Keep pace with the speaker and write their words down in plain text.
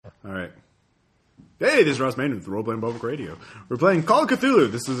All right. Hey, this is Ross Maynard with the Role Playing Public Radio. We're playing Call of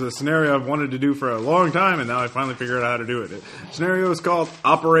Cthulhu. This is a scenario I've wanted to do for a long time, and now I finally figured out how to do it. The scenario is called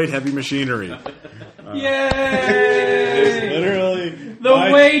Operate Heavy Machinery. Yay! Literally, The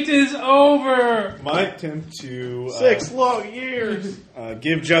wait is over! my attempt to 6 long years.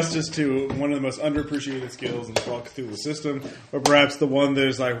 give justice to one of the most underappreciated skills in the Call of Cthulhu system, or perhaps the one that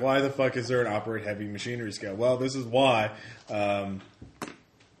is like, why the fuck is there an Operate Heavy Machinery skill? Well, this is why.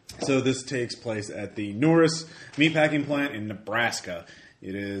 So this takes place at the Norris meatpacking plant in Nebraska.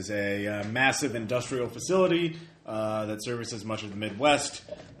 It is a massive industrial facility that services much of the Midwest,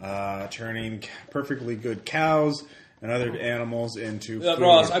 turning perfectly good cows and other animals into food.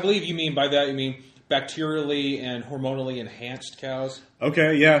 Ross, I believe you mean by that, you mean bacterially and hormonally enhanced cows?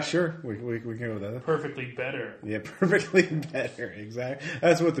 Okay, yeah, sure. We can go with that. Perfectly better. Yeah, perfectly better. Exactly.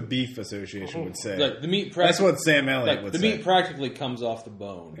 That's what the Beef Association would say. Like the meat That's what Sam Elliott would the say. meat practically comes off the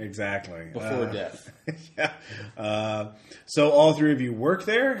bone. Exactly. Before death. Yeah. So all three of you work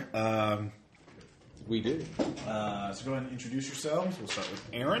there. We do. So go ahead and introduce yourselves. We'll start with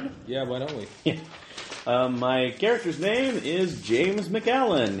Aaron. Yeah, why don't we? My character's name is James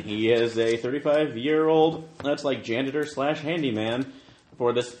McAllen. He is a 35-year-old, that's like janitor / handyman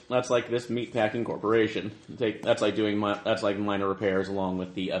for this, that's like this meatpacking corporation. That's like minor repairs along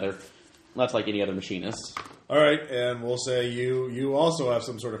with the other, that's like any other machinist. All right, and we'll say you also have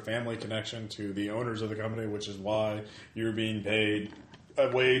some sort of family connection to the owners of the company, which is why you're being paid a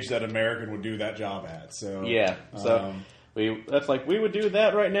wage that American would do that job at. So yeah, so we would do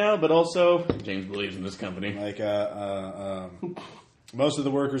that right now, but also James believes in this company. Like most of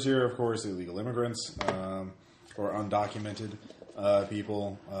the workers here, of course, illegal immigrants or undocumented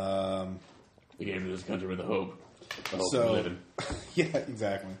people. We gave this country with a hope. The hope So- of living. Yeah,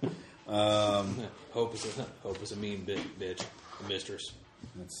 exactly. Hope is a mean bitch, a mistress.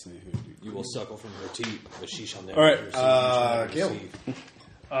 Let's see who. You will suckle from her teat, but she shall never All right, receive. Gil.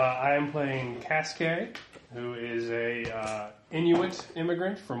 I am playing Cascade, who is a Inuit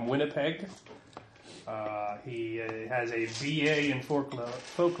immigrant from Winnipeg. He has a BA in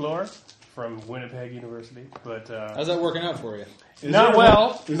folklore from Winnipeg University, but How's that working out for you? not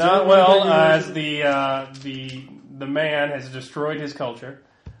well. As the man has destroyed his culture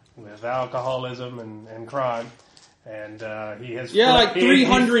with alcoholism and crime, and he has like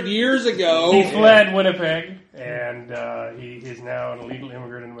 300 years ago. He fled Winnipeg, and he is now an illegal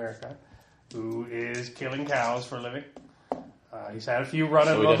immigrant in America who is killing cows for a living. He's had a few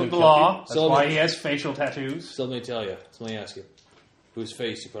run-ins with the law. That's why he has facial tattoos. So let me tell you. So let me ask you. Whose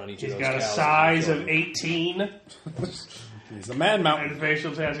face you put on each He's of those got a cows size of 18 He's the Man Mountain. and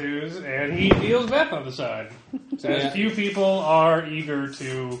facial tattoos, and he deals meth on the side. As few people are eager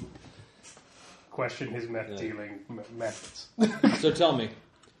to question his meth-dealing methods. So tell me,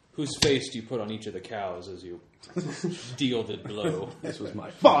 whose face do you put on each of the cows as you deal the blow? This was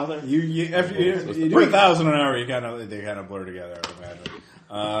my father. If you do 1,000 an hour, they kind of blur together, I would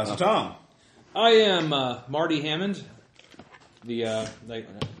imagine. So Tom. I am Marty Hammond, the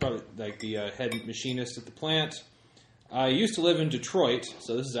head machinist at the plant. I used to live in Detroit,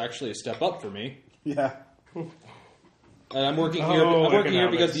 so this is actually a step up for me. Yeah. And I'm working here. I'm working here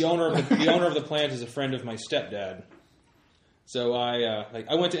because economics. the owner of the plant is a friend of my stepdad. So I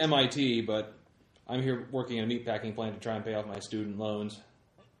went to MIT, but I'm here working in a meatpacking plant to try and pay off my student loans.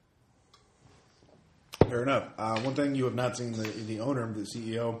 Fair enough. One thing you have not seen the owner, the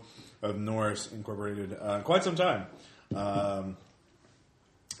CEO of Norris Incorporated, quite some time.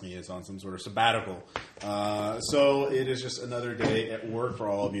 He is on some sort of sabbatical. So it is just another day at work for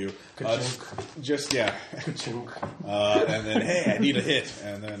all of you. And then, hey, I need a hit.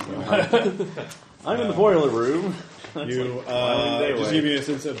 And then, I'm in the boiler room. just to give you a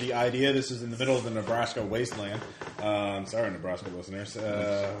sense of the idea, this is in the middle of the Nebraska wasteland. Sorry, Nebraska listeners.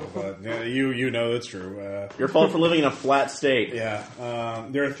 But you know it's true. Your fault for living in a flat state. Yeah.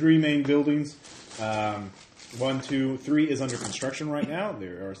 There are three main buildings. 1, 2, 3 is under construction right now.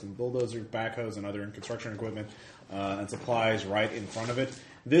 There are some bulldozers, backhoes, and other construction equipment and supplies right in front of it.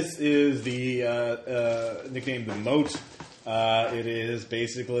 This is the nicknamed the Moat. It is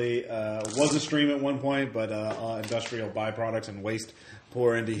basically was a stream at one point, but industrial byproducts and waste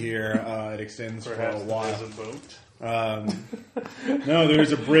pour into here. It extends Perhaps for a while. there's a boat. No,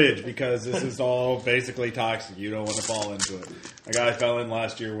 there's a bridge because this is all basically toxic. You don't want to fall into it. A guy fell in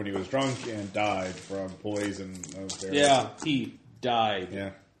last year when he was drunk and died from poison. Yeah, he died.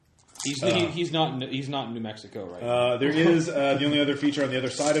 Yeah. He's not in New Mexico right now. There is the only other feature on the other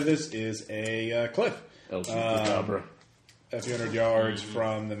side of this is a cliff. A few hundred yards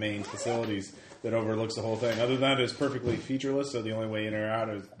from the main facilities. that overlooks the whole thing. Other than that, it's perfectly featureless. So the only way in or out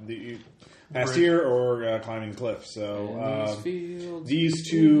is past here or climbing cliff. So these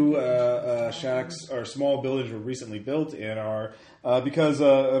two shacks or small buildings were recently built and are because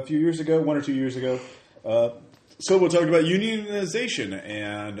a few years ago, 1 or 2 years ago. Someone talked about unionization,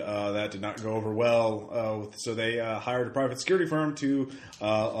 and that did not go over well. So they hired a private security firm to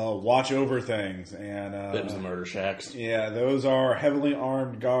watch over things. And Those are murder shacks. Yeah, those are heavily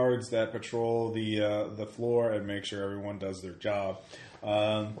armed guards that patrol the floor and make sure everyone does their job.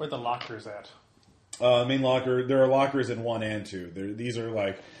 Where are the lockers at? Main locker. There are lockers in 1 and 2. These are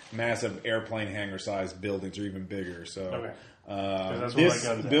like massive airplane hangar-sized buildings, or even bigger. So this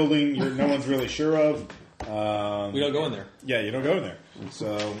building, no one's really sure of. We don't go in there. Yeah, you don't go in there.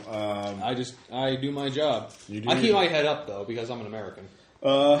 So I do my job. I keep my head up though because I'm an American.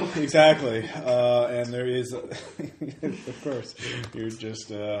 Exactly. And there is, of course, you're just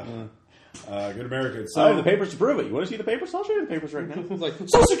good American. So I have the papers to prove it. You want to see the papers? I'll show you the papers right now. It's like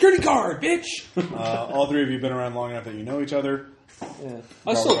Social Security card, bitch. All three of you have been around long enough that you know each other. Yeah.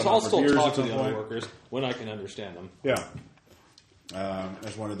 I'll still talk to the other workers when I can understand them. Yeah.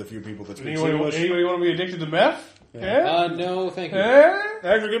 As one of the few people that speaks Anybody want to be addicted to meth? Yeah. No, thank you.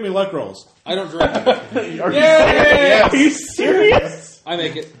 Actually, give me luck rolls. I don't drink. Are you serious? I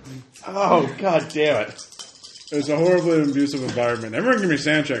make it. Oh, god damn it. It's a horribly abusive environment. Everyone give me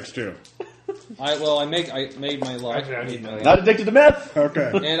sand checks, too. I made my luck. Not addicted to meth?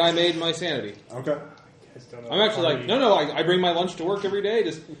 Okay. And I made my sanity. Okay. I'm actually like, no, I bring my lunch to work every day.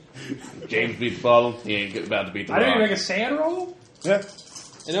 Just James beat the bottle. He ain't about to beat the I didn't rock. even make a sand roll? Yeah.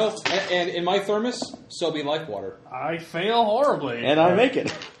 You know, and in my thermos, so be life water. I fail horribly. And I make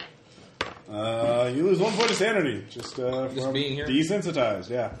it. You lose 1 point of sanity. Just from being here?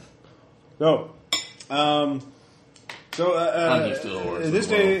 Desensitized, yeah. Go. I'm used to the worst This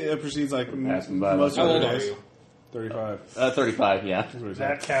of the day proceeds like Passing by most How other old are days. you? 35. 35, yeah.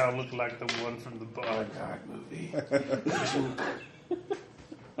 That cow looked like the one from the Bond movie.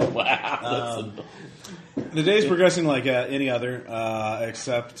 Wow. The day's progressing like any other,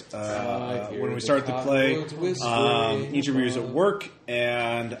 except when we start to play, each of you is at work,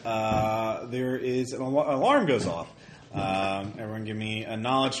 and there is an alarm goes off. Everyone give me a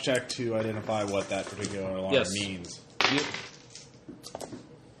knowledge check to identify what that particular alarm means.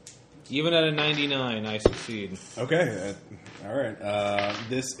 Even at a 99, I succeed. Okay, all right.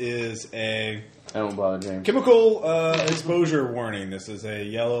 This is a I won't bother James. chemical exposure warning. This is a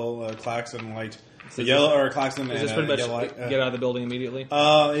yellow klaxon light. A yellow or a klaxon Is and this pretty much yellow light. get out of the building immediately?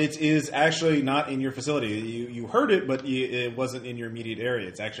 It is actually not in your facility. You heard it, but it wasn't in your immediate area.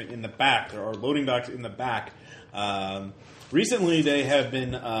 It's actually in the back. There are loading docks in the back. Recently, they have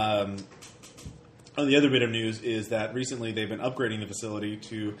been... the other bit of news is that recently they've been upgrading the facility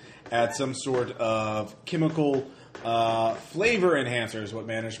to add some sort of chemical flavor enhancer, is what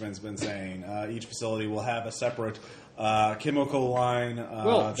management's been saying. Each facility will have a separate chemical line.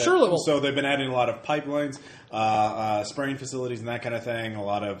 So they've been adding a lot of pipelines, spraying facilities, and that kind of thing. A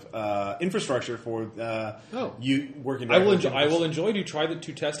lot of infrastructure for you working. I will enjoy to try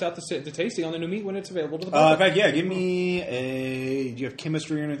to test out the tasting on the new meat when it's available to the in public. fact, yeah. Give me a. Do you have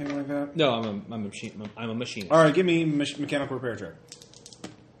chemistry or anything like that? No, I'm a machinist. All right, give me mechanical repair check.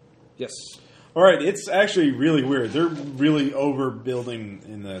 Yes. All right, it's actually really weird. They're really overbuilding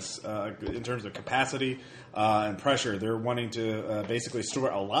in this in terms of capacity and pressure. They're wanting to basically store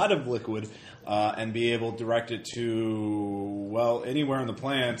a lot of liquid and be able to direct it to, anywhere in the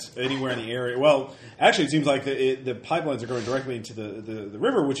plant, anywhere in the area. Well, actually, it seems like the pipelines are going directly into the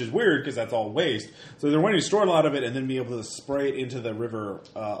river, which is weird because that's all waste. So they're wanting to store a lot of it and then be able to spray it into the river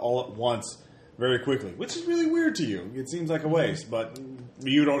all at once very quickly, which is really weird to you. It seems like a waste, but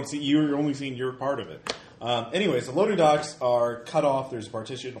you're only seeing your part of it. Anyways, the loading docks are cut off. There's a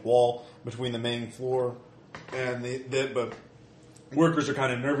partition wall between the main floor and but workers are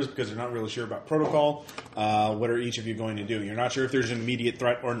kind of nervous because they're not really sure about protocol. What are each of you going to do? You're not sure if there's an immediate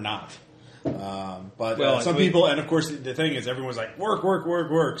threat or not. But some people, and of course the thing is everyone's like,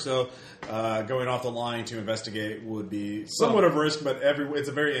 work. So going off the line to investigate would be somewhat of a risk, but it's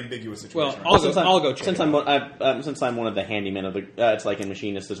a very ambiguous situation. Well, I'll go check. Since I'm one of the handymen of the, it's like a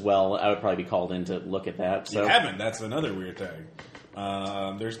machinist as well. I would probably be called in to look at that. So. You haven't. That's another weird thing.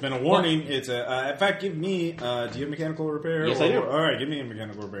 There's been a warning. It's in fact, give me. Do you have mechanical repair? Yes, I do. All right, give me a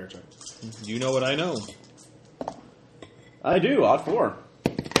mechanical repair check. You know what I know. I do. Odd 4.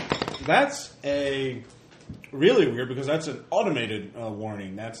 That's a really weird because that's an automated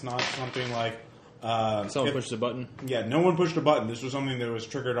warning. That's not something like someone pushed a button. Yeah, no one pushed a button. This was something that was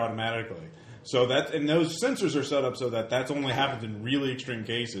triggered automatically. So that and those sensors are set up so that that's only happens in really extreme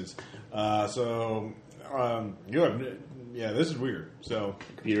cases. This is weird. So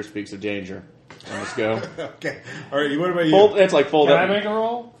Computer speaks of danger. Let's go. okay, all right. What about you? It's like fold Can up. I make a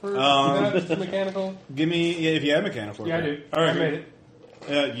roll for that mechanical? Give me if you have mechanical. Yeah, I do. All right, I made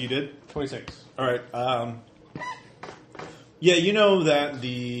it. You did. 26. All right. You know that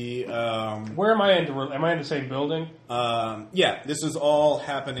the Where am I in? Am I in the same building? this is all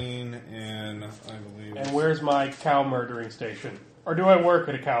happening in I believe. And where's my cow murdering station? Or do I work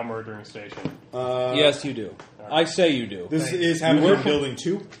at a cow murdering station? Yes, you do. I say you do. This is happening in Building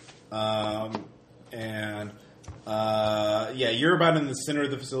 2. You're about in the center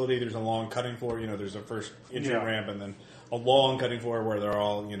of the facility. There's a long cutting floor. There's a first entry ramp and then a long cutting floor where they're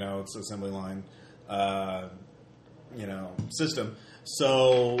all, it's assembly line, system.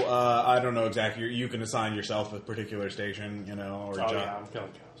 So I don't know exactly. You can assign yourself a particular station, or job. Yeah, I'm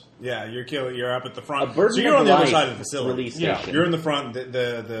killing cows. Yeah, you're up at the front. A burden So you're on the other life side of the facility. release Yeah. station. You're in the front.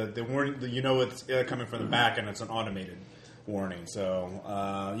 The warning. It's coming from the back, and it's an automated warning. So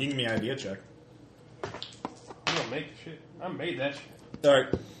you can give me an idea check. I'm gonna make shit. I made that shit. All right.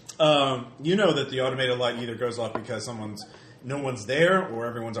 You know that the automated light either goes off because no one's there or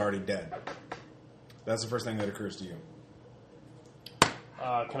everyone's already dead. That's the first thing that occurs to you.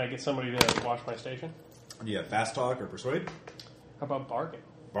 Can I get somebody to watch my station? Do you have fast talk or persuade? How about bargain?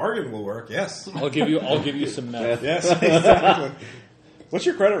 Bargain will work. Yes. I'll give you some meth. Yes. Exactly. What's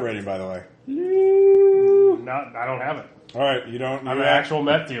your credit rating, by the way? I don't have it. All right. You don't. I'm an actual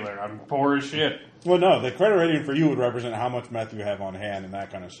meth dealer. I'm poor as shit. Well, no, the credit rating for you would represent how much meth you have on hand and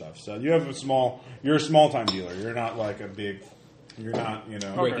that kind of stuff. So you're a small time dealer. You're not like a big, you're not,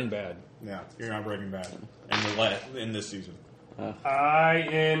 Breaking Bad. Yeah, you're not Breaking Bad in this season.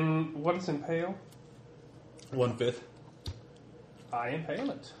 What is impale? 1/5. I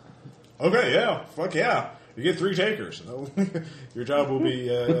impale it. Okay, yeah, fuck yeah. You get 3 takers. Your job will be,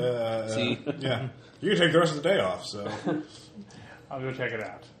 See? yeah. You can take the rest of the day off, so. I'll go check it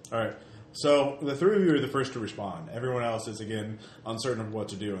out. All right. So the 3 of you are the first to respond. Everyone else is, again, uncertain of what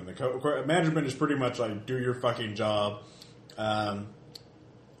to do. And the management is pretty much like, do your fucking job. In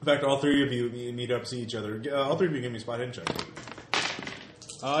fact, all 3 of you meet up, see each other. All 3 of you give me a spot hidden check.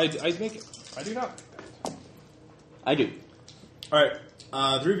 I'd make it. I do not. I do. All right.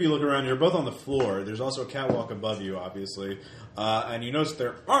 3 of you look around. You're both on the floor. There's also a catwalk above you, obviously. And you notice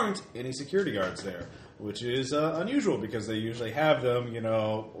there aren't any security guards there, which is unusual because they usually have them,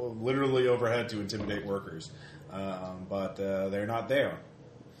 literally overhead to intimidate workers. But they're not there.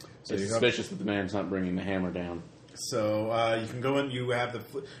 So It's suspicious that the man's not bringing the hammer down. So you can go in. You're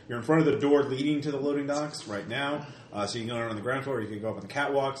in front of the door leading to the loading docks right now. So you can go in on the ground floor. You can go up on the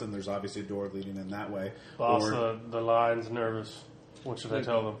catwalks, and there's obviously a door leading in that way. Boss, the line's nervous. What should I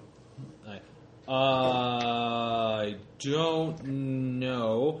tell them? I don't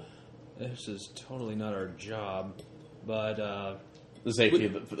know. This is totally not our job, but The safety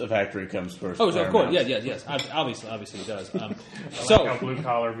of the factory comes first. of course, yes. Obviously, it does. Like how blue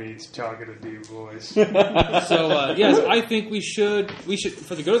collar meets talking to deep voice. Yes, I think we should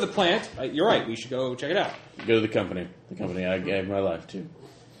for the good of the plant. You're right. We should go check it out. Go to the company I gave my life to.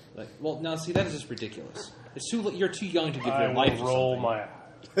 Now see, that is just ridiculous. You're too young to give I your life. will roll my.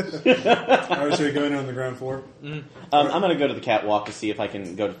 All right, so you're going in on the ground floor. I'm going to go to the catwalk to see if I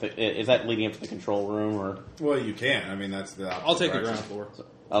can go to is that leading up to the control room or? Well, you can. I mean, that's the. I'll take the direction. ground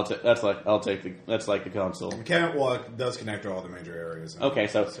floor. That's like the console. The catwalk does connect to all the major areas. Okay,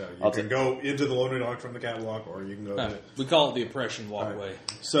 so you can go into the loading dock from the catwalk, or you can go. To We call it the oppression walkway. Right.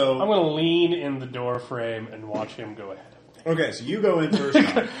 So I'm going to lean in the door frame and watch him go ahead. okay, so you go in first.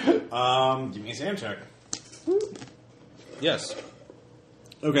 Give me a SAM check. Yes.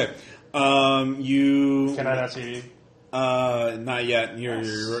 Okay. You Can I not see you? not yet.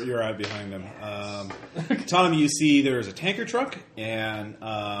 You're right behind them. Tom, you see there's a tanker truck and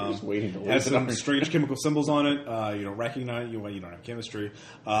just waiting to has lose it. some strange chemical symbols on it. You don't recognize you don't have chemistry,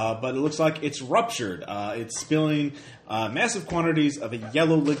 but it looks like it's ruptured. It's spilling massive quantities of a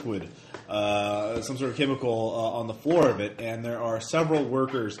yellow liquid, some sort of chemical on the floor of it, and there are several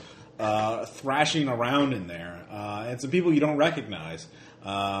workers thrashing around in there, and some people you don't recognize.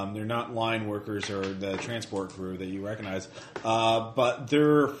 They're not line workers or the transport crew that you recognize, but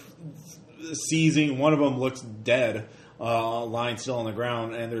they're seizing. One of them looks dead, lying still on the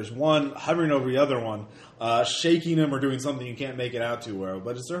ground, and there's one hovering over the other one, shaking him or doing something you can't make it out too well.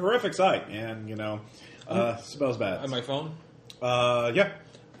 But it's a horrific sight, and smells bad. On my phone? Yeah.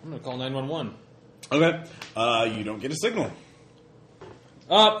 I'm going to call 911. Okay. You don't get a signal.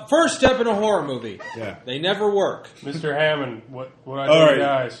 First step in a horror movie. Yeah. They never work. Mr. Hammond, what I All do, right.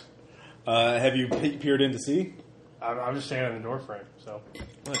 guys? Have you peered in to see? I'm just standing in the door frame, so.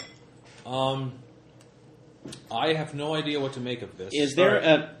 I have no idea what to make of this. Is there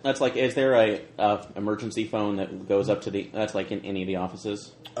a emergency phone that goes up to that's like in any of the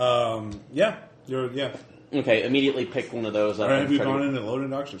offices? Yeah. Okay, immediately pick one of those up. All right, have you gone into loading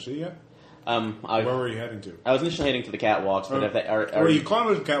docks to see yet? Where were you heading to? I was initially heading to the catwalks, but if they are you climb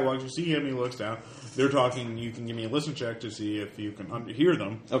up the catwalk, you see him, he looks down. They're talking, you can give me a listen check to see if you can hear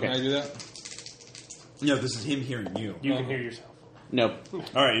them. okay. Can I do that? No, this is him hearing you. You can hear yourself. Nope.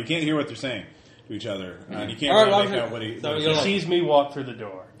 All right, you can't hear what they're saying to each other. And you can't All right, really well, make out what he... so what you He know, sees me walk through the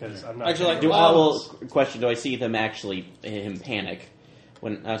door, because I'm not... Actually, sure. Question: do I see them actually him panic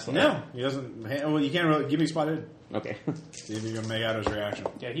when? No, he doesn't... Well, you can't really... Give me spot hidden. Okay. See if you can make out his reaction.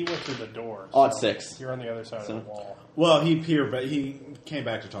 Yeah, he went through the door. Odd 6. You're on the other side of the wall. Well, he peered, but he came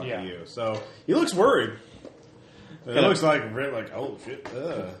back to talk Yeah. to you. So he looks worried. It Kinda- looks like oh shit,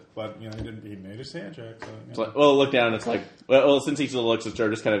 but he didn't. He made his hand check. So, It's like, well, look down. It's like, since he still looks at her,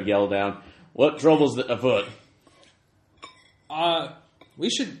 just kind of yell down. What trouble's afoot? We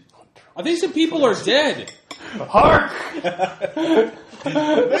should... I think some people are dead. Hark!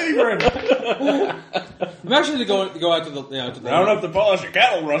 Favorite. I'm actually going to go out to the... to the Round up the polish of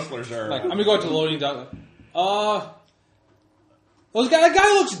cattle rustlers, sir. I'm going to go out to the loading dock. That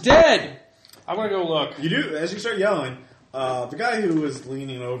guy looks dead. I'm going to go look. You do as you start yelling. The guy who was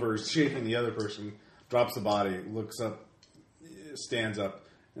leaning over, shaking the other person, drops the body, looks up, stands up,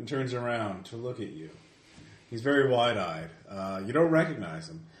 and turns around to look at you. He's very wide-eyed. You don't recognize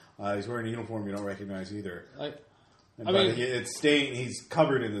him. He's wearing a uniform you don't recognize either. It's stained. He's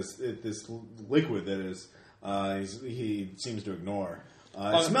covered in this liquid that is. He seems to ignore.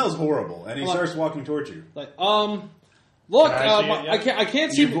 It smells horrible, and he starts walking towards you. Look, Can I see it yet? I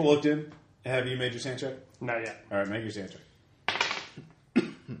can't see. You've looked in. Have you made your sand check? Not yet. All right, make your sand check.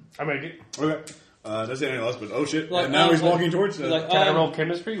 I make it. Okay. Doesn't say anything else, but oh shit! Like, and now he's walking towards you. Can I roll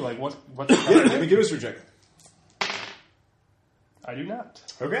chemistry? Like, what's the Yeah, let me give us your check. I do not.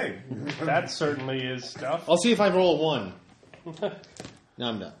 Okay. That certainly is stuff. I'll see if I roll a 1. No,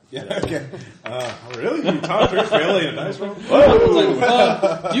 I'm done. Yeah. Okay. Really? You talked her failing a dice roll?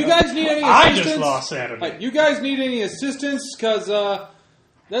 Do you guys need any assistance? I just lost sanity. You guys need any assistance? Because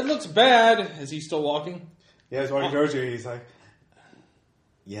that looks bad. Is he still walking? Yeah, he's walking towards you. He's like,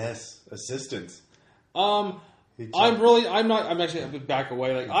 "Yes, assistance." I'm actually a bit back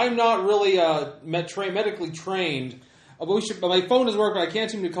away. Like, I'm not really medically trained. But my phone doesn't work, but I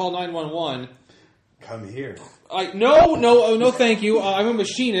can't seem to call 911. Come here. No, thank you. I'm a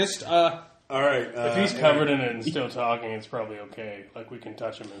machinist. All right. If he's covered in it and still talking, it's probably okay. Like, we can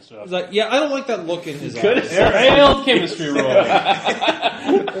touch him and stuff. Like, yeah, I don't like that look in his eyes. Failed chemistry roll.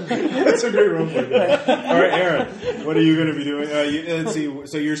 That's a great roll for you. All right, Aaron, what are you going to be doing? Let's see.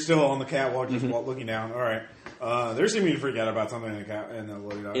 So you're still on the catwalk, just looking down. All right. They're seeming to forget about something in the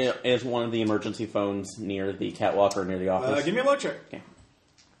loading docks. Is one of the emergency phones near the catwalk or near the office? Give me a luck check. Okay.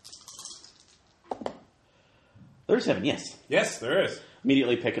 37, yes. Yes, there is.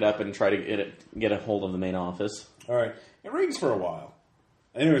 Immediately pick it up and try to get a hold of the main office. All right. It rings for a while.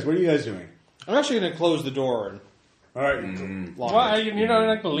 Anyways, what are you guys doing? I'm actually going to close the door and All right. lock Well, it. you're not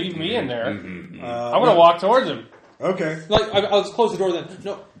going to leave me in there. I'm going to walk towards him. Okay. I'll just close the door then.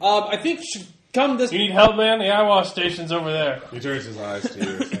 No, I think you should come this... You need help, man? The eye wash station's over there. He turns his eyes to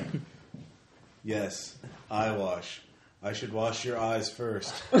you. Saying, yes, eye wash. I should wash your eyes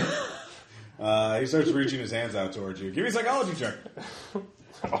first. He starts reaching his hands out towards you. Give me a psychology check.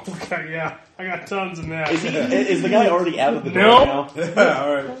 Okay, yeah. I got tons in that. Is the guy already out of the door Nope. now?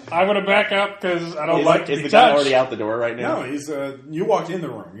 All right. I'm going to back up because I don't like to Is be the guy touched. already out the door right now? No, he's. You walked in the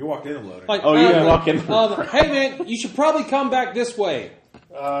room. You walked in the loading. Like, Oh, you didn't walk in. Hey, man, you should probably come back this way.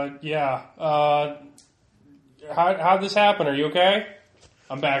 Yeah. How'd this happen? Are you okay?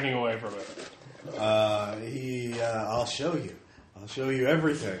 I'm backing away from it. I'll show you. I'll show you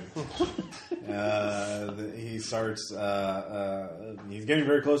everything. He starts. He's getting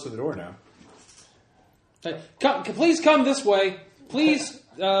very close to the door now. Please come this way. Please.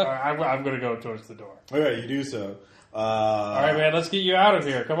 I'm going to go towards the door. Okay, you do so. All right, man. Let's get you out of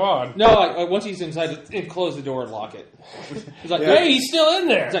here. Come on. No, once he's inside, close the door and lock it. He's like, Hey, he's still in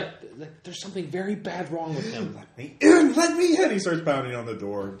there. He's like, there's something very bad wrong with him. Let me in! He starts pounding on the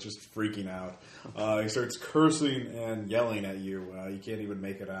door, just freaking out. He starts cursing and yelling at you. You can't even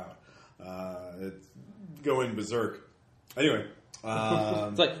make it out. It's going berserk. Anyway,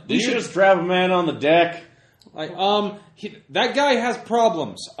 It's like, You should just drop a man on the deck. like, that guy has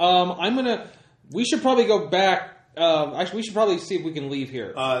problems. We should probably go back. Actually, we should probably see if we can leave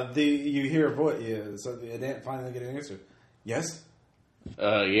here. you hear a voice. So finally get an answer. Yes.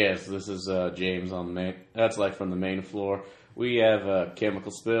 Yes, this is James on the main. That's like from the main floor. We have a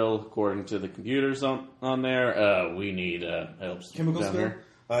chemical spill according to the computers on there. We need help. Chemical down spill?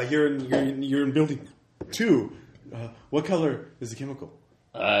 here. You're in building 2. What color is the chemical?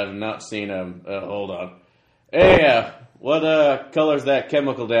 I've not seen him. Hold on. Hey, what color's that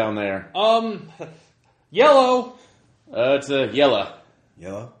chemical down there? Yellow. It's yellow.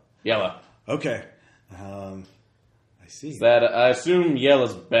 Yellow? Yellow. Okay. I see. Is that I assume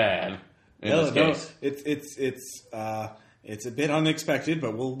yellow's bad in this case. It's a bit unexpected,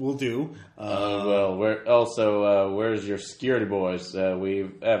 but we'll do. Well, where's your security boys? We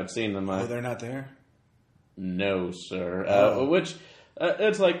haven't seen them. They're not there? No, sir.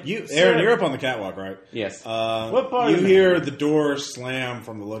 It's like Aaron, sir, you're up on the catwalk, right? Yes. What part? You hear the door slam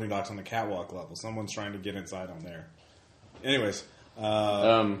from the loading docks on the catwalk level. Someone's trying to get inside on there. Anyways,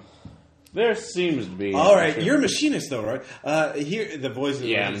 there seems to be. all right, you're a machinist, though, right? Here, the voice.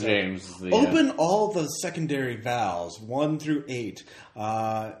 Yeah, I'm James. Open all the secondary valves, 1 through 8.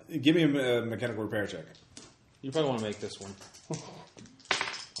 Give me a mechanical repair check. You probably want to make this one.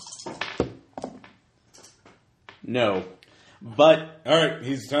 No, but All right,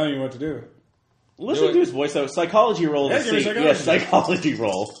 he's telling you what to do. listen to his voice. Though psychology roll. Yeah, to give me see. psychology. Yes, psychology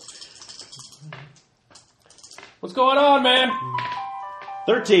roll. What's going on, man?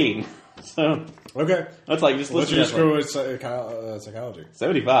 13. So Okay. that's like just What's listen your to score with psychology?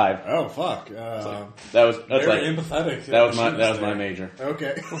 75. Oh, fuck. That's very like empathetic. that was my major.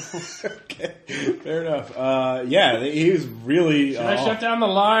 Okay. Okay. Fair enough. Yeah, he was really... Should I shut down the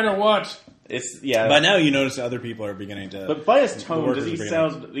line or what? It's By now you notice other people are beginning to... But by his the tone, workers does he are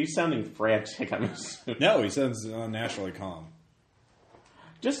beginning- he's sounding frantic? I'm assuming. No, he sounds unnaturally calm.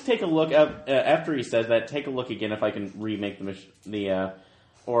 Just take a look at after he says that. Take a look again if I can remake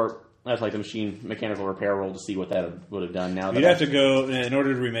or that's like the machine mechanical repair roll to see what that would have done. Now You'd have to go, in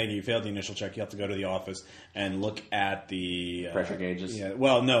order to remake it, you failed the initial check, you have to go to the office and look at the... pressure gauges. Yeah,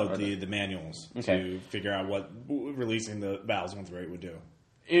 well, no, the manuals Okay. to figure out what releasing the valves 1 through 8 would do.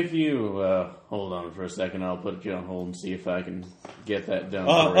 If you hold on for a second, I'll put you on hold and see if I can get that done.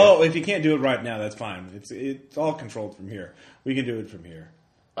 For you. If you can't do it right now, that's fine. It's all controlled from here. We can do it from here.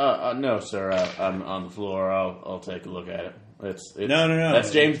 No, sir. I'm on the floor. I'll take a look at it. No.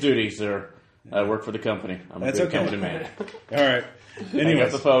 That's James' duty, sir. I work for the company. I'm That's a good okay. company man. All right. Hang up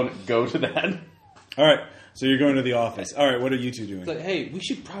Anyways, the phone. Go to that. all right. So you're going to the office. All right. What are you two doing? It's like, hey, we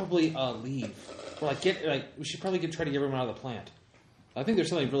should probably leave. Or we should probably try to get everyone out of the plant. I think there's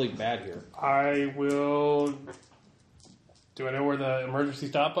something really bad here. I will... Do I know where the emergency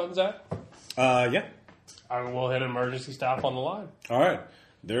stop button's at? Yeah. I will hit emergency stop on the line. All right.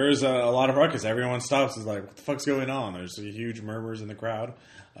 There's a lot of ruckus. Everyone stops. Is like, what the fuck's going on? There's huge murmurs in the crowd.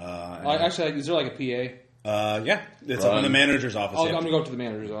 Actually, is there like a PA? Yeah. It's up in the manager's office. I'm going to go up to the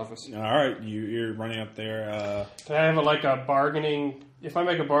manager's office. All right. You're running up there. Can I have a bargaining... If I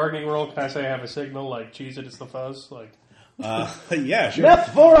make a bargaining roll, can I say I have a signal like cheese it, it's the fuzz? Like, yeah, sure.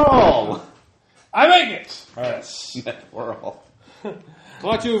 Meth for all. I make it! All right. Yes. Meth for all.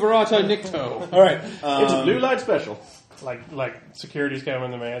 Klaatu Verata Nikto. All right. It's a blue light special. Like security's coming,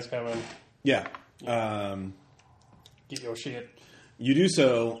 the man's coming. Yeah. Get your shit. You do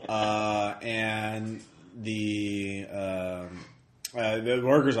so, and the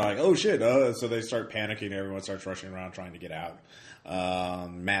workers are like, "Oh shit!" So they start panicking. Everyone starts rushing around trying to get out.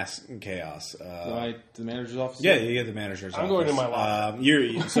 Mass chaos. The manager's office. Yeah, you get the manager's office. I'm going to my locker.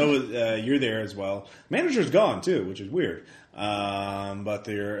 You're there as well. Manager's gone too, which is weird. But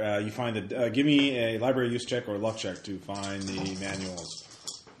there, you find give me a library use check or luck check to find the manuals.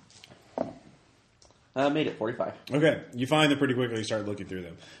 Made it 45. Okay, you find them pretty quickly. You start looking through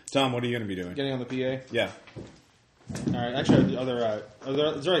them. Tom, what are you going to be doing? Getting on the PA. Yeah. All right. Actually,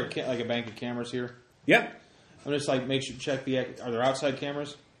 is there like a bank of cameras here? Yeah. I'm just like make sure check are there outside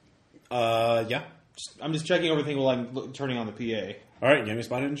cameras? Yeah. I'm just checking everything while I'm turning on the PA. All right, give me a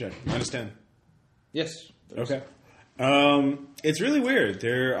spot hidden check. -10. Yes. Okay. It's really weird.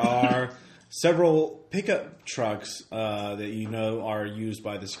 There are several pickup trucks that you know are used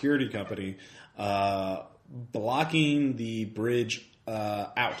by the security company blocking the bridge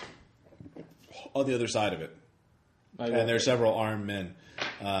out on the other side of it. And there's several armed men.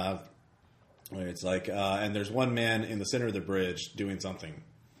 It's like, and there's one man in the center of the bridge doing something.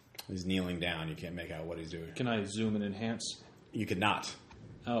 He's kneeling down. You can't make out what he's doing. Can I zoom and enhance? You cannot.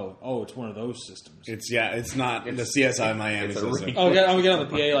 Oh, it's one of those systems. It's not the CSI Miami system. I'm gonna get on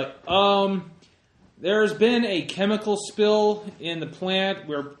the PA. There's been a chemical spill in the plant.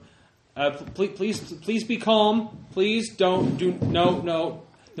 Please be calm. Please no.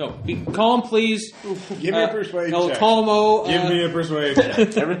 No, be calm, please. Give me a persuade check. Calmo. Give me a persuade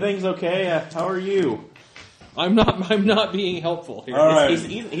check. Everything's okay. How are you? I'm not being helpful here. All right. He's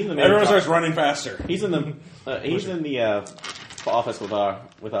in the main Everyone starts running faster. He's in the office with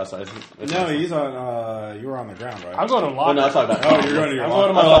us. No, he's on. You were on the ground, right? I'm going to locker. Oh, no, I was talking about. Oh, you're going to your. I'm going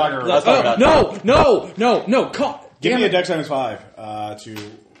to my locker room. Let's talk about No. Give me a dex times 5 to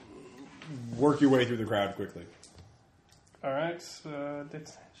work your way through the crowd quickly. All right.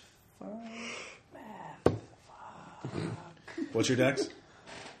 Dex 5. What's your dex?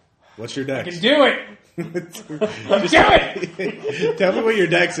 What's your I dex? can do it. Do it. Tell me what your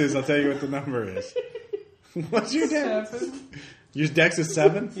dex is. I'll tell you what the number is. What's your dex? 7. Your dex is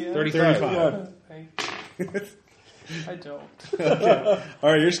 7? Yeah. 35. I don't. Okay.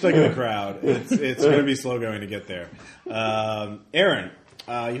 All right, you're stuck in the crowd. It's going to be slow going to get there. Aaron,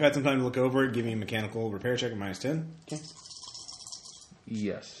 you've had some time to look over it. Give me a mechanical repair check at -10. Okay.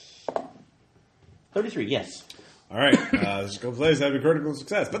 Yes. 33. Yes. All right, this go plays have a critical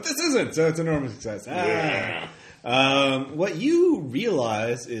success, but this isn't, so it's a normal success. What you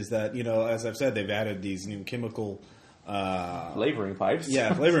realize is that, as I've said, they've added these new chemical Flavoring pipes.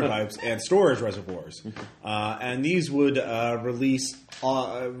 Yeah, flavoring pipes and storage reservoirs. And these would release,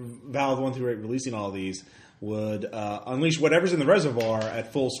 Valve 1 through 8 releasing all these, would unleash whatever's in the reservoir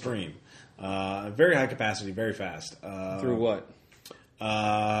at full stream. Very high capacity, very fast. Through what?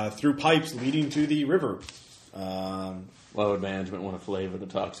 Through pipes leading to the river. Why would management want to flavor the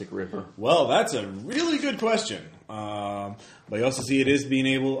toxic river? Well, that's a really good question. But you also see it is being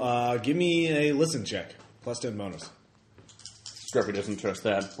able... give me a listen check. +10 bonus. Scruffy doesn't trust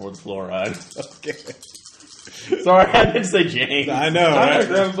that or the fluoride. Okay. Sorry, I didn't say James. I know, I'm right? going to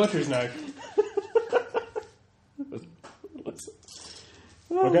grab a butcher's knife.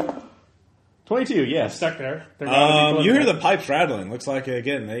 Okay. 22, yes. Stuck there. They're gonna be You hear close. the pipes rattling. Looks like,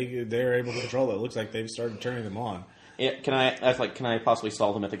 again, they're able to control it. Looks like they've started turning them on. Yeah, can I possibly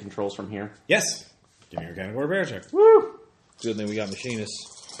solve them at the controls from here? Yes. Give me your mechanical repair check. Woo! Good thing we got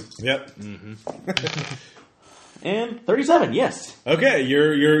machinists. Yep. And 37, yes. Okay,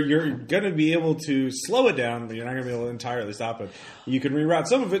 you're going to be able to slow it down, but you're not going to be able to entirely stop it. You can reroute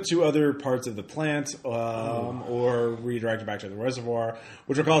some of it to other parts of the plant, or redirect it back to the reservoir,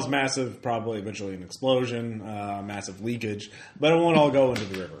 which will cause massive, probably eventually an explosion, massive leakage, but it won't all go into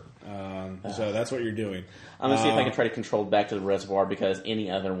the river. So that's what you're doing. I'm going to see if I can try to control it back to the reservoir, because any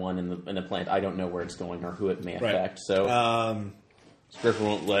other one in the plant, I don't know where it's going or who it may affect. So Griffin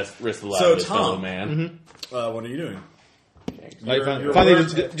won't risk the life of his fellow man. What are you doing? Like, You're finally,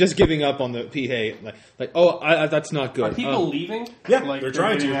 just giving up on the PA. That's not good. Are people leaving? Yeah, Like, they're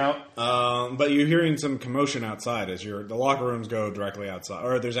trying getting to. out? But you're hearing some commotion outside as the locker rooms go directly outside.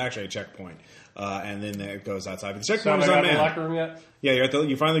 Or there's actually a checkpoint, and then it goes outside. But the So checkpoint am is I got the unmanned. locker room yet? Yeah,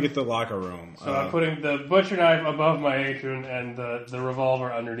 you finally get the locker room. So I'm putting the butcher knife above my apron and the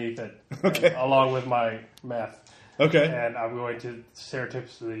revolver underneath it, Okay. along with my meth. Okay. And I'm going to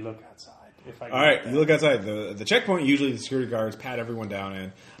surreptitiously look outside. If I can All right, get that. you look outside. The checkpoint, usually the security guards pat everyone down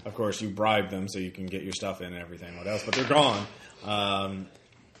in. Of course, you bribe them so you can get your stuff in and everything. What else? But they're gone.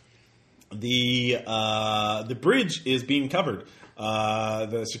 The bridge is being covered.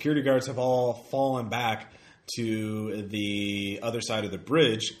 The security guards have all fallen back to the other side of the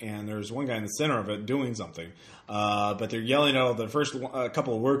bridge, and there's one guy in the center of it doing something. But they're yelling at all the first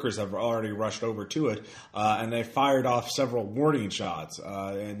couple of workers have already rushed over to it, and they fired off several warning shots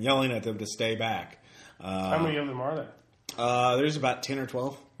and yelling at them to stay back. How many of them are there? There's about 10 or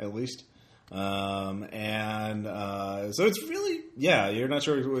 12 at least. So it's really, you're not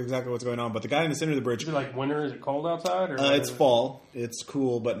sure exactly what's going on, but the guy in the center of the bridge, Is it like winter? Is it cold outside? Or it's fall. It's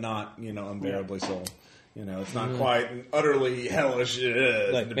cool, but not, unbearably so. It's not quite an utterly hellish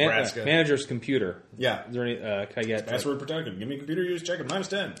Nebraska. Manager's computer. Yeah. Is there any? Can I get Password protected. Give me a computer use check at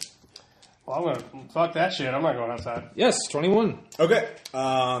 -10. Well, I'm going to fuck that shit. I'm not going outside. Yes, 21. Okay.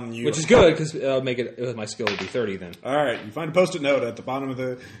 Which is good because make it. My skill would be 30 then. All right. You find a post-it note at the bottom of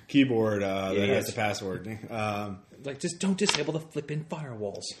the keyboard that has yes. the password. Just don't disable the flipping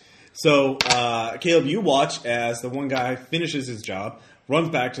firewalls. So, Caleb, you watch as the one guy finishes his job, runs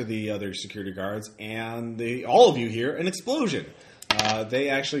back to the other security guards, and all of you hear an explosion. They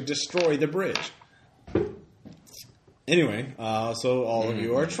actually destroy the bridge. Anyway, so all of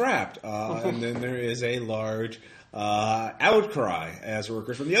you are trapped. And then there is a large outcry as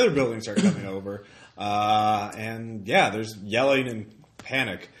workers from the other buildings are coming over. There's yelling and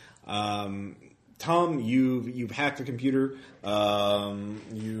panic. Tom, you've hacked the computer. What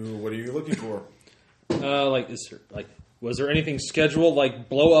are you looking for? Was there anything scheduled, like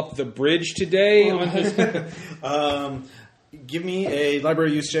blow up the bridge today? On this? Give me a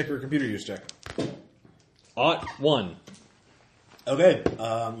library use check or a computer use check. @1. Okay,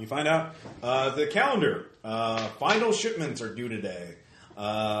 you find out the calendar. Final shipments are due today.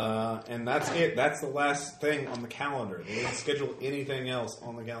 And that's it. That's the last thing on the calendar. They didn't schedule anything else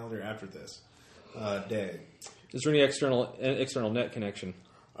on the calendar after this day. Is there any external net connection?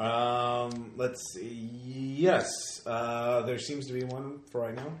 Let's see. Yes, there seems to be one for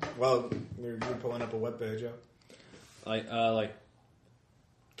right now. Well, you're pulling up a webpage, yeah.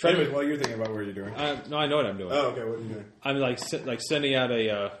 Anyway, while you're thinking about what you're doing. No, I know what I'm doing. Oh, okay. What are you doing? I'm sending out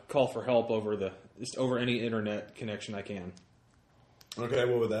a call for help over any internet connection I can. Okay,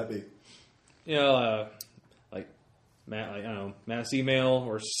 what would that be? mass email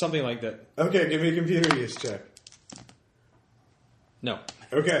or something like that. Okay, give me a computer use check. No.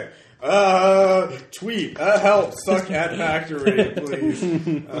 Okay. Tweet. Help. Suck at factory, please.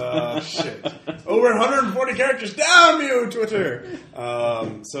 Shit. Over 140 characters. Damn you, Twitter.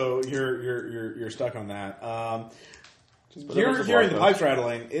 So you're stuck on that. Hearing the pipes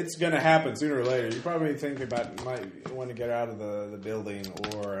rattling, it's going to happen sooner or later. You probably think might want to get out of the building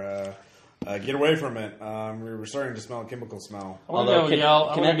or get away from it. We're starting to smell a chemical smell. I want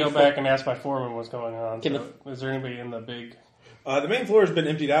to go back and ask my foreman what's going on. Is there anybody in the big... the main floor has been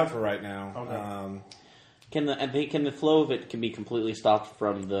emptied out for right now. Okay. Can the flow of it can be completely stopped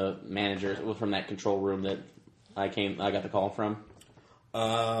from the manager from that control room that I got the call from?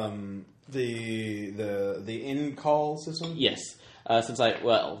 The in-call system? Yes. That's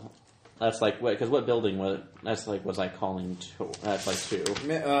because what building was it? Was I calling to? That's like two.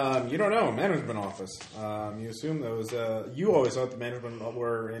 You don't know. Management office. You assume those. You always thought the management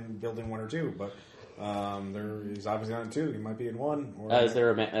were in building 1 or 2, but he's obviously not in 2. He might be in 1. Or is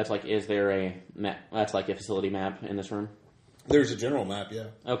there a map? That's like a facility map in this room. There's a general map. Yeah.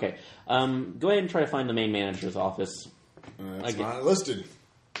 Okay. Go ahead and try to find the main manager's office. It's not listed.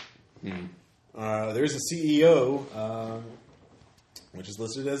 There's a CEO, which is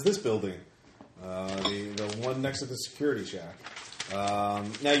listed as this building, the one next to the security shack.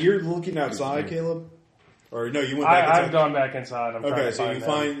 Now you're looking outside, Caleb, or no? You went back inside? I've gone back inside. I'm trying to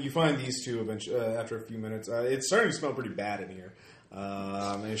find you find these two eventually after a few minutes. It's starting to smell pretty bad in here,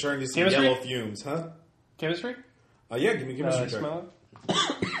 and you're starting to see yellow fumes, huh? Chemistry? Yeah, give me chemistry check. Smell it?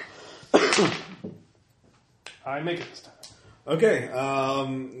 I make it this time. Okay,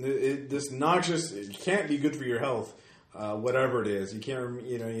 this noxious, it can't be good for your health, whatever it is. You can't,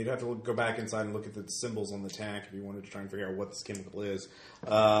 you'd have to go back inside and look at the symbols on the tank if you wanted to try and figure out what this chemical is.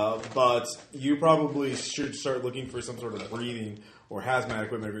 But you probably should start looking for some sort of breathing or hazmat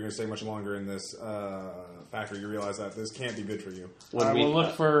equipment if you're going to stay much longer in this factory. You realize that this can't be good for you. We'll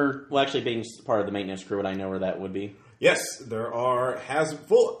look for... Well, actually, being part of the maintenance crew, would I know where that would be? Yes, there are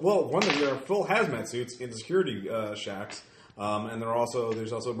full hazmat suits in the security shacks. And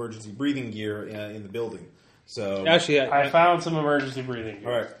there's also emergency breathing gear in the building. So actually, I found some emergency breathing gear.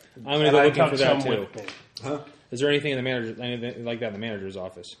 All right, I'm going to go looking for that too. Huh? Is there anything anything like that in the manager's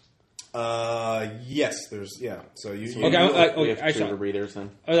office? Yes, there's So you two breathers then.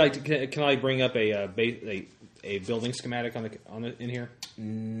 I would like to, can I bring up a building schematic in here?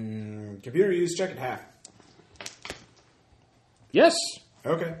 Computer use check at half. Yes.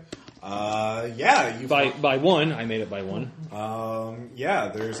 Okay. You by 1. I made it by 1.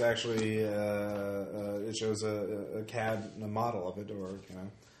 There's actually it shows a CAD model of it, or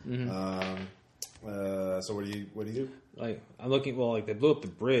so what do you do? I'm looking. Well, they blew up the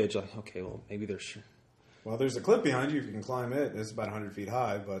bridge. Okay, well maybe there's. Well, there's a cliff behind you. If you can climb it, it's about 100 feet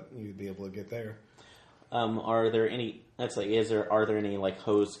high, but you'd be able to get there. Are there any? Are there any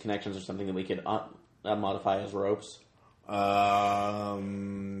hose connections or something that we could modify as ropes?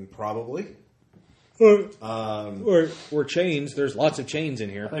 Probably. Or chains. There's lots of chains in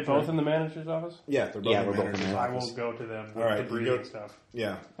here. Are they both in the manager's office? Yeah, they're both in the manager's office. I won't go to them with the breathing stuff.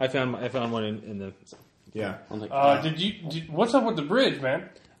 Yeah. I found one in the... Yeah. What's up with the bridge, man?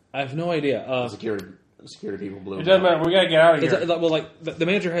 I have no idea. Security people blew it. It doesn't matter. We got to get out of here. The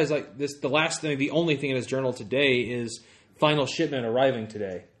manager has this. The last thing, the only thing in his journal today is final shipment arriving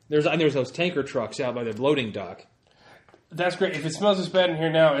today. There's those tanker trucks out by the loading dock. That's great. If it smells this bad in here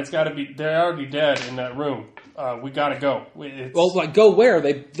now, it's got to be. They're already dead in that room. We got to go. Go where?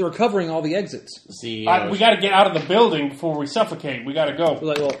 They're covering all the exits. We got to get out of the building before we suffocate. We got to go.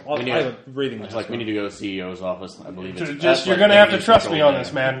 I have a breathing. We need to go to the CEO's office. I believe it's you're going to have to trust me on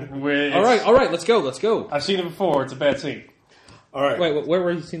this, man. All right. Let's go. I've seen it before. It's a bad scene. All right. Wait, where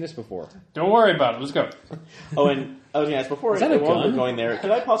have you seen this before? Don't worry about it. Let's go. Oh, and I was going to ask before we're going there.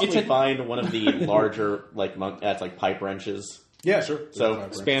 Could I possibly find one of the larger pipe wrenches Yeah, sure. So,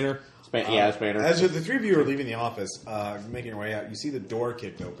 Spanner. Spanner. As the three of you are leaving the office, making your way out, you see the door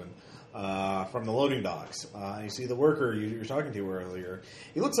kicked open from the loading docks. You see the worker you were talking to earlier.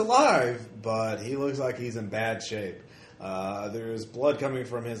 He looks alive, but he looks like he's in bad shape. There's blood coming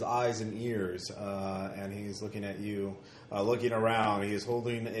from his eyes and ears, and he's looking at you, looking around. He is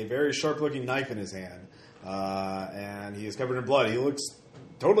holding a very sharp-looking knife in his hand, and he is covered in blood. He looks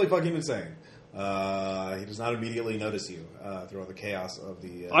totally fucking insane. He does not immediately notice you through all the chaos of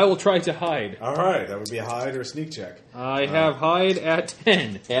the... I will try to hide. All right, that would be a hide or a sneak check. I have hide at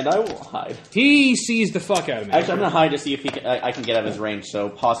 10. And I will hide. He sees the fuck out of me. Actually, I'm going to hide to see if I can get out of his range, so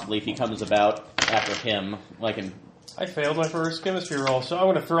possibly if he comes about after him, I can... I failed my first chemistry roll, so I'm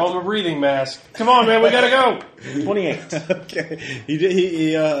going to throw him a breathing mask. Come on, man, we got to go. 28. Okay,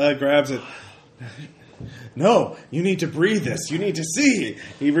 he grabs it. No, you need to breathe this. You need to see.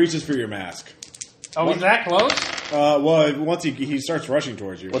 He reaches for your mask. Oh, he's that close? Well, once he starts rushing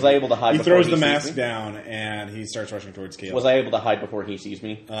towards you. Was I able to hide He before throws he the sees mask me? down, and he starts rushing towards Caleb. Was I able to hide before he sees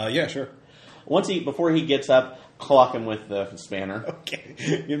me? Yeah, sure. Before he gets up, clock him with the spanner. Okay.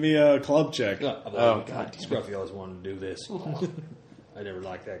 Give me a club check. Oh, God. Scruffy always wanted to do this. I never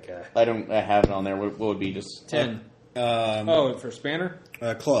liked that guy. I have it on there. What would be just... 10. For Spanner?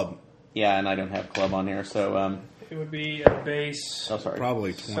 Club. Yeah, and I don't have club on here, so... It would be a base, Oh, sorry.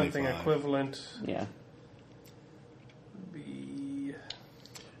 Probably 25. something equivalent. Yeah. Be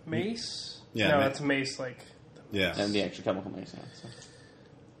mace? Yeah, No, that's mace, like Yeah. And the extra chemical mace. Yeah, so.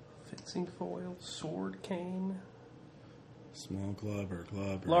 fixing foil, sword, cane. Small club or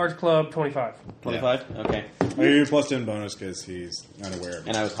club. Or... Large club, 25. 25? Okay. I'll give you a plus 10 bonus because he's unaware of it.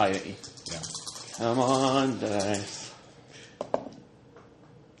 And I was hiding. Yeah. Come on, dice.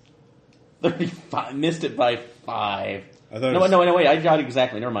 35. Missed it by 5. I thought it No, was- no, wait. I got it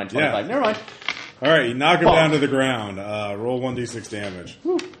exactly. Never mind. 25. Yeah. Never mind. All right, you knock him Oh. down to the ground. Roll 1d6 damage.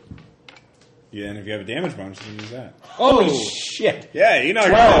 Yeah, and if you have a damage bonus, you can use that. Holy shit. Yeah, you knock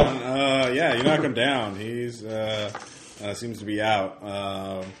him 12. down. You knock him down. He's seems to be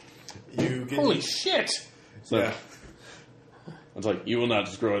out. You can, Holy shit! So, yeah. It's like, you will not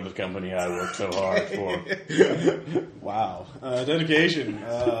destroy the company I worked so hard for. Wow. Dedication.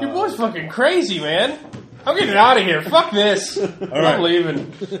 Your boy's fucking crazy, man. I'm getting out of here. Fuck this. right. I'm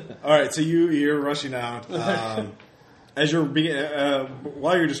leaving. All right, so you're rushing out. As you're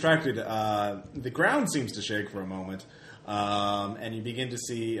while you're distracted, the ground seems to shake for a moment, and you begin to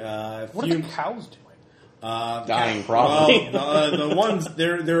see What are the cows doing? Dying, probably. Well, the ones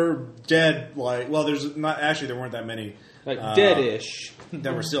they're dead. Like, well, there's not actually. There weren't that many Dead-ish.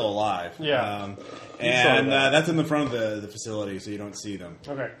 that were still alive. Yeah. And that's in the front of the facility, so you don't see them.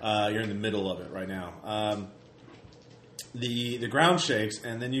 Okay. You're in the middle of it right now. The ground shakes,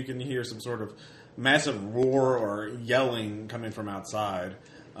 and then you can hear some sort of massive roar or yelling coming from outside.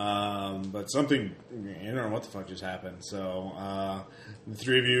 But something, you don't know what the fuck just happened. So the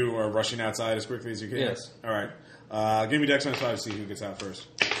three of you are rushing outside as quickly as you can. Yes. All right. Give me Dex on 5 to see who gets out first.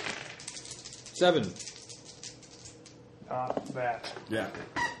 7. Not that. Yeah.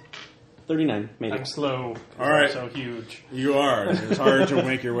 39. Made I'm it. slow. 'cause All right. I'm so huge. You are. It's hard to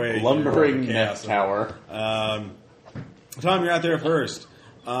make your way. Lumbering through meth tower. Tom, you're out there first.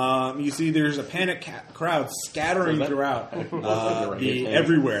 You see there's a panic crowd scattering throughout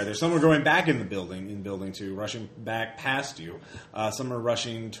everywhere. There's some are going back in building 2, rushing back past you. Some are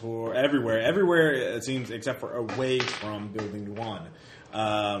rushing toward everywhere it seems except for away from building 1.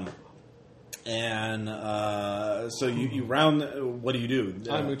 So you round. What do you do?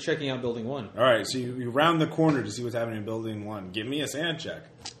 I'm checking out building 1. All right, so you round the corner to see what's happening in building 1. Give me a sand check.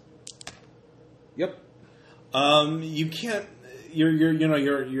 Yep. You can't. You're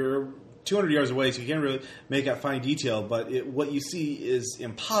 200 yards away, so you can't really make out fine detail. But what you see is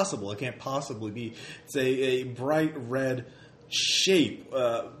impossible. It can't possibly be. It's a bright red shape,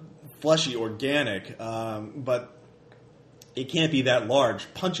 fleshy, organic, but it can't be that large.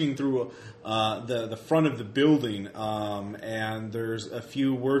 Punching through the front of the building, and there's a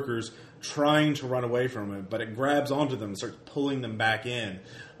few workers trying to run away from it, but it grabs onto them and starts pulling them back in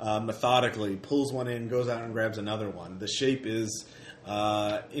methodically. Pulls one in, goes out and grabs another one. The shape is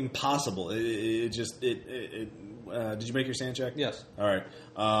impossible. Did you make your sand check? Yes. All right.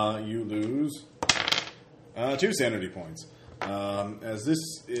 You lose 2 sanity points. As this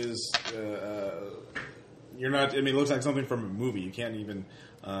is... You're not. I mean, it looks like something from a movie. You can't even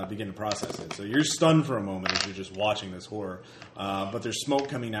begin to process it. So you're stunned for a moment as you're just watching this horror. But there's smoke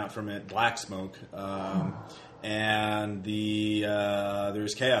coming out from it, black smoke, and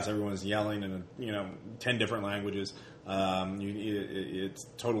there's chaos. Everyone's yelling in 10 different languages. It's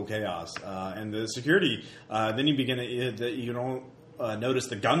total chaos, and the security. Then you begin you don't notice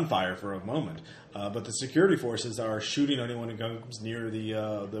the gunfire for a moment, but the security forces are shooting anyone who comes near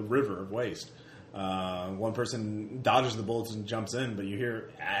the river of waste. One person dodges the bullets and jumps in, but you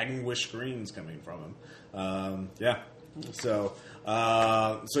hear anguished screams coming from him. So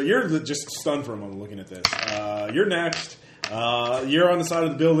you're just stunned for a moment looking at this. You're next. You're on the side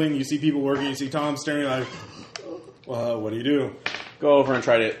of the building. You see people working. You see Tom staring like, what do you do? Go over and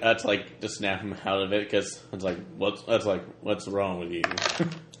try to snap him out of it, because it's like, what's wrong with you?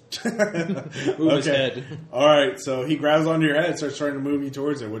 Move his head. All right, so he grabs onto your head, starts trying to move you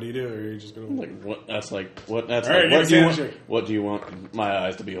towards it. What do you do? Or are you just going to What do you want my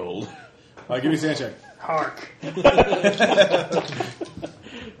eyes to behold? Give me a sand check. Hark.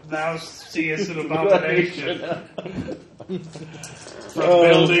 Thou seest an abomination. From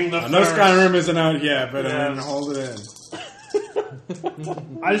building the I know first. Skyrim isn't out yet, but I'm going to hold it in.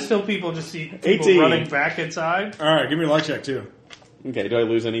 I just tell people to see people 18. running back inside. All right, give me a luck check, too. Okay, do I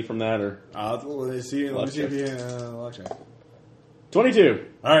lose any from that, or? Let me see if you luck check. 22.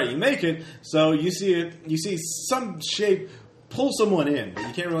 All right, you make it. So you see it. You see some shape pull someone in, but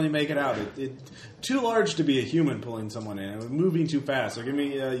you can't really make it out. It's too large to be a human pulling someone in. It was moving too fast. So give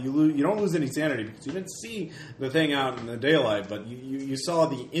me you don't lose any sanity because you didn't see the thing out in the daylight, but you saw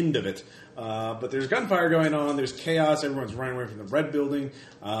the end of it. But there's gunfire going on. There's chaos. Everyone's running away from the red building,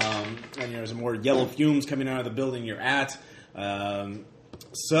 and there's more yellow fumes coming out of the building you're at. Are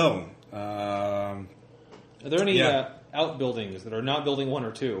there any outbuildings that are not building 1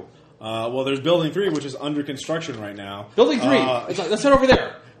 or 2? Well, there's building 3, which is under construction right now. Building 3. Let's head over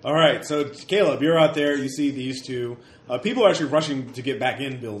there. All right, so Caleb, you're out there. You see these two. People are actually rushing to get back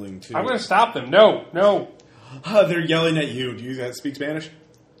in building 2. I'm going to stop them. No. They're yelling at you. Do you speak Spanish?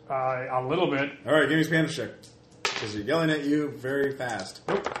 A little bit. All right, give me a Spanish check. Because they're yelling at you very fast.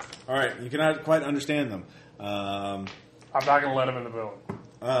 All right, you cannot quite understand them. I'm not going to let them in the building.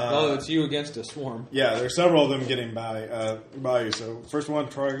 It's you against a swarm. Yeah, there's several of them getting by you. So first one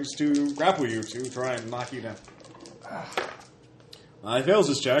tries to grapple you to try and knock you down. He fails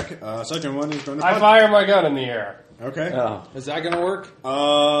his check. Second one is going to... I fire my gun in the air. Okay. Is that going to work?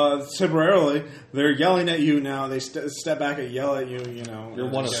 Temporarily. They're yelling at you now. They step back and yell at you, You're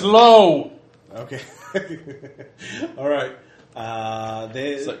one of them. Slow! Okay. All right.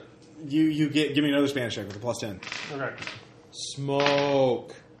 Give me another Spanish check with a plus 10. Okay.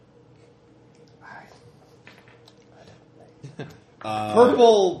 Smoke.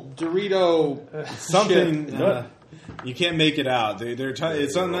 Purple Dorito. Something. You can't make it out. It's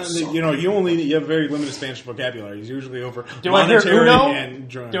something. You have very limited Spanish vocabulary. It's usually over. Do I hear uno? And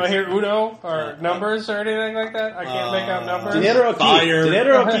drones. Do I hear uno or numbers or anything like that? I can't make out numbers. Dinero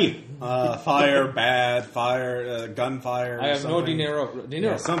aquí. Fire, bad, fire, gunfire. I have no dinero.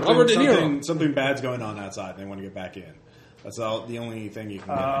 Yeah, Robert De Niro. something bad's going on outside. They want to get back in. That's the only thing you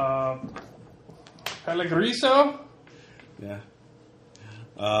can get. Pelegriso? Yeah.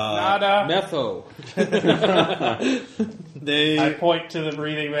 Nada. Metho. I point to the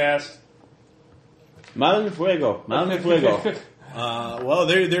breathing mask. Mal fuego. Well, they're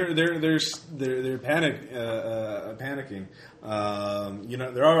panicking.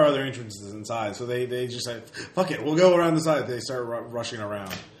 There are other entrances inside, so they just say, "Fuck it, we'll go around the side." They start rushing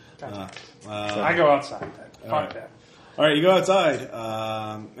around. I go outside then. Fuck that. All right, you go outside.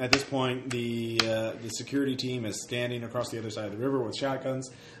 At this point, the security team is standing across the other side of the river with shotguns.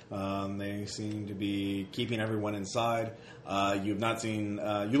 They seem to be keeping everyone inside. You have not seen...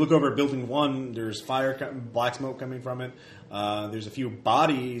 you look over at Building 1. There's fire, black smoke coming from it. There's a few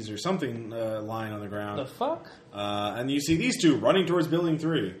bodies or something lying on the ground. The fuck? And you see these two running towards Building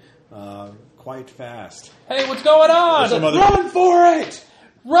 3 quite fast. Hey, what's going on? Run for it!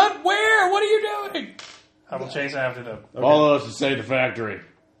 Run where? What are you doing? I will chase after them. Okay. Follow us to save the factory.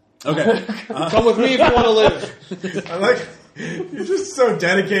 Okay. Come with me if you want to live. I like... You're just so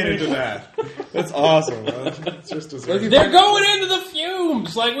dedicated to that. That's awesome. It's just They're going into the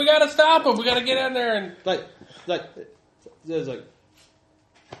fumes. Like, we got to stop them. We got to get in there and... It's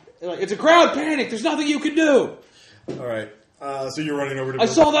a crowd panic. There's nothing you can do. All right. So you're running over to... I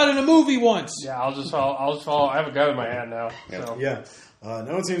saw that in a movie once. Yeah, I'll just follow. I have a gun in my hand now. So. Yeah.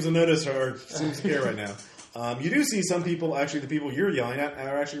 No one seems to notice or seems to care right now. You do see some people, actually the people you're yelling at,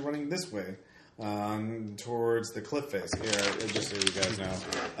 are actually running this way. Towards the cliff face. Here, just so you guys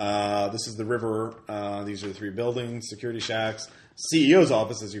know. This is the river. These are the 3 buildings, security shacks, CEO's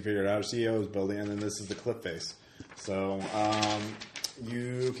office, as you figured out, CEO's building, and then this is the cliff face. So,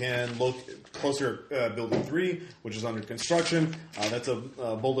 you can look closer at Building 3, which is under construction. That's a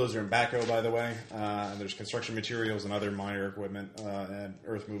bulldozer and backhoe, by the way. And there's construction materials and other minor equipment and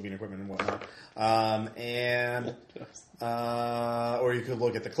earth-moving equipment and whatnot. Or you could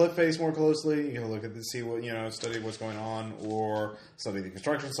look at the cliff face more closely. You can look at study what's going on, or study the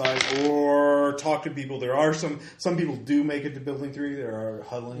construction site, or talk to people. There are some people do make it to Building 3. They are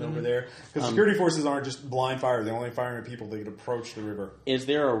huddling over there because security forces aren't just blind fire. They're only firing at people that could approach the river. Is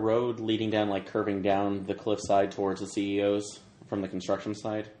there a road leading down, like curving down the cliffside towards the CEOs from the construction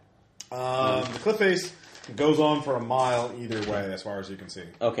side? The cliff face goes on for a mile either way, as far as you can see.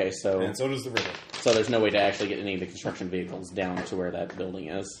 Okay, and so does the river. So there's no way to actually get any of the construction vehicles down to where that building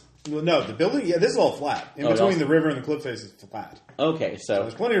is. Well, no, the building. Yeah, this is all flat. In between the river and the cliff face is flat. Okay, so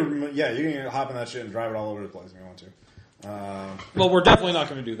there's plenty of. Yeah, you can hop in that shit and drive it all over the place if you want to. Well, we're definitely not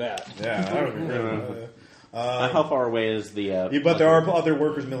going to do that. Yeah, that would be great. how far away is the... but there are other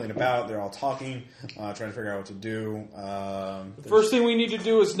workers milling about. They're all talking, trying to figure out what to do. The first thing we need to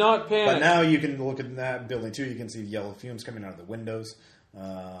do is not panic. But now you can look at that building, too. You can see yellow fumes coming out of the windows.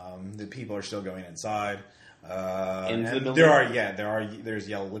 The people are still going inside. Into the building? There's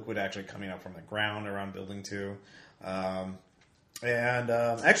yellow liquid actually coming up from the ground around Building 2.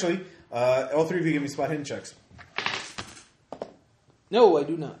 Actually, all three of you give me spot hidden checks. No, I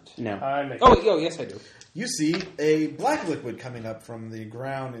do not. No. Yes, I do. You see a black liquid coming up from the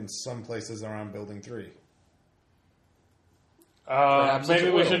ground in some places around Building 3. Maybe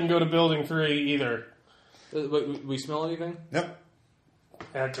we shouldn't go to Building 3 either. We smell anything? Nope.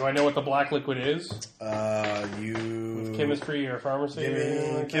 Do I know what the black liquid is? With chemistry or pharmacy? Give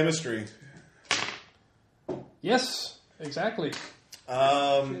me chemistry. Yes, exactly.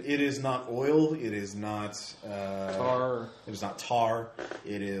 It is not oil. It is not tar. It is not tar.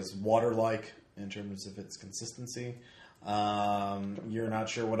 It is water-like in terms of its consistency. You're not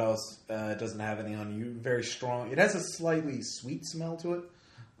sure what else. It doesn't have any on you. Very strong. It has a slightly sweet smell to it.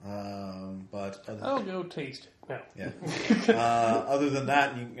 But I'll go taste it. No. Yeah. Other than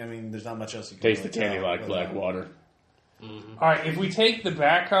that, there's not much else you can taste the candy like black water. Mm-hmm. All right. If we take the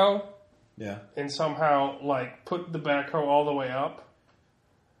backhoe, and somehow put the backhoe all the way up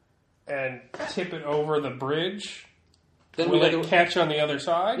and tip it over the bridge, then will it catch on the other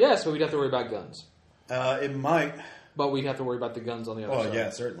side? Yes, but we'd have to worry about guns. It might, but we'd have to worry about the guns on the other side. Oh yeah,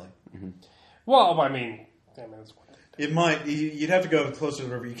 certainly. Mm-hmm. Well, that's it might. You'd have to go closer to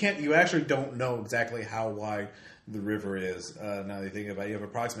the river. You can't. You actually don't know exactly how wide the river is. Now that you think about it, you have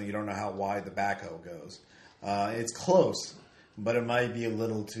approximately. You don't know how wide the backhoe goes. It's close, but it might be a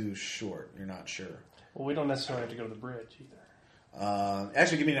little too short. You're not sure. Well, we don't necessarily have to go to the bridge either.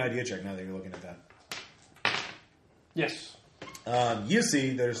 Actually, give me an idea check now that you're looking at that. Yes. You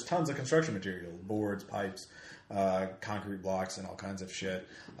see there's tons of construction material, boards, pipes, concrete blocks, and all kinds of shit.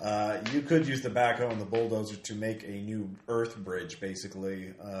 You could use the backhoe and the bulldozer to make a new earth bridge,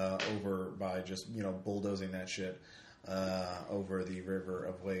 basically, over by just, bulldozing that shit over the river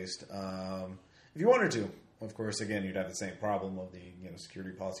of waste. If you wanted to. Of course, again, you'd have the same problem of the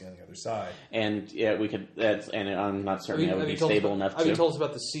security policy on the other side. And we could. And I'm not certain that would be stable enough. Have you told us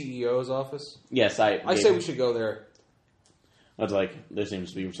about the CEO's office? Yes, I say we should go there. That's there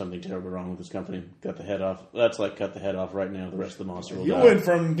seems to be something terribly wrong with this company. Cut the head off. That's cut the head off right now. The rest of the monster will die. You went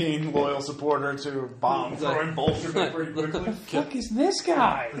from being a loyal supporter to bomb throwing bullshit pretty quickly. What the fuck is this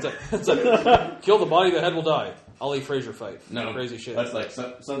guy? It's kill the body, the head will die. Ali Frazier fight. No. Crazy shit. That's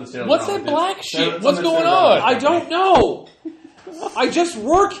some of the What's that black shit? What's going on? I don't know. I just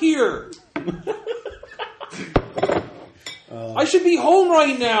work here. I should be home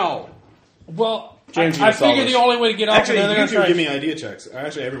right now. Well, I figure the only way to get off Actually, you two give me idea checks.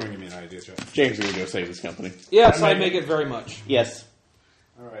 Actually, everyone give me an idea check. James is going to go save this company. Yes, I make it very much. Yes.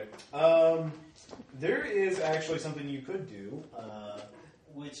 All right. There is actually something you could do,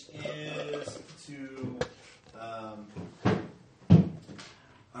 which is to...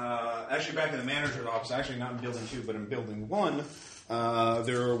 actually, back in the manager's office, actually not in Building 2, but in Building 1,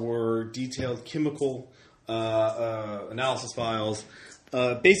 there were detailed chemical analysis files.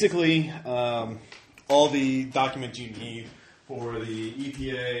 Basically, all the documents you need for the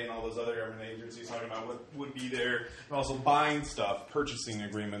EPA and all those other government agencies, talking about what would be there, and also buying stuff, purchasing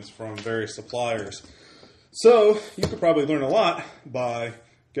agreements from various suppliers. So, you could probably learn a lot by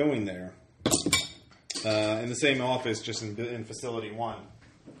going there. In the same office, just in Facility 1.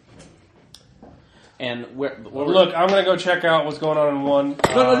 And look, I'm going to go check out what's going on in 1.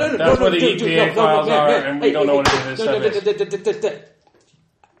 That's where the EPA files are, and we don't know what it is.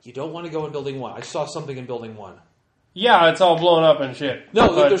 You don't want to go in Building 1. I saw something in Building 1. Yeah, it's all blown up and shit.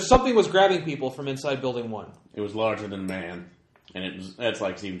 No, there's something was grabbing people from inside Building 1. It was larger than man. And it's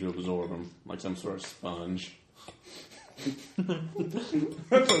like seemed to absorb him, like some sort of sponge.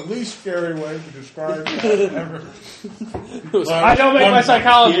 That's the least scary way to describe that ever. I don't make my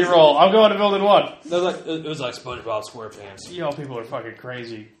psychology roll. I'm going to building 1. It was like SpongeBob SquarePants. Y'all people are fucking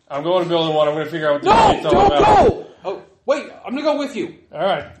crazy. I'm going to building 1. I'm going to figure out what No, this is all don't about. go! Oh, wait, I'm gonna go with you. All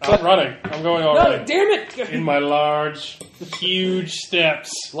right, I'm running. I'm going already. No, damn it! In my large, huge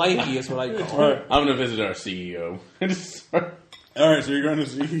steps. Lanky is what I call it. I'm going to visit our CEO. All right, so you're going to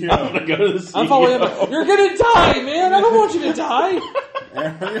see. I'm going to go to the CEO. I'm following up. You're gonna die, man! I don't want you to die!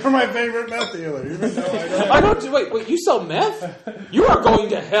 You're my favorite meth dealer, even though I don't. I don't. Wait, you sell meth? You are going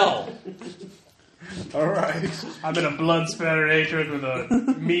to hell. All right. I'm in a blood spattered hatred with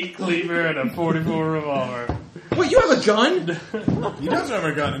a meat cleaver and a 44 revolver. Wait, you have a gun? He does have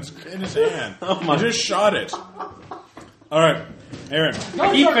a gun. It's in his hand. Oh my- He just shot it. All right, Aaron.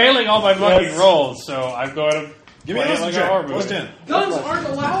 I keep failing all my fucking rolls, so I'm going to Give me a listen check. What's 10? Guns aren't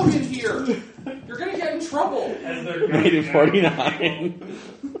allowed in here. You're gonna get in trouble. Made it 49.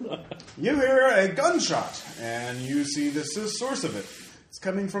 You hear a gunshot, and you see the source of it. It's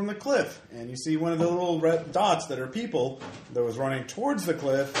coming from the cliff, and you see one of the little red dots that are people that was running towards the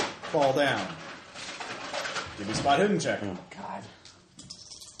cliff fall down. Give me a spot hidden check. Oh, God.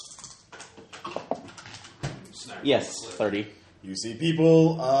 Yes, 30. You see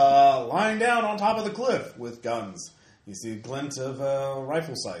people lying down on top of the cliff with guns. You see a glint of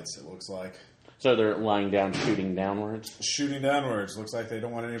rifle sights, it looks like. So they're lying down, shooting downwards? Shooting downwards. Looks like they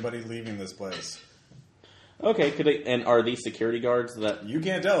don't want anybody leaving this place. Okay, could they, and are these security guards that... You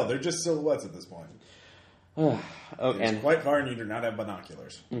can't tell. They're just silhouettes at this point. Oh, It's and quite far, and you do not have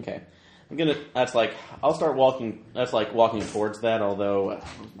binoculars. okay. I'll start walking, walking towards that, although...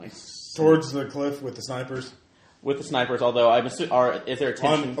 Towards the cliff with the snipers? With the snipers, although I'm assuming, is there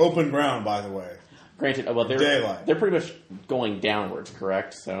attention... On open ground, by the way. Granted, well, Daylight. They're pretty much going downwards,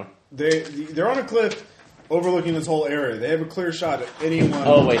 correct? So... They're on a cliff overlooking this whole area. They have a clear shot at anyone.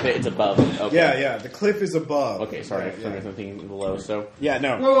 Oh, wait, it's above. Okay. Yeah, the cliff is above. Okay, sorry, Right, I'm thinking below, so... Yeah,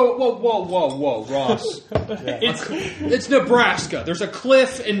 no. Whoa, Ross. It's Nebraska. There's a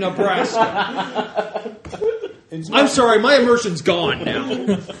cliff in Nebraska. I'm sorry, my immersion's gone now.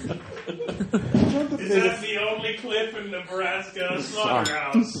 Is that the only cliff in Nebraska?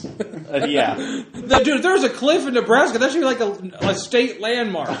 Slaughterhouse. Yeah. Dude, there's a cliff in Nebraska. That should be like a state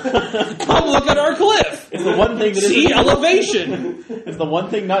landmark. Come look at our cliff. It's the one thing that See isn't... elevation. It's the one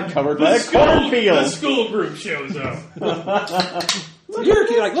thing not covered by a cornfield. The school group shows up.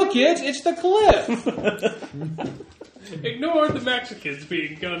 You're like, look, kids, it's the cliff. Ignore the Mexicans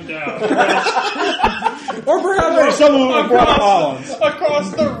being gunned down. Or perhaps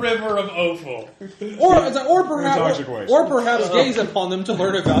across the river of Offal. Or perhaps gaze upon them to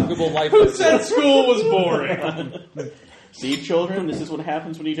learn a valuable life Who lesson. said school was boring? See, children, this is what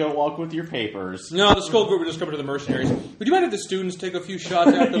happens when you don't walk with your papers. No, the school group would just come to the mercenaries. Would you mind if the students take a few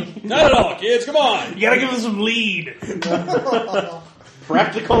shots at them? Not at all, kids. Come on. You gotta give them some lead.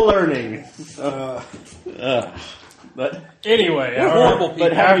 Practical learning. But Anyway, We're horrible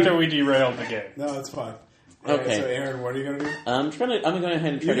people. after we derailed the game. No, it's fine. Okay. So, Aaron, what are you going to do? I'm going to go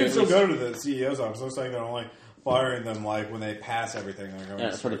ahead and try You to... can still go to the CEO's office. Looks like they're only firing them like when they pass everything. They're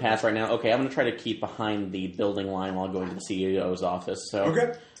going sort of pass right now. Okay, I'm going to try to keep behind the building line while going to the CEO's office. So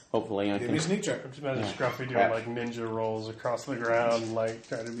Okay. hopefully I Give me a can... sneak check. I'm just imagining Scruffy doing like ninja rolls across the ground, like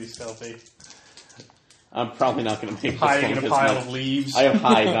trying to be stealthy. I'm probably not going to make this Hiding one in a because pile my- of leaves. I have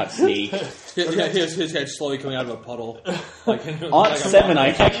hide, not sneak. His head slowly coming out of a puddle. On 7, I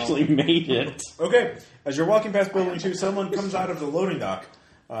actually made it. Okay. As you're walking past Building 2, someone comes out of the loading dock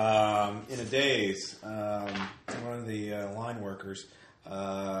in a daze. One of the line workers.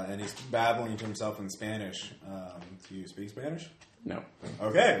 And he's babbling to himself in Spanish. Do you speak Spanish? No.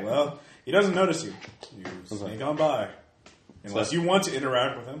 Okay, well, he doesn't notice you. You sneak on by. Unless you want to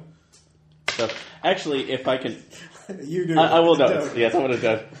interact with him. So, actually, if I can... You do. I will do it. Yes, I would have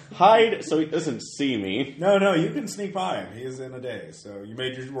done. Hide so he doesn't see me. No, you can sneak by him. He is in a daze, so you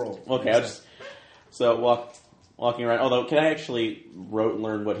made your roll. Okay, I'll just... So, walking around... Although, can I actually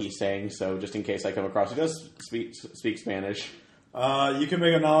learn what he's saying? So, just in case I come across... He does speak Spanish. You can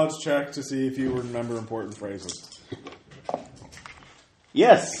make a knowledge check to see if you remember important phrases.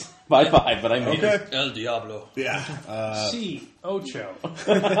 Yes! By 5, but I made it. Okay. El Diablo. Yeah. C. Ocho.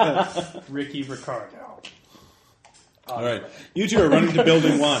 Ricky Ricardo. All right. You two are running to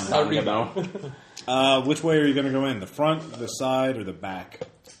Building 1. I don't know. Which way are you going to go in? The front, the side, or the back?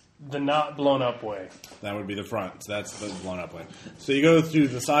 The not blown up way. That would be the front. So that's the blown up way. So you go through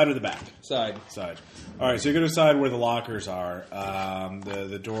the side or the back? Side. All right. So you're going to decide where the lockers are.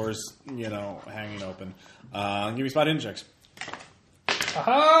 The doors, hanging open. Give me spot hidden checks.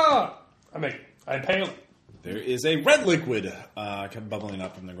 Aha! I impale it. There is a red liquid bubbling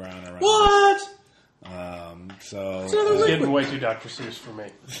up from the ground around. What? So It's getting way too Dr. Seuss for me.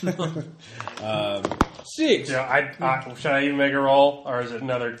 6. Yeah, should I even make a roll, or is it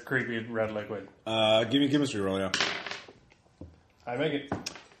another creepy red liquid? give me a chemistry roll, yeah. I make it.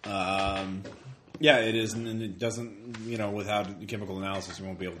 Yeah, it is, and it doesn't, without chemical analysis, you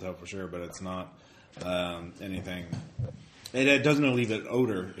won't be able to tell for sure, but it's not anything. It doesn't leave an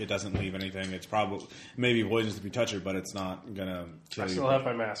odor. It doesn't leave anything. It's probably maybe poisonous if you touch it, but it's not going to kill I you. still have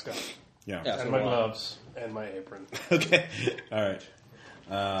my mask on. Yeah. Yeah. And my gloves. And my apron. Okay. All right.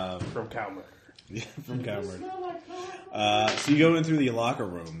 From cow murder. Yeah, from Cowbird. So you go in through the locker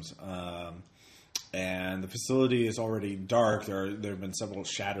rooms, and the facility is already dark. There have been several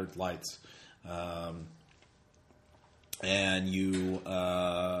shattered lights, and then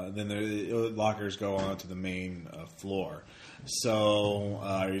the lockers go on to the main floor. So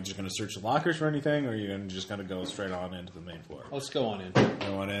are you just going to search the lockers for anything, or are you just going to go straight on into the main floor? Let's go on in.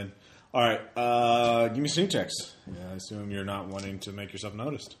 Go on in. All right. Give me sneak checks. Yeah, I assume you're not wanting to make yourself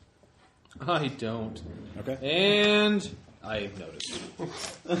noticed. I don't. Okay. And I've noticed.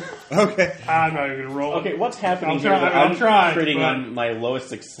 Okay. I'm not even going to roll. Okay, what's happening I'll here? try- that I'll I'm try, trading but- on my lowest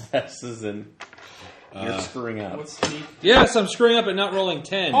successes, and you're screwing up. What's the... Yes, I'm screwing up and not rolling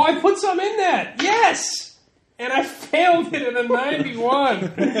 10. Oh, I put some in that! Yes! And I failed it at a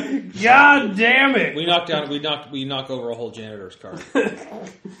 91. God damn it! We knock over a whole janitor's card.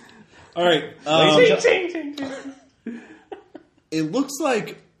 All right. Ting, ting, ting, ting. It looks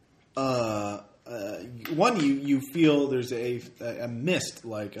like you feel there's a mist,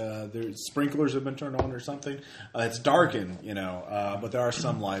 like there's sprinklers have been turned on or something. It's darkened, but there are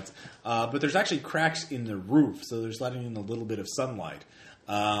some lights. But there's actually cracks in the roof, so there's letting in a little bit of sunlight.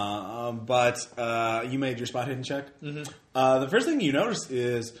 But you made your spot hidden check. Mm-hmm. The first thing you notice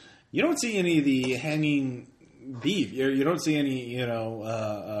is you don't see any of the hanging beef. You don't see any,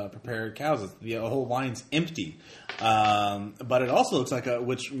 prepared cows. The whole line's empty. But it also looks like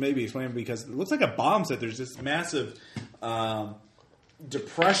which may be explained because it looks like a bomb set. There's this massive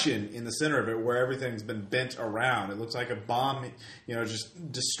depression in the center of it where everything's been bent around. It looks like a bomb,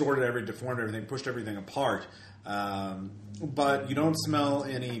 just deformed everything, pushed everything apart. But you don't smell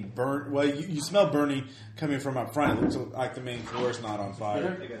any burn. Well, you smell burning coming from up front. It looks like the main floor is not on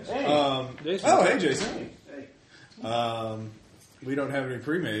fire. Jason. Hey, Jason. We don't have any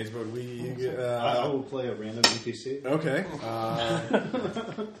pre-mades, but I will play a random NPC. Okay.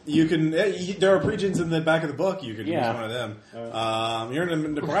 You can. There are pre-gens in the back of the book. You can use one of them. You're in a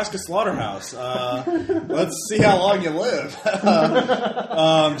Nebraska slaughterhouse. Let's see how long you live.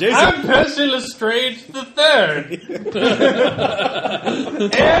 Jason. I'm Percy Lestrange the Third,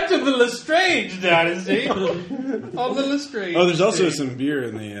 heir to the Lestrange dynasty of the Lestrange. Oh, there's also some beer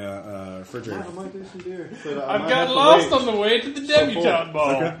in the refrigerator. I might do some beer. But I've got lost on the way to the debutante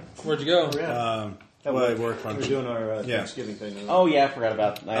ball. Okay. Where'd you go? Well, it worked fun. We're doing our Thanksgiving thing. Oh, yeah, I forgot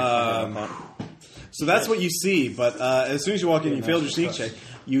about that. So that's what you see, but as soon as you walk in, you failed your sneak check.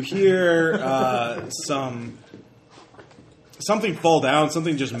 You hear something fall down,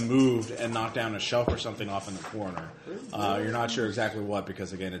 something just moved and knocked down a shelf or something off in the corner. You're not sure exactly what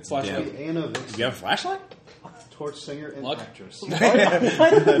because, again, it's dim. Anna Do you have a flashlight? torch singer and actress.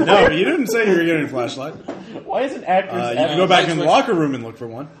 No, you didn't say you were getting a flashlight. Why isn't actors? You can go back in the locker room and look for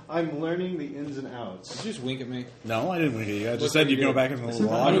one. I'm learning the ins and outs. Did you just wink at me? No, I didn't wink at you. I just said you can go back in the locker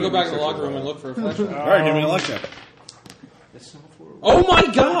room. I'm going to go back to the locker room and look for a flashlight. All right, give me a luck check. It's not for Oh my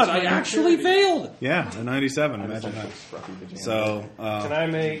god, I actually failed! Yeah, a 97. Imagine that. So, Can I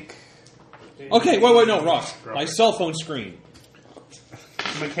make Okay, wait, no, Ross. My cell phone screen.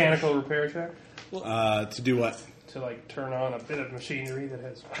 mechanical repair check to do what? to like turn on a bit of machinery that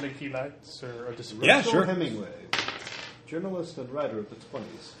has blinky lights or a display? Yeah, Rachel sure. Hemingway, journalist and writer of the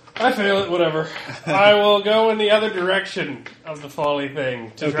 20s. I fail it, whatever. I will go in the other direction of the folly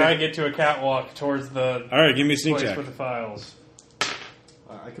thing to try and get to a catwalk towards the All right, give me a sneak place check. with the files.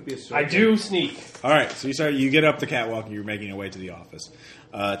 I could be a I surgeon. do sneak. All right, so you get up the catwalk and you're making your way to the office.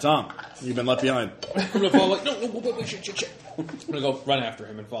 Tom, you've been left behind. I'm going to follow. No, wait, shit. I'm going to go run after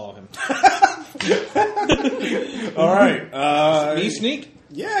him and follow him. All right. Me sneak?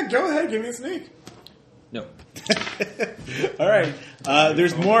 Yeah, go ahead. Give me a sneak. No. All right.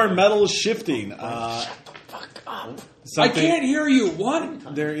 There's more metal shifting. I can't hear you.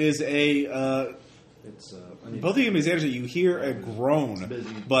 What? There is a... It's, both of you, Ms. Anderson, you hear a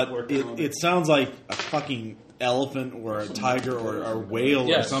groan, but it sounds like a fucking elephant or a tiger or a whale or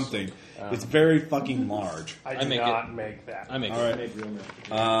Yes. something. It's very fucking large. I I do make not make that. I make All it.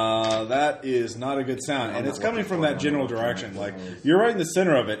 right. That is not a good sound, and it's coming from that general direction. Like you're right in the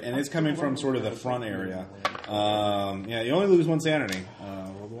center of it, and it's coming from sort of the front area. Yeah, you only lose one sanity.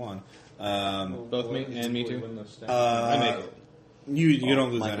 Roll the one. Both me and me too. I make it. You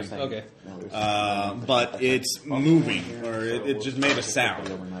don't lose Mike any. was saying- Okay. But it's moving, or it just made a sound.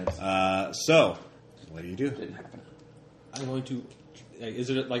 So, what do you do? I'm going to.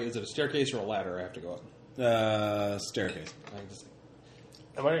 Is it a staircase or a ladder I have to go up? Staircase.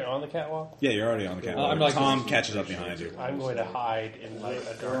 Am I on the catwalk? Yeah, you're already on the catwalk. I'm like- Tom catches up behind you. I'm going to hide in like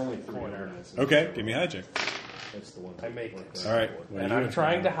a dark corner. Okay, give me a high check. I make it. All right, what And are you I'm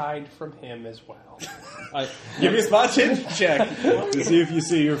trying to hide from him as well. give me a spot check to see if you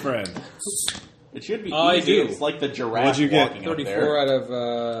see your friend. It should be I easy. do. It's like the giraffe What'd you get? walking up 34 there. out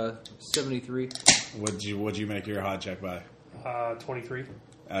of 73. What'd you make your hot check by? 23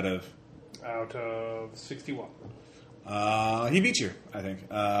 Out of? out of 61. He beat you, I think.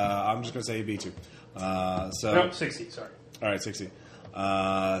 I'm just gonna say he beat you. So No, 60, sorry. all right, 60.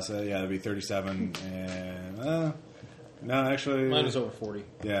 So yeah, that'd be 37 and no, actually, Mine was over 40.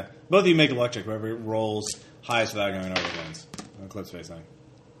 yeah. Both of you make a luck check. Whoever rolls highest without going over wins. Clip's face thing.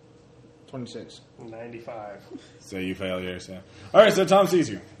 26. 95. So you fail yours. Yeah. All right. So Tom sees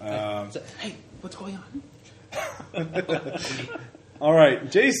you. Hey, what's going on? All right,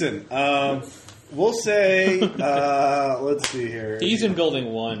 Jason. We'll say. Let's see here. He's in building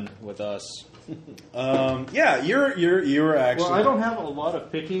 1 with us. Yeah, you're actually. Well, I don't have a lot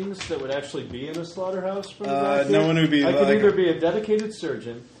of pickings that would actually be in a slaughterhouse for the back no here. one would be I could like- either be a dedicated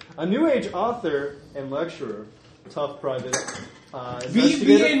surgeon, a New Age author and lecturer, tough private.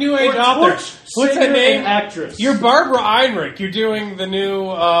 Be a New Age or author. torch What's the singer name? and actress. You're Barbara Einrich. You're doing the new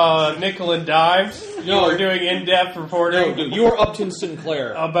Nickel and Dimes. No. You're doing in-depth reporting No, dude, you are Upton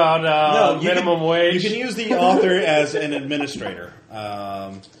Sinclair. about you minimum can, wage. You can use the author as an administrator.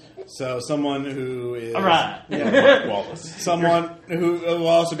 So someone who is All right. someone who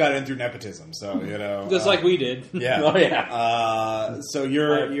also got in through nepotism. So you know, Just like we did. yeah. Oh, yeah. So I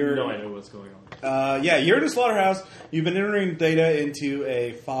you're have no idea what's going on. yeah, you're in a slaughterhouse. You've been entering data into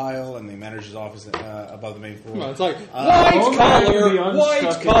a file in the manager's office above the main floor. It's like, only I can be white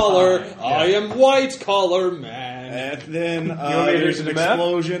unstuck collar, in time. I am white collar man. And then want me to there's do an the math?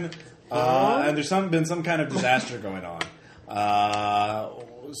 explosion, and there's been some kind of disaster going on.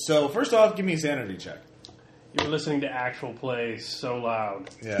 So first off, give me a sanity check. You were listening to actual plays so loud.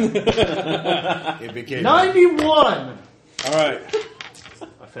 Yeah, it became 91! All right,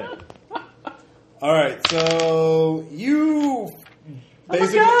 I failed. all right. So you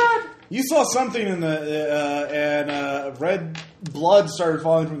basically you saw something in the and red blood started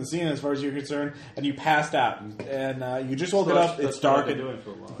falling from the ceiling as far as you're concerned, and you passed out. And you just woke up. It's That's what I've dark. been doing for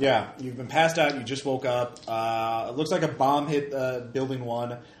a while. Yeah, you've been passed out. You just woke up. It looks like a bomb hit Building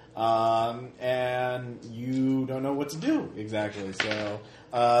 1, and you don't know what to do exactly. So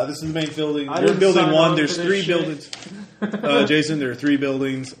this is the main building. I You're didn't Building sign 1. on There's for this 3 shit. buildings. Jason, there are 3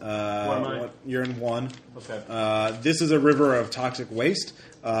 buildings. am I? You're in 1. Okay. This is a river of toxic waste.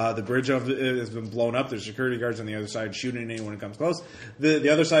 The bridge of it has been blown up. There's security guards on the other side shooting at anyone who comes close. The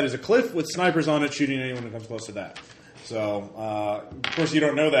other side is a cliff with snipers on it shooting at anyone who comes close to that. So, of course, you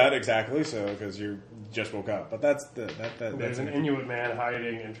don't know that exactly, so because you just woke up. But that's There's an Inuit man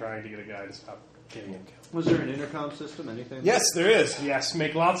hiding and trying to get a guy to stop getting him killed. Was there an intercom system? Anything? Yes, there is. Yes,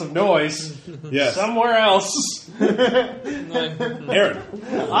 make lots of noise. Yes, Somewhere else. Aaron,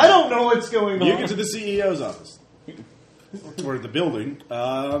 I don't know what's going on. you get to the CEO's office or the building.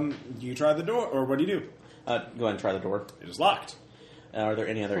 You try the door, or what do you do? Go ahead and try the door. It is locked. Are there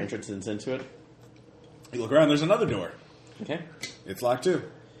any other entrances into it? You look around. There's another door. Okay. It's locked too.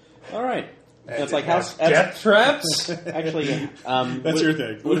 All right. That's like Has house. death traps. Actually, That's your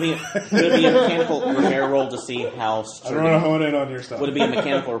thing. Would it be a mechanical repair roll to see how I don't sturdy? want to hone in on your stuff. Would it be a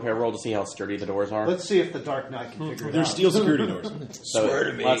mechanical repair roll to see how sturdy the doors are? Let's see if the Dark Knight can figure it There's out. steel security doors. So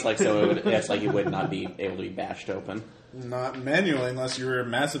that's like that's like it would not be able to be bashed open. Not manually, unless you're a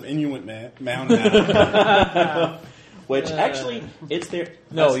massive Inuit mound. Which actually, is there?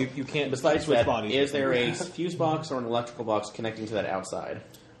 No, you can't. Besides switch that, bodies. is there a fuse box or an electrical box connecting to that outside?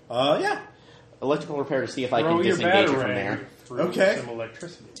 Yeah. Electrical repair to see if I Throw can your disengage it from batarang there. through Okay. some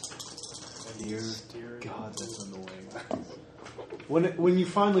electricity. Dear God, that's annoying. When you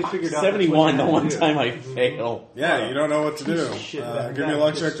finally figured out 71, the that's what one you had to time I fail. Yeah, you don't know what to do. Shit, Give me a that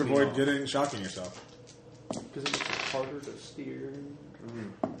luck check pissed to me avoid off. shocking yourself. do, 'cause it makes it harder to steer.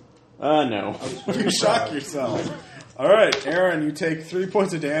 No. You shock yourself. All right, Aaron, you take 3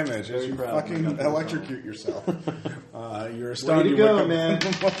 points of damage as you proud. fucking I got electrocute yourself. You're stunned. to You go, wake up man.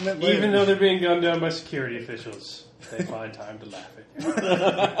 1 minute later. Even though they're being gunned down by security officials, they find time to laugh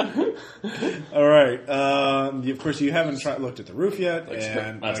at you. All right. Of course, you haven't looked at the roof yet,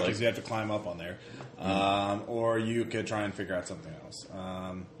 and that's because like- you have to climb up on there. Or you could try and figure out something else.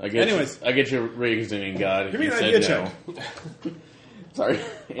 I get anyways, you, I get your reasoning, God. give me You an said idea no. check. Sorry.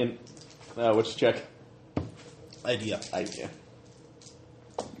 And which check? Idea. Idea.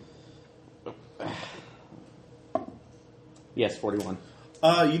 Yes, 41.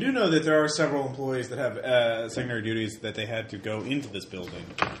 You do know that there are several employees that have secondary duties that they had to go into this building.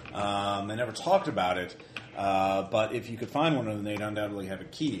 They never talked about it, but if you could find one of them, they'd undoubtedly have a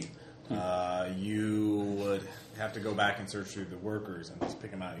key. You would have to go back and search through the workers and just pick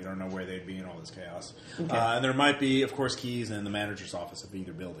them out. You don't know where they'd be in all this chaos. Okay. And there might be, of course, keys in the manager's office of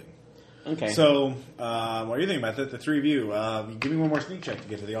either building. Okay. So, what are you thinking about that? The three of you, give me one more sneak check to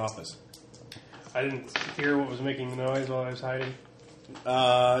get to the office. I didn't hear what was making the noise while I was hiding.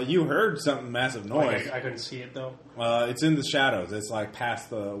 You heard some massive noise. Like, I couldn't see it, though. It's in the shadows. It's like past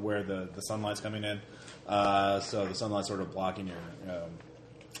where the sunlight's coming in. So the sunlight's sort of blocking your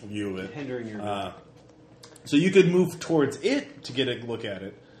view of it. Hindering your So you could move towards it to get a look at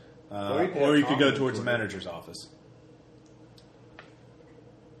it. Or you could go towards the manager's office.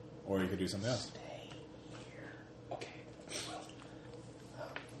 Or you could do something else. Okay.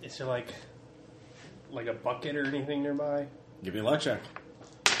 Is there like a bucket or anything nearby? Give me a luck check.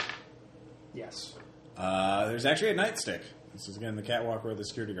 Yes. There's actually a nightstick. This is, again, the catwalk where the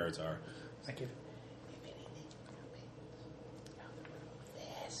security guards are. I can.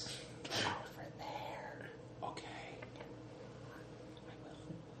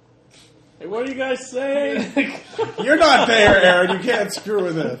 Hey, what are you guys saying? You're not there, Aaron. You can't screw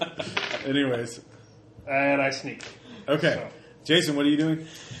with it. Anyways. And I sneak. Okay. So. Jason, what are you doing?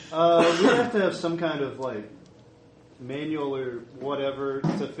 We have to have some kind of manual or whatever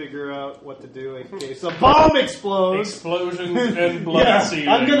to figure out what to do in case a bomb explodes. Explosions and blood Yeah,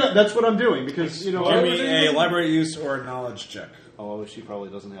 sealing. that's what I'm doing because Give me a library use or a knowledge check. Oh, she probably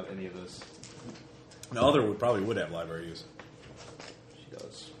doesn't have any of this. The other probably would have library use. She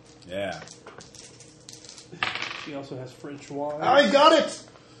does. Yeah. She also has French wine. I got it.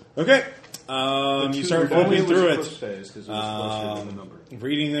 Okay. You start flipping through it. Because it was closer to the number.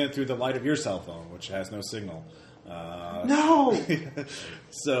 Reading it through the light of your cell phone, which has no signal. No.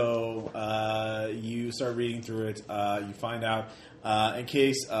 So you start reading through it. You find out, in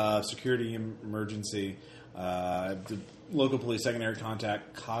case of security emergency, the local police secondary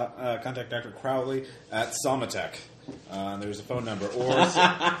contact Dr. Crowley at Somatech. There's a phone number. Or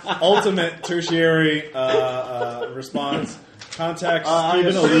ultimate tertiary response. Contact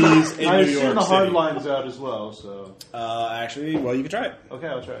Stephen Elise in I New assume York the hard City. line's out as well. So Actually, well, you can try it. okay,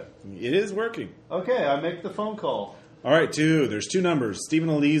 I'll try it. It is working. Okay, I make the phone call. All right, there's two numbers. Stephen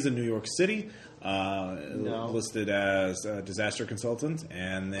Elise in New York City, listed as a disaster consultant,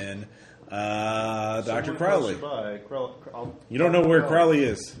 and then Dr. Crowley. You don't know where Crowley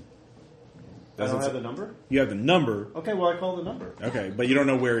is. I don't have the number? You have the number. Okay, well, I call the number. Okay, but you don't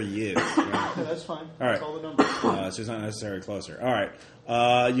know where he is. Right? Okay, that's fine. All right. I call the number. So it's not necessarily closer. All right.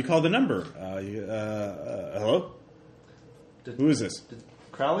 You call the number. Hello? Who is this?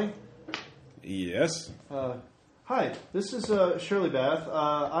 Crowley? Yes. Hi, this is Shirley Bath.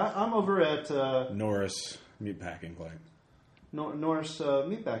 I'm over at Norris Meatpacking Plant. Norris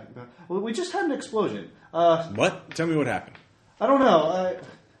Meatpacking. Well, we just had an explosion. What? Tell me what happened. I don't know.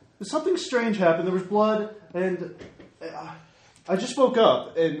 Something strange happened. There was blood, and I just woke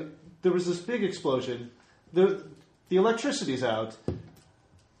up, and there was this big explosion. The electricity's out.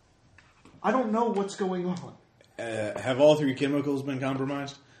 I don't know what's going on. Have all three chemicals been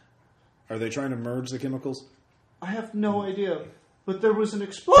compromised? Are they trying to merge the chemicals? I have no idea. But there was an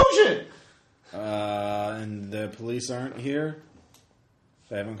explosion! And the police aren't here?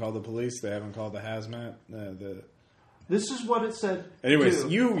 They haven't called the police? They haven't called the hazmat? This is what it said. Anyways,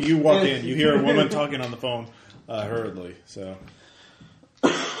 you walk in. You hear a woman talking on the phone hurriedly. So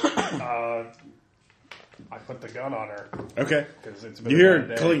I put the gun on her. okay. Because it's been You a hear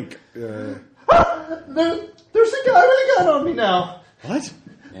bad day. clink. There's a guy with a gun on me now. What?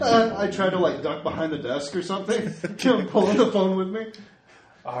 I tried to duck behind the desk or something. Pulling the phone with me.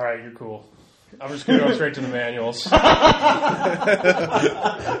 All right, you're cool. I'm just going to go straight to the manuals.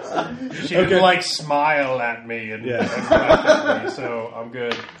 She didn't smile at me and laugh at me, so I'm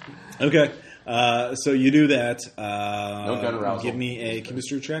good. Okay. So you do that. No gun arousal. Give me a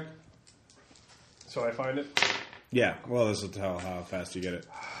chemistry check. So I find it. Yeah. Well, this will tell how fast you get it.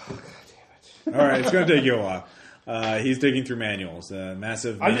 All right. It's going to take you a while. He's digging through manuals.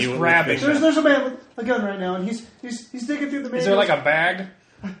 Massive. I'm just menu grabbing with There's a man with a gun right now, and he's digging through the manuals. Is there like a bag?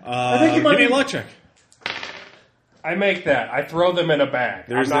 I think he might give me a be- luck check. I make that. I throw them in a bag.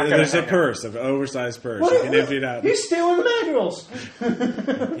 There's I'm not a gonna purse, an oversized purse. What- You can empty it out. He's stealing the manuals.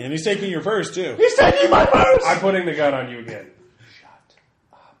 And he's taking your purse, too. He's taking my purse. I'm putting the gun on you again.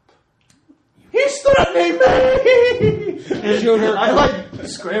 He's threatening me. Shoot her. I like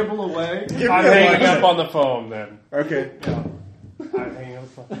scramble away. Give me I'm a hanging luck up on the phone then. Okay. I'm hanging up the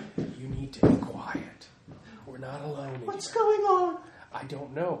phone. You need to be quiet. We're not alone in What's here. going on? I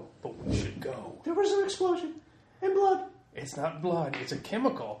don't know, but we should go. There was an explosion and blood. It's not blood. It's a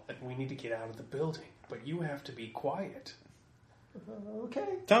chemical, and we need to get out of the building. But you have to be quiet. Okay,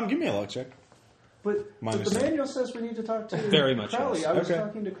 Tom, give me a luck check. but Minus the two. manual says we need to talk to Very much Crowley. yes. I was Okay.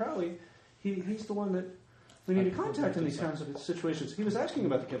 talking to Crowley. He's the one that we need to contact in these kinds of situations. He was asking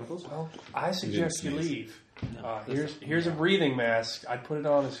about the chemicals. Well, I suggest you sneeze. leave. Here's a breathing mask. I'd put it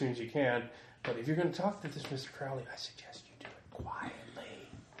on as soon as you can. But if you're going to talk to this Mr. Crowley, I suggest you do it quietly.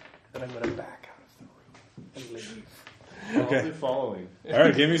 Then I'm going to back out of the room and leave. Okay. I'll be following. All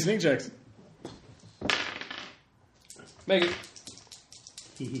right, give me sneak checks. Make it.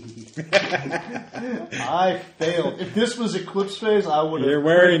 I failed. If this was Eclipse phase, I would have. You're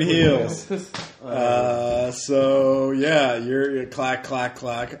wearing heels. So, yeah, you're clack, clack,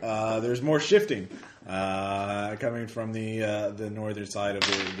 clack. There's more shifting coming from the northern side of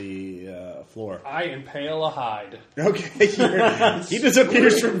the floor. I impale a hide. Okay, he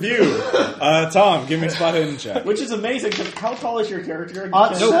disappears from view. Tom, give me a spot hidden check. Which is amazing, because how tall is your character?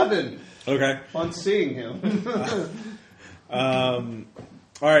 Odd 7 Okay. on seeing him.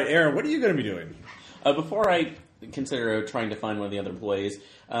 All right, Aaron, what are you going to be doing? Before I consider trying to find one of the other employees,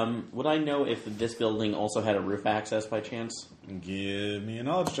 would I know if this building also had a roof access by chance? Give me a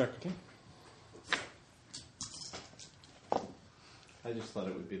knowledge check. I just thought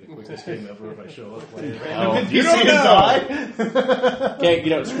it would be the quickest game ever if I show up later. Oh, You don't know.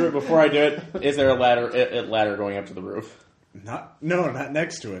 Okay, screw it. Before I do it, is there a ladder going up to the roof? Not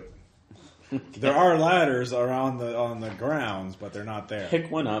next to it. There are ladders on the grounds, but they're not there. Pick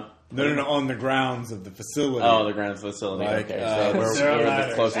one up. No, on the grounds of the facility. Oh, the grounds facility. Like, Okay, so where's there are the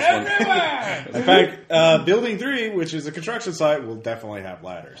ladders closest one? everywhere. In fact, Building 3, which is a construction site, will definitely have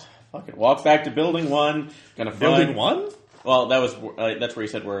ladders. Fucking walk back to building 1. Gonna find Building 1? Well, that's where you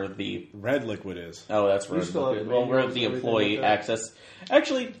said where the Red liquid is. oh that's where You still have well where manuals the and everything employee like that? access.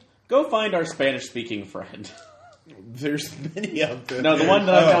 Actually, go find our Spanish speaking friend. There's many of them. No, the one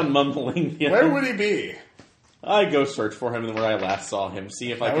that I found mumbling. The Where other- would he be? I go search for him where I last saw him.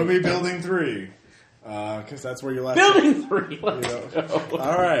 See if I That can would be Building 3. Because that's where you last Building 3. Let's You know. go.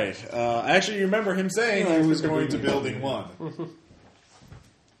 All right. Actually, you remember him saying he was going to Building 1.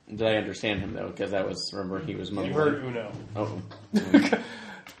 Did I understand him though? Because that was remember he was You mumbling. heard Uno. Oh.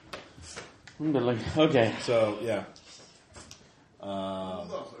 Okay. So, yeah.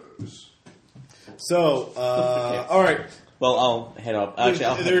 All right. Well, I'll head up.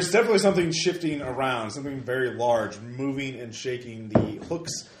 Actually, There's definitely something shifting around, something very large, moving and shaking the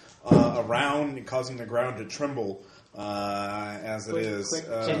hooks around and causing the ground to tremble as it is. Click.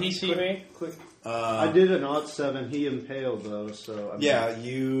 Did he see me? Quick. I did an odd 7. He impaled though, so I'm Yeah,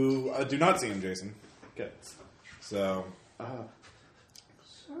 you do not see him, Jason. Okay. So,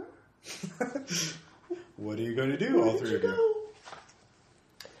 Sir, what are you going to do, all three of you?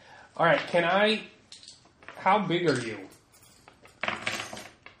 All right. Can I? How big are you?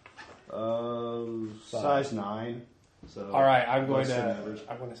 Size 9. So All right. I'm going less than to. average.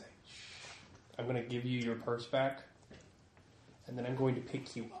 I'm going to say. I'm going to give you your purse back, and then I'm going to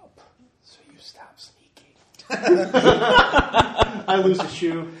pick you up, so you stop sneaking. I lose a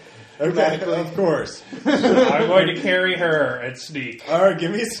shoe. Okay, of course. I'm going to carry her and sneak, All right,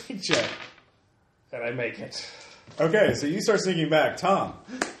 give me a sneak check. and I make it. Okay, so you start sneaking back. Tom,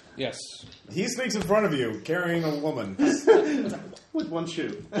 Yes. he sneaks in front of you, carrying a woman. With one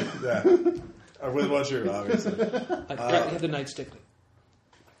shoe. Yeah. With one shoe, obviously. I have the nightstick.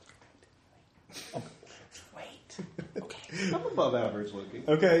 I'm above average looking.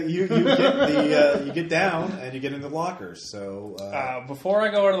 Okay, you get you get down and you get into lockers. So Before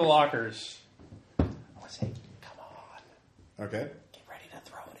I go into the lockers, I want to say, come on, okay, get ready to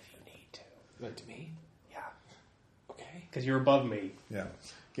throw it if you need to. Right to me? Yeah, Okay. because you're above me. yeah,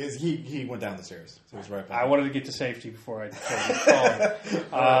 because he went down the stairs, so he's right back. I wanted to get to safety before I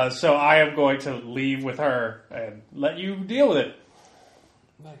fall. So I am going to leave with her and let you deal with it.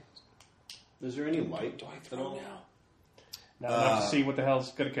 Nice. Is there any light? Do I at throw all? now? Now enough to see what the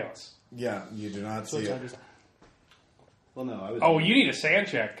hell's going to kill us. Yeah, you do not So see it's it. not just Well, no, I was. Oh, you need a sand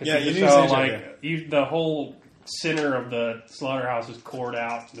check. 'cause Yeah, you need a so, sand check, like, the whole center of the slaughterhouse is cored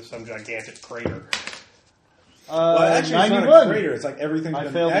out into some gigantic crater. Well, actually, it's 91. not a crater. It's like everything's I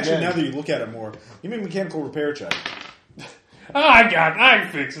been... failed Actually, again. now that you look at it more, you mean mechanical repair check. I can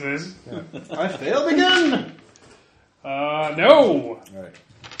fix this. I failed again. No. All right.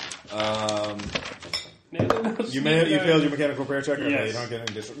 You failed your mechanical repair check? Okay, Yes. you don't get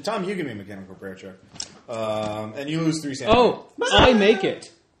any additional... Tom, you give me a mechanical repair check. And you lose 3 sanity. Oh, I make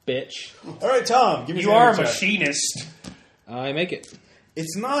it, bitch. All right, Tom, give me a You are a sanity check. machinist. I make it.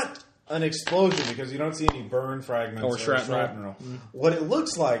 It's not an explosion because you don't see any burn fragments Or shrapnel. What it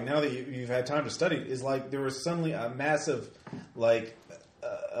looks like, now that you've had time to study it, is like there was suddenly a massive, like,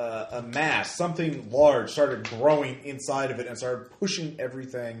 a mass, something large started growing inside of it and started pushing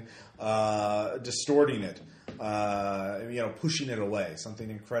everything, distorting it, pushing it away. Something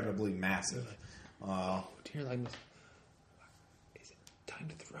incredibly massive. Dear, like, is it time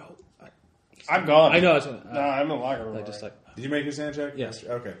to throw? I'm gone. I know. That's what, No, I'm in the locker room. I just like. Did you make your sand check? Yes.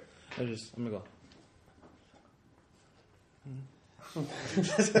 Okay. I'm gonna go.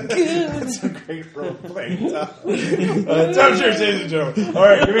 That's a great role playing. Tom, sure, ladies and gentlemen. All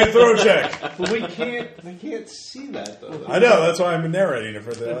right, give me a throw check. But we can't see that though. I know, that's why I'm narrating it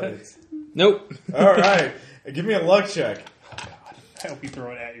for the audience. Nope. All right, give me a luck check. I hope you throw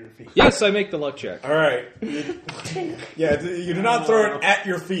it at your feet. Yes, I make the luck check. All right. Yeah, you do not throw it at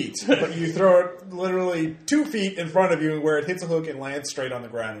your feet, but you throw it literally 2 feet in front of you where it hits a hook and lands straight on the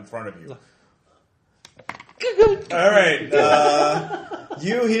ground in front of you. All right.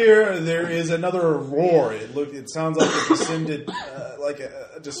 You hear there is another roar. It sounds like a descended, like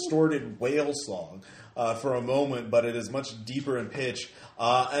a distorted whale song for a moment, but it is much deeper in pitch.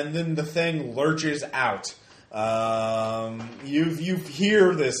 And then the thing lurches out. You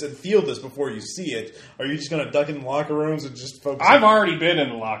hear this and feel this before you see it. Are you just going to duck in the locker rooms and just focus? I've already been in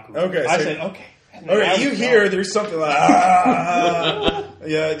the locker room. Okay, I so- said, okay. Okay, you hear there's something like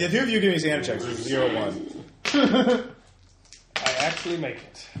yeah. The 2 of you give me sanity checks. 0-1. I actually make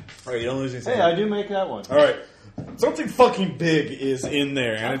it. All right, you don't lose any Hey, sanity. I do make that one. All right, something fucking big is in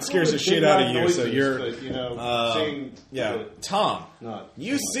there, and it scares the shit out of you. So you're saying Tom. Not.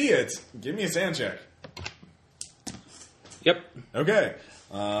 You see it. Give me a sand check. Yep. Okay.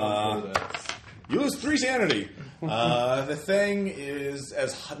 You lose 3 sanity. The thing is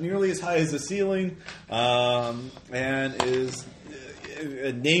nearly as high as the ceiling, and is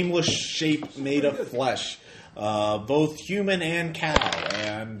a nameless shape made of flesh, both human and cow,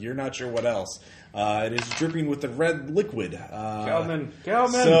 and you're not sure what else. It is dripping with the red liquid. Calvin.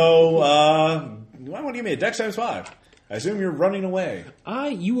 So, you might want to give me a Dex times 5. I assume you're running away.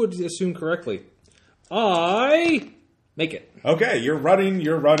 You would assume correctly. I make it. Okay, you're running.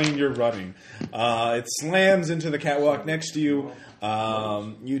 It slams into the catwalk next to you.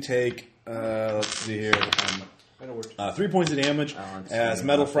 You take, let's see here, 3 points of damage as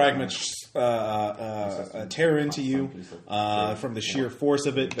metal fragments tear into you from the sheer force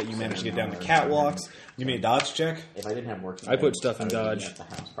of it, but you manage to get down the catwalks. Give me a dodge check. If I didn't have work, I put stuff in I would dodge. be at the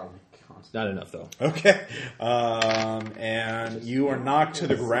house probably constantly. Not enough, though. Okay. And you are knocked to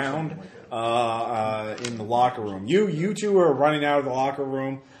the ground in the locker room. You two are running out of the locker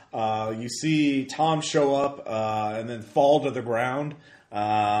room. You see Tom show up and then fall to the ground.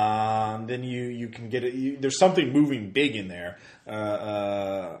 Then you can get it. There's something moving big in there. What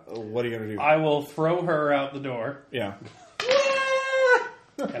are you going to do? I will throw her out the door, Yeah.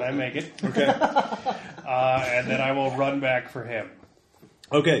 and I make it. Okay. And then I will run back for him.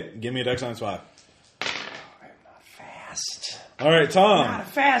 Okay. Give me a Dex times 5. I'm not fast. All right, Tom. Not a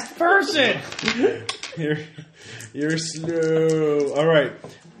fast person. You're slow. All right.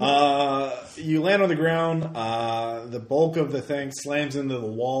 You land on the ground. The bulk of the thing slams into the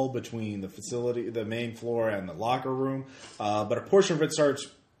wall between the facility, the main floor, and the locker room. But a portion of it starts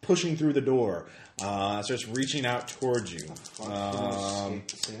pushing through the door. Starts reaching out towards you. I'll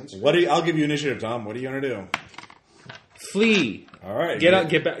give you initiative, Tom. What are you going to do? Flee. All right.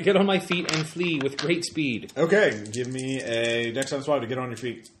 Get on my feet and flee with great speed. Okay. Give me a Dex times 5 to get on your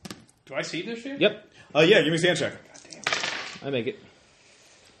feet. Do I see this shit? Yep. Yeah. Give me a stand check. God damn it. I make it.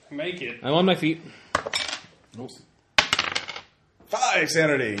 Make it. I'm on my feet. 5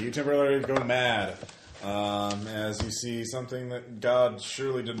 sanity. You temporarily go mad as you see something that God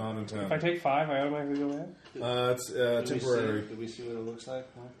surely did not intend. If I take 5, I automatically go mad? It's temporary. Did we see what it looks like?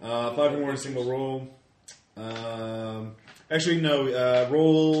 5 more in a single roll. Actually, no.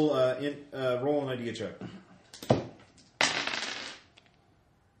 Roll an idea check.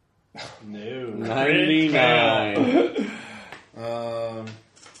 No. 99.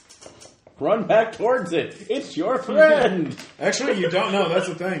 Run back towards it. It's your friend. Actually, you don't know. That's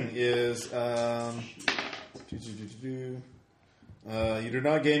the thing. Is 2, You do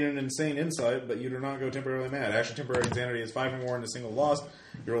not gain an insane insight, but you do not go temporarily mad. Actually, temporary insanity is 5 or more in a single loss.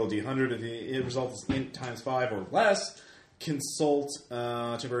 You roll a d100. If the result is int times 5 or less, consult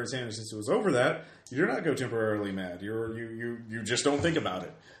temporary insanity. Since it was over that, you do not go temporarily mad. You just don't think about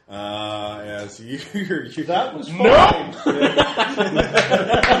it. As you That was fine.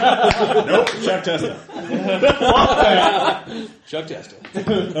 nope. Chuck tested. Chuck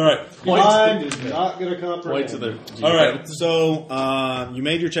tested. All right. Mine is not going to comprehend. Point to the. All right. So you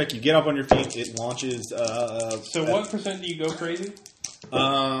made your check. You get up on your feet. It launches. So what percent do you go crazy?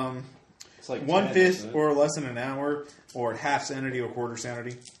 It's like 1/5 or less in an hour, or half sanity or quarter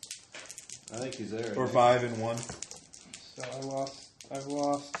sanity, I think he's there. or 5 and 1. So I've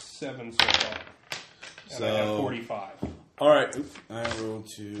lost 7 so far. And I have So 45. all right. Oops, I rolled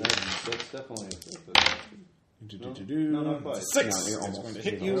to That's definitely no, not quite. 6. No, you're It's almost. going to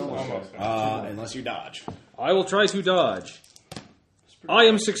hit you, Almost. unless you dodge. I will try to dodge. I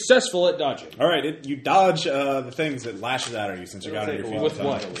am successful at dodging. All right. You dodge the things that lashes out at you since you got on your feet. With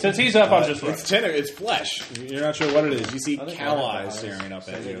what? Since he's up, I'm just It's it's flesh. You're not sure what it is. You see cow eyes staring up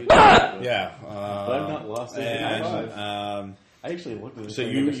at you. Yeah. Yeah. But I've not lost it. And I actually looked at this. so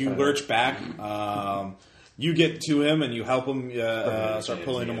thing you and just lurch back. You get to him and you help him start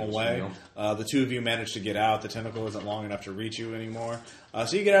pulling him away. The two of you manage to get out. The tentacle isn't long enough to reach you anymore.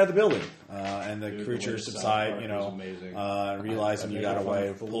 So you get out of the building, and the creature subside. Realizing you got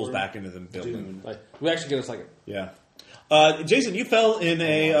away, pulls back into the building. We actually get a second. Yeah. Jason, you fell in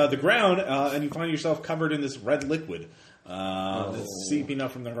the ground, and you find yourself covered in this red liquid that's seeping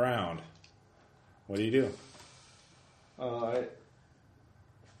up from the ground. What do you do? I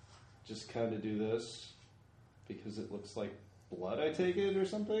just kind of do this because it looks like blood, I take it, or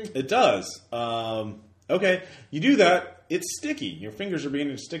something? It does. Okay, you do that. It's sticky. Your fingers are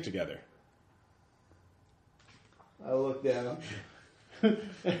beginning to stick together. I look down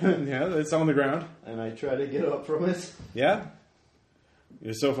Yeah, it's on the ground. and I try to get up from it. Yeah?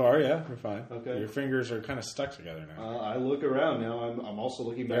 So far, yeah, you're fine. Okay. Your fingers are kind of stuck together now. I look around now. I'm also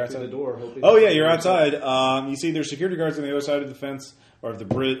looking back through the door, hoping. Oh yeah, you're outside. You see, there's security guards on the other side of the fence, or of the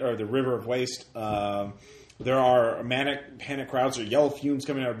bridge, or the river of waste. There are panic crowds. There are yellow fumes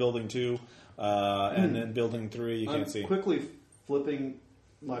coming out of building 2, and then building 3. You can't I'm see. quickly flipping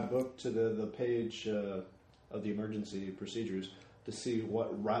my book to the page of the emergency procedures to see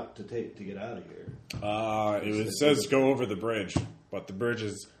what route to take to get out of here. It says go over the bridge, but the bridge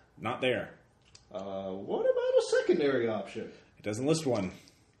is not there. What about a secondary option? It doesn't list one.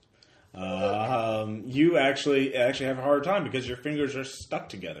 You actually have a hard time because your fingers are stuck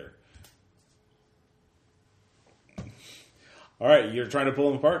together. All right, you're trying to pull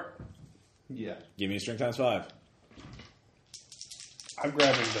them apart. Yeah. Give me a strength times 5. I'm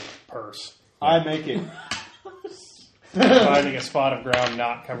grabbing the purse. I make it. Finding a spot of ground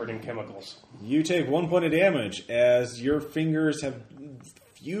not covered in chemicals. You take 1 point of damage as your fingers have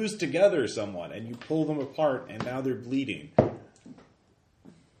fused together somewhat, and you pull them apart, and now they're bleeding.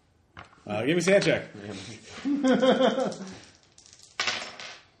 Give me a sand check.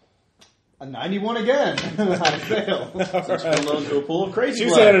 A 91 again. I fail. Come on to a pool of crazy 2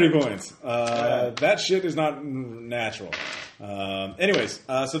 blood. sanity points. That shit is not natural. Anyways,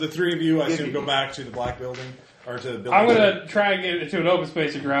 so the 3 of you, I assume, go back to the black building. Or to the building. I'm going to try and get into an open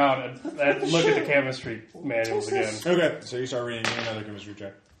space of ground and look at the chemistry manuals again. Okay, so you start reading another chemistry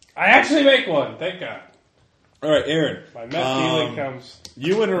check. I actually make one, thank God. All right, Aaron. My meth dealing comes.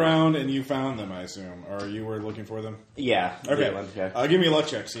 You went around and you found them, I assume, or you were looking for them. Yeah. Okay, Okay. give me a luck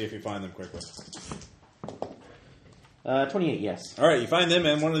check. See if you find them quickly. 28. Yes. All right, you find them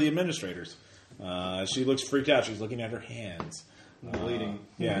and one of the administrators. She looks freaked out. She's looking at her hands, Bleeding.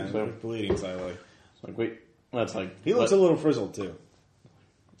 Yeah, bleeding slightly. Like wait. That's like He looks a little frizzled too.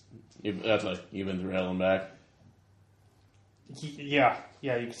 That's like you've been through hell and back. Yeah, you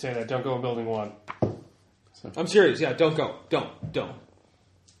can say that. Don't go in building 1. I'm serious. Yeah, don't go. Don't.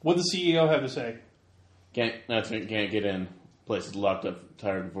 What did the CEO have to say? Can't get in. Place is locked up,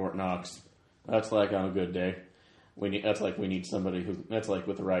 tired of Fort Knox. That's like on a good day. We need somebody who. That's like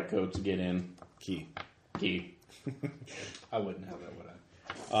with the right coat to get in. Key. I wouldn't have that, would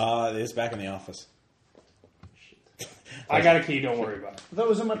I? It's back in the office. I got a key, don't worry about it. That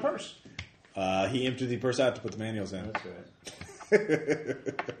was in my purse. He emptied the purse out to put the manuals in. That's right.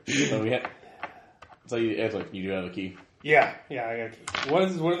 So we had. So it's like you do have a key. Yeah, I got a key. What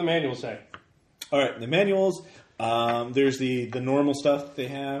do the manuals say? All right, the manuals. There's the normal stuff they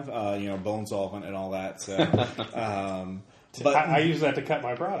have, bone solvent and all that. So, But I use that to cut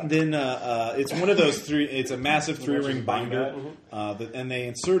my product. then it's one of those three. It's a massive 3-ring binder, and they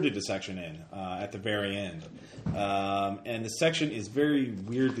inserted a section in at the very end. And the section is very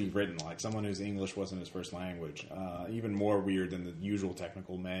weirdly written, like someone whose English wasn't his first language. Even more weird than the usual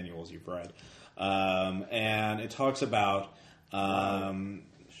technical manuals you've read. And it talks about the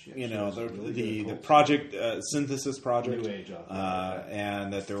project synthesis project,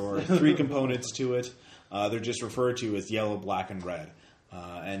 and that there were 3 components to it. They're just referred to as yellow, black, and red.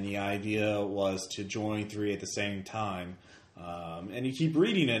 And the idea was to join 3 at the same time. And you keep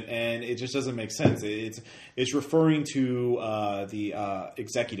reading it, and it just doesn't make sense. It's referring to the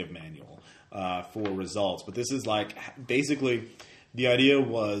executive manual for results. But this is like, basically, the idea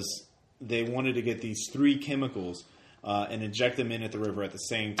was they wanted to get these 3 chemicals and inject them in at the river at the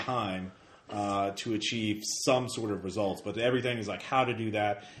same time to achieve some sort of results. But everything is like how to do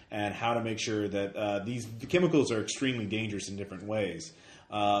that and how to make sure that these chemicals are extremely dangerous in different ways.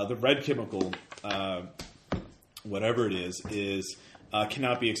 The red chemical, whatever it is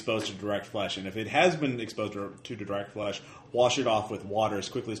cannot be exposed to direct flesh. And if it has been exposed to direct flesh, wash it off with water as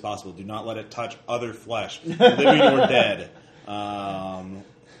quickly as possible. Do not let it touch other flesh, living or dead. Then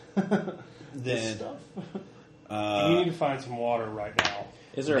you need to find some water right now.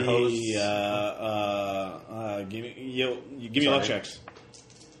 Is there a hose? Give me luck checks.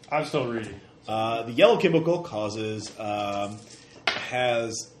 I'm still reading. The yellow chemical causes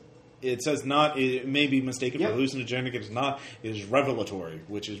it says not. It may be mistaken for hallucinogenic. It is not. It is revelatory,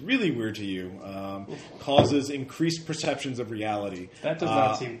 which is really weird to you. Causes increased perceptions of reality. That does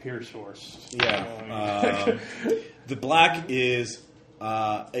not seem pure source. Yeah. The black is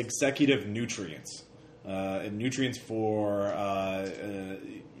executive nutrients. Nutrients for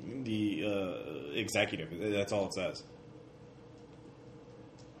the executive. That's all it says.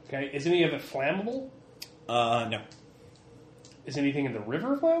 Okay. Is any of it flammable? No. Is anything in the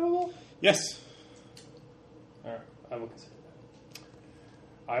river flammable? Yes. All right. I will consider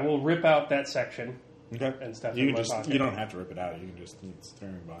that. I will rip out that section. Okay. And stuff You in can my pocket. You don't have to rip it out. You can just it's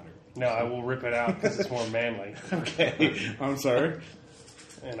throwing binder. No, I will rip it out because it's more manly. Okay. I'm sorry.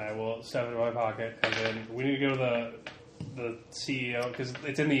 And I will stuff it in my pocket. And then we need to go to the CEO because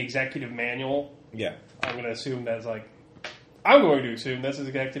it's in the executive manual. Yeah. I'm going to assume that's like... as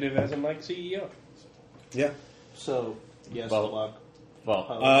executive as in like CEO. Yeah. So, yes, Well,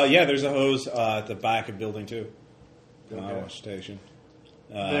 Yeah, there's a hose at the back of building 2. Wash station.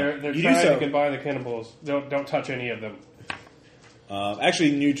 They're you trying do so. to combine the chemicals. Don't touch any of them.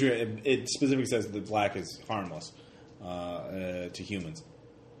 Actually, it specifically says that black is harmless to humans.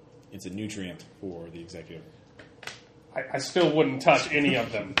 It's a nutrient for the executive. I still wouldn't touch any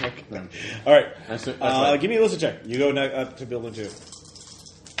of them. All right. That's give me a listen check. You go up to building 2.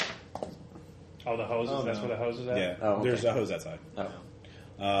 Oh, the hoses? Oh, That's no. where the hose is at? Yeah. Oh, okay. There's a hose outside. Oh.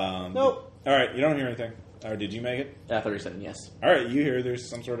 Nope. All right. You don't hear anything. Or did you make it? 37, yes. All right. You hear there's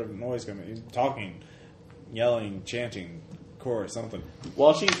some sort of noise coming. He's talking, yelling, chanting, chorus, something.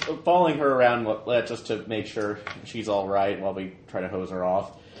 While she's following her around just to make sure she's all right while we try to hose her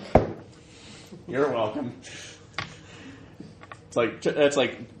off. You're welcome. It's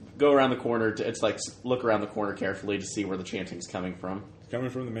like go around the corner. It's like look around the corner carefully to see where the chanting's coming from. It's coming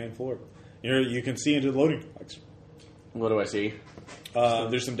from the main floor. You can see into the loading complex. What do I see?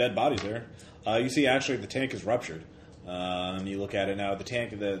 There's some dead bodies there. You see, actually, the tank is ruptured. You look at it now. The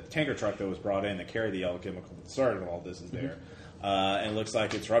tanker truck that was brought in that carried the yellow chemical that started all this is there, and it looks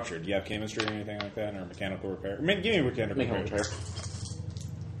like it's ruptured. Do you have chemistry or anything like that, or mechanical repair? Give me a mechanical repair.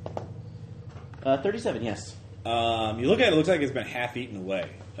 37, yes. You look at it. It looks like it's been half eaten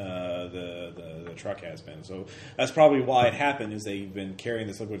away. The truck has been. So that's probably why it happened. Is they've been carrying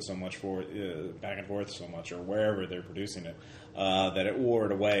this liquid so much back and forth so much, or wherever they're producing it, that it wore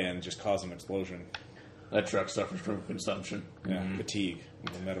it away and just caused an explosion. That truck suffers from consumption. Yeah, fatigue.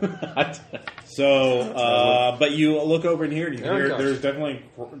 So, but you look over in here and you hear there's definitely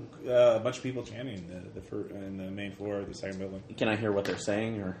a bunch of people chanting in the main floor of the second building. Can I hear what they're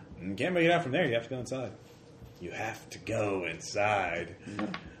saying? Or You can't make it out from there. You have to go inside. You have to go inside.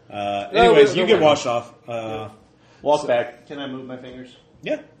 Anyways, you get washed off. walk back. Can I move my fingers?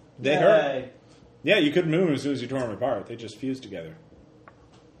 Yeah, they Yay. hurt. Yeah, you couldn't move them as soon as you tore them apart. They just fused together.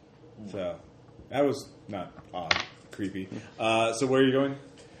 So that was not odd, creepy. So where are you going?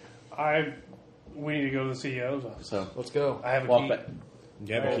 We need to go to the CEO's office. So Let's go. I have a walk key. back.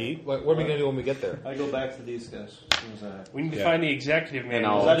 You have a key? What are we going to do when we get there? I go back to these guys as soon as I... We need to Yeah. find the executive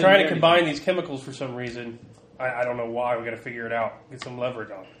manual. I'll- I'm trying to combine these chemicals for some reason. I don't know why. We got to figure it out. Get some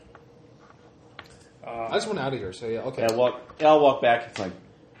leverage on it. I just went out of here, so yeah, okay. I'll walk back. It's like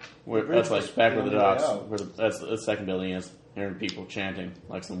bridge that's was like back where the on the way docks. out. Where that's the second building is. Hearing people chanting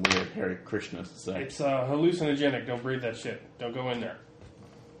like some weird Hare Krishna sect. It's hallucinogenic. Don't breathe that shit. Don't go in there.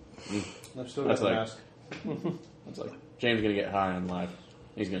 I've still got That's the like- mask. It's like James gonna get high on life.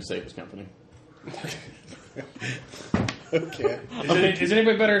 He's gonna save his company. Okay. Is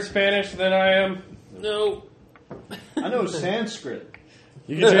anybody better at Spanish than I am? No. I know Sanskrit.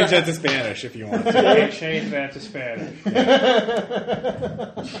 You can change that to Spanish if you want to. Can't change that to Spanish.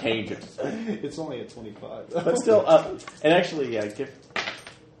 Change it. It's only at 25. But still, and actually,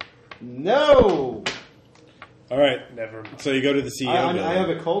 No! All right. Never. So you go to the CEO I building. have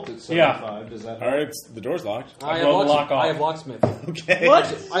a cult at 75. Does that All help? right. The door's locked. I Well, lock have, off. I have locksmith. Okay.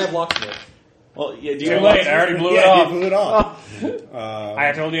 What? I have locksmith. Well, yeah. Do Too you have late. I already blew it Yeah, off. you blew it off.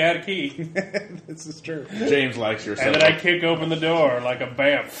 I told you I had a key. This is true. James likes your And then I kick open the door like a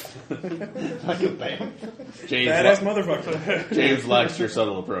bamf. Like a bam. James, Badass motherfucker. James likes your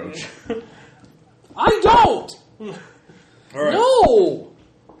subtle approach. I don't! All right. No!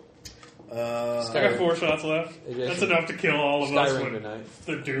 I got 4 shots left. Maybe I That's should enough to kill all of us Skyrim when tonight.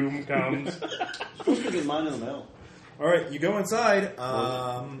 the doom comes. Supposed to get mine in the mail. All right. You go inside.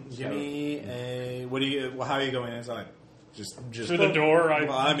 Give me a. What do you? How are you going inside? Just Through the door,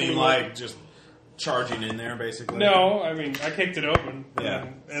 Well, I mean, like just charging in there, basically. No, I mean, I kicked it open. Yeah,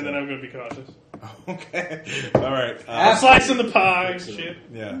 And then I'm going to be cautious. Okay. All right. I'm slicing the pie. Shit.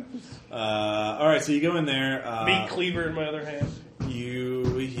 Yeah. All right. So you go in there. Meat cleaver in my other hand. You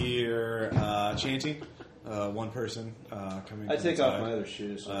hear chanting. One person coming. I from take off inside. my other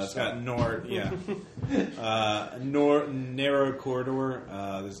shoes. It's got narrow corridor.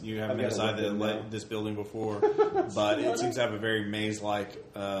 You haven't been I've got inside to look in now. this building before, but it seems to have a very maze-like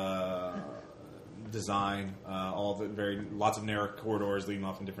design. Lots of narrow corridors leading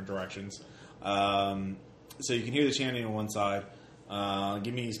off in different directions. So you can hear the chanting on one side.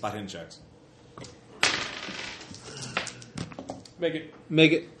 Give me spot hidden checks. Make it.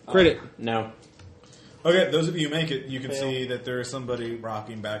 Make it. Credit. No. Okay, those of you who make it, you can see that there is somebody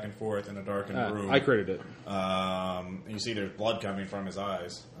rocking back and forth in a darkened room. I credit it. And you see there's blood coming from his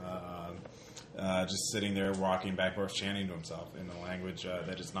eyes. Just sitting there rocking back and forth, chanting to himself in a language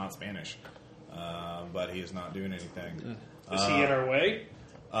that is not Spanish. But he is not doing anything. Is he in our way?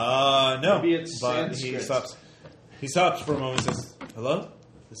 No. Maybe it's but Sanskrit. he stops for a moment and says, "Hello?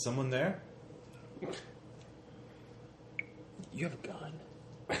 Is someone there?" You have a gun.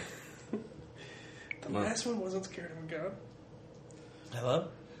 The last one wasn't scared of a gun. Hello?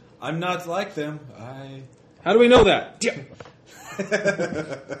 I'm not like them. How do we know that?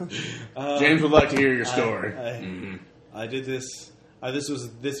 James would like to hear your story. I did this.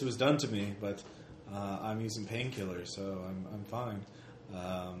 This was done to me, but I'm using painkillers, so I'm fine.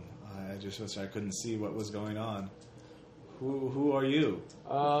 I just wish I couldn't see what was going on. Who are you?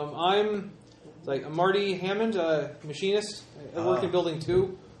 I'm Marty Hammond, machinist. I work in Building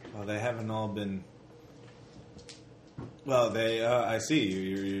 2. Well, they haven't all been. Well, they. I see.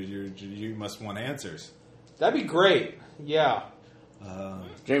 You must want answers. That'd be great. Yeah.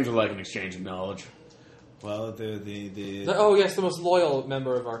 James would like an exchange of knowledge. Well, the Oh, yes, the most loyal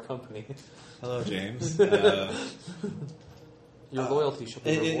member of our company. hello, James. Your loyalty shall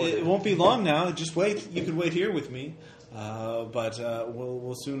be rewarded. It won't be long now. Just wait. You could wait here with me, but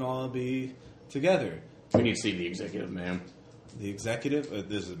we'll soon all be together. We need to see the executive, ma'am. The executive.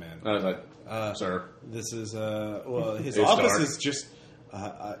 This is a man. I was like, sir. This is well, his It's office dark. is just.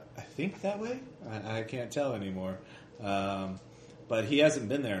 I think that way. I can't tell anymore. But he hasn't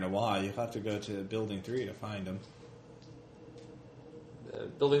been there in a while. You'll have to go to Building 3 to find him.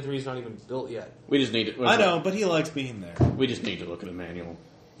 Building 3 is not even built yet. We just need to. I know, but he likes being there. We just need to look at the manual.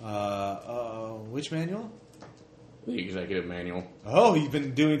 Which manual? The executive manual. Oh, you've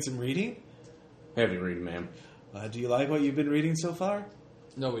been doing some reading? Heavy reading, ma'am. Do you like what you've been reading so far?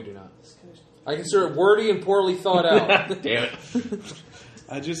 No, we do not. I consider it wordy and poorly thought out. Damn it.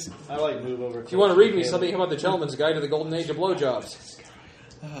 I like move over. If you want to read me something about the Gentleman's Guide to the Golden Age of Blowjobs.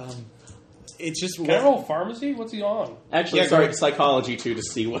 It's just. Can I roll pharmacy? What's he on? Actually, Yeah, sorry, go. psychology too to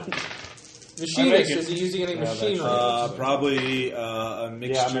see what. Machinist, is he using any machinery? Probably a Yeah, I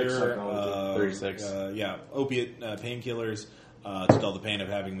make mixture psychology. 36. opiate painkillers to dull the pain of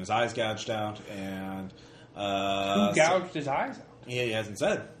having his eyes gouged out, and Who gouged his eyes out? he hasn't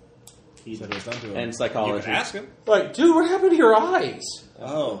said. He said it was done to him. And psychology. You could ask him. Like, dude, what happened to your eyes?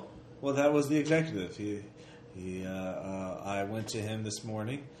 Oh, well, that was the executive. I went to him this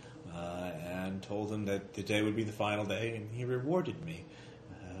morning and told him that the day would be the final day, and he rewarded me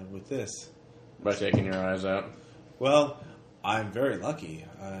with this. By taking your eyes out. Well, I'm very lucky.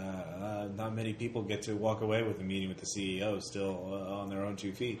 Not many people get to walk away with a meeting with the CEO still on their own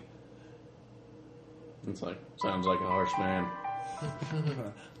 2 feet. We just need to. I just need to look at the manual. We just need to look at the manual. All right. You go inside. Give me a spot hidden check. All right. 22. 22. It's like, sounds like a harsh man.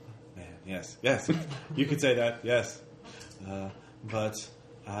 Man, yes, you could say that, yes. But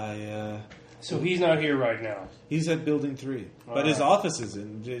So he's not here right now. he's at Building 3. But his office is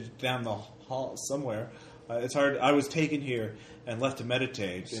down the hall somewhere. It's hard. I was taken here and left to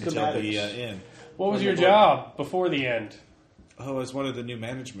meditate until the inn. What was your job before the end? Oh, as one of the new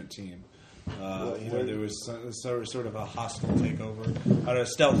management team. There was sort of a hostile takeover, or a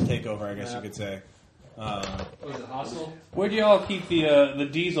stealth takeover, I guess you could say. Was it hostile? Where do y'all keep the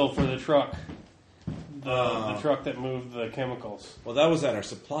diesel for the truck? The truck that moved the chemicals. Well, that was at our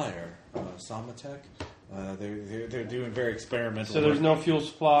supplier, Somatech. They're doing very experimental. So there's work. no fuel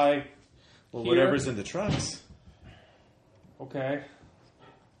supply. Well, here? whatever's in the trucks. Okay.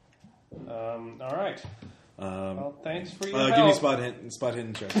 All right. Well, thanks for your Give me help. spot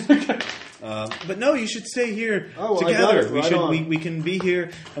hidden checks. But no, you should stay here together. We can be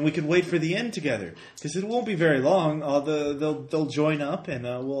here and we can wait for the end together because it won't be very long. They'll join up and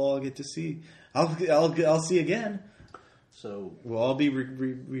we'll all get to see. I'll see again. So we'll all be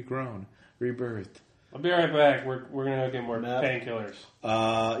regrown, rebirthed. I'll be right back. We're gonna get more painkillers.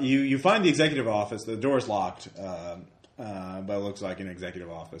 You find the executive office. The door's locked. But it looks like an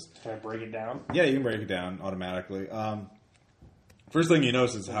executive office. Can I break it down? Yeah, you can break it down automatically. First thing you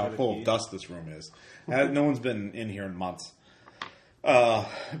notice is how full of dust this room is. No one's been in here in months. But,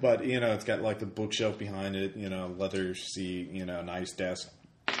 it's got like the bookshelf behind it, leather seat, nice desk.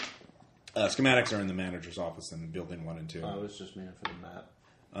 Schematics are in the manager's office in building 1 and 2. I was just meaning for the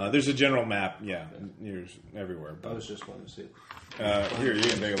map. There's a general map, there's everywhere. But, I was just wanting to see it. here, you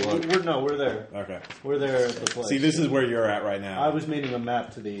can take a look. We're there. Okay. We're there at the place. See, this is where you're at right now. I was meaning a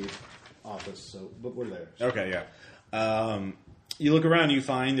map to the office, but we're there. Okay, yeah. You look around, you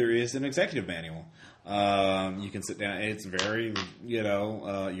find there is an executive manual. You can sit down. It's very, you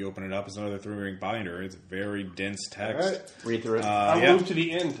open it up. It's another 3-ring binder. It's very dense text. All right. Read through it. I'll move to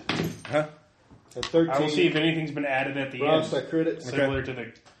the end. Huh? At 13. I will see if anything's been added at the Ross, I end. crit it. Similar to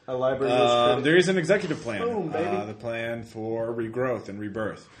the... A library was crit. There is an executive plan. Boom, baby. The plan for regrowth and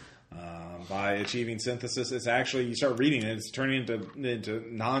rebirth. By achieving synthesis, it's actually, you start reading it, it's turning into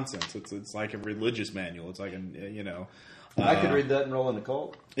nonsense. It's like a religious manual. It's like I could read that and roll in a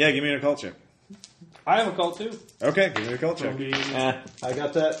cult. Yeah, give me an occult check. I have a cult too. Okay, give me an occult check. I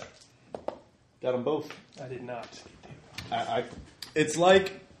got that. Got them both. I did not. It's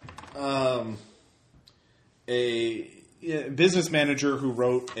like a business manager who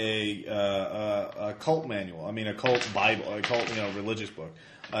wrote a cult manual. I mean, a cult Bible, a cult religious book.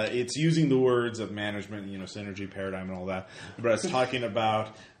 It's using the words of management, synergy, paradigm, and all that, but it's talking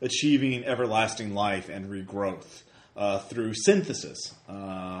about achieving everlasting life and regrowth through synthesis.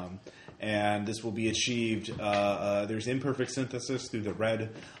 And this will be achieved. There's imperfect synthesis through the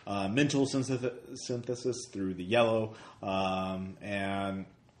red, mental synthesis through the yellow, and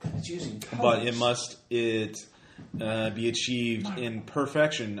It's using colors. but it must be achieved in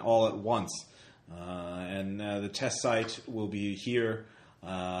perfection all at once. And the test site will be here.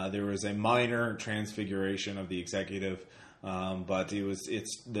 There was a minor transfiguration of the executive, but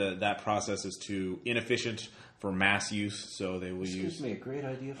that process is too inefficient for mass use, so they will This use. gives me a great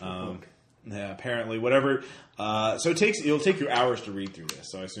idea for a book. Yeah, apparently, whatever. So it'll take you hours to read through this.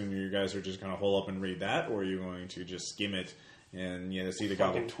 So I assume you guys are just going to hole up and read that, or are you going to just skim it and see the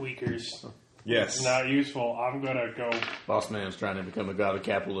Fucking gobble? tweakers. Yes. It's not useful. I'm going to go Boss man's trying to become a god of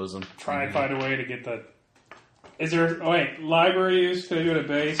capitalism. try and find a way to get the... Is there... Oh, wait. Library use? Can I do it at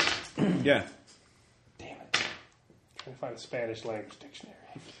base? Yeah. Damn it. Trying to find a Spanish language dictionary.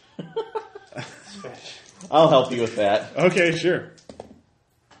 Spanish. I'll help you with that. Okay, sure.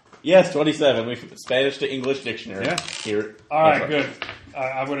 Yes, 27. We Spanish to English dictionary. Yeah. Here. All right, good.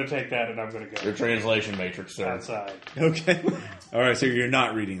 I'm going to take that and I'm going to Your go translation matrix, sir. outside. Okay. All right, so you're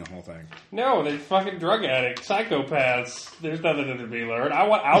not reading the whole thing. No, they're fucking drug addicts, psychopaths. There's nothing to be learned. I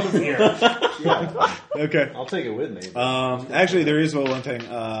want out of here. Yeah, Okay. I'll take it with me. Actually, there is one thing.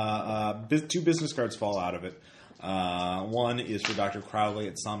 2 business cards fall out of it. One is for Dr. Crowley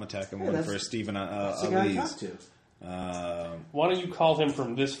at Somatech, and one that's- for Stephen That's the guy I Elise. talked to. Why don't you call him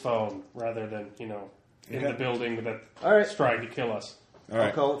from this phone rather than, in Okay. the building that's All right. trying to kill us? All I'll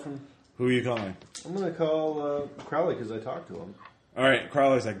right. call it from... Who are you calling? I'm going to call Crowley because I talked to him. All right.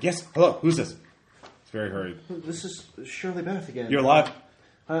 Crowley's like, yes. Hello. Who's this? It's very hurried. This is Shirley Beth again. You're alive?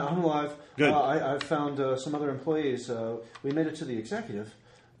 I'm alive. Good. I've found some other employees. We made it to the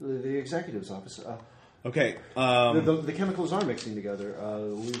executive's office. Okay. The chemicals are mixing together.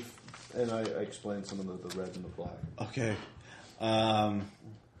 I explained some of the red and the black. Okay. All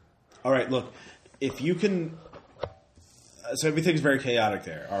right. Look, if you can, So everything's very chaotic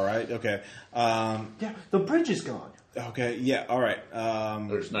there. All right. Okay. Yeah, the bridge is gone. Okay. Yeah. All right.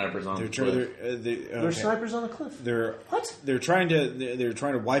 There's snipers on the There's There's snipers on the cliff. They're trying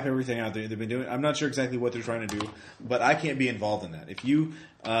to wipe everything out. They've been doing. I'm not sure exactly what they're trying to do, but I can't be involved in that. If you,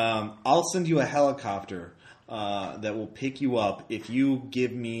 I'll send you a helicopter that will pick you up if you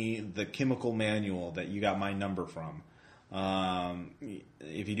give me the chemical manual that you got my number from.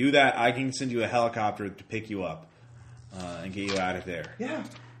 If you do that, I can send you a helicopter to pick you up and get you out of there. Yeah.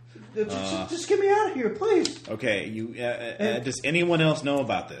 Just get me out of here, please. Okay. Does anyone else know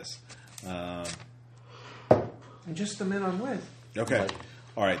about this? And just the men I'm with. Okay.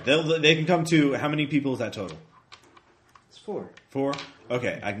 All right. They can come to. How many people is that total? It's 4. 4.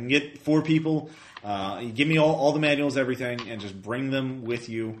 Okay. I can get 4 people. You give me all the manuals, everything, and just bring them with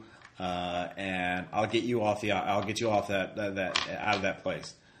you, and I'll get you off that out of that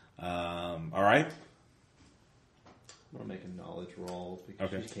place. All right. I'm going to make a knowledge roll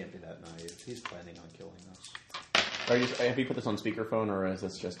because Okay. he can't be that naive. He's planning on killing us. Have you put this on speakerphone, or is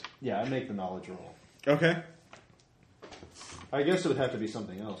this just... Yeah, I make the knowledge roll. Okay. I guess it would have to be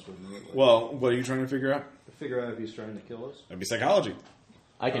something else, wouldn't it? Well, what are you trying to figure out? To figure out if he's trying to kill us. That'd be psychology.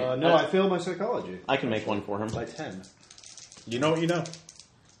 I can. No, I failed my psychology. I can make one for him. By 10. You know what you know.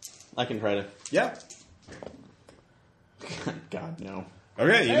 I can try to... Yeah. God, no.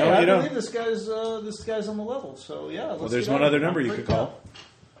 Okay. You Hey, know what I you know. believe this guy's on the level. So yeah. Well, Let's there's get one out. other number I'm you could freaked call. out.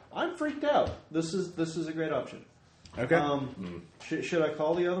 I'm freaked out. This is a great option. Okay. Should I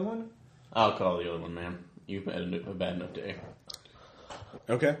call the other one? I'll call the other one, man. You've had a bad enough day.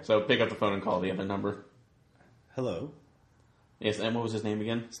 Okay. So pick up the phone and call the other number. Hello, Yes, and what was his name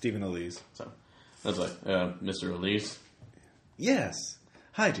again? Stephen Elise. So that's like Mr. Elise. Yes.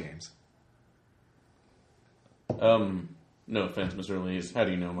 Hi, James. No offense, Mr. Elise. How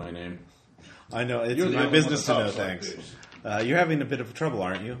do you know my name? I know it's You're the my only business to one know that talks things. like You're having a bit of trouble,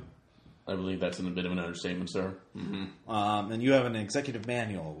 aren't you? I believe that's in a bit of an understatement, sir. Mm-hmm. And you have an executive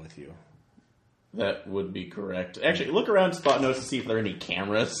manual with you. That would be correct. Actually, look around Spot Notes to see if there are any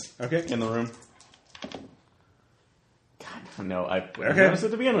cameras in the room. God, no, I noticed it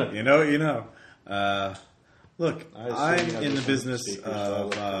to begin with. You know. Look, I assume I'm you have in the this business speakers,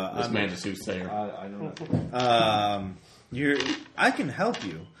 of. This man's a soothsayer. I know that. I can help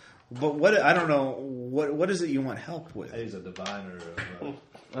you, but what I don't know. What is it you want help with? He's a diviner.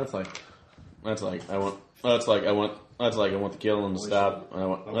 That's like I want the killing to stop. I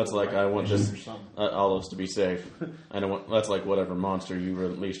want this all of us to be safe. I don't want that's like whatever monster you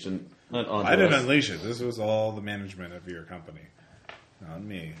unleashed onto I didn't us. unleash it. This was all the management of your company, not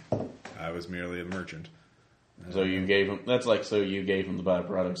me. I was merely a merchant. So you gave him the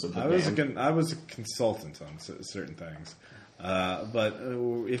byproducts of the dam. I was a consultant on certain things, but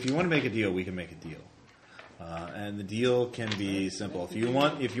if you want to make a deal, we can make a deal. And the deal can be simple. If you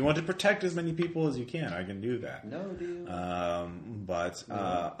want to protect as many people as you can, I can do that. No deal. But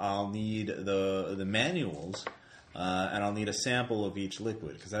I'll need the manuals, and I'll need a sample of each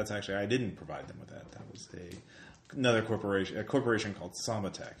liquid because that's actually I didn't provide them with that. That was another corporation, a corporation called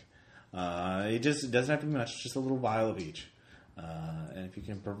Somatech. It doesn't have to be much, just a little vial of each. And if you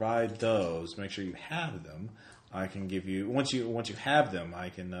can provide those, make sure you have them. I can give you once you have them, I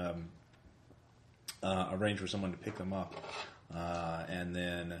can. Arrange for someone to pick them up, and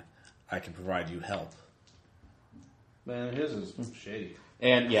then I can provide you help. Man, his is shady.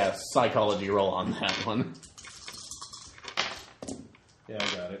 And yeah, psychology roll on that one. Yeah,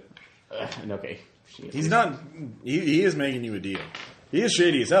 I got it. Okay. He's not. He is making you a deal. He is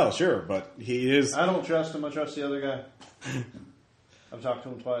shady as hell, sure, but he is. I don't trust him. I trust the other guy. I've talked to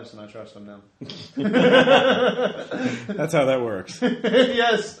him twice, and I trust him now. That's how that works.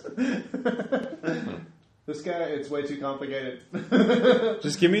 Yes. This guy, it's way too complicated.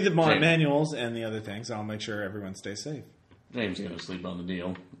 Just give me the James. manuals and the other things, and I'll make sure everyone stays safe. James is going to sleep on the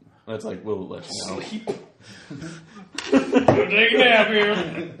deal. That's like, we'll let you know. Take a nap here.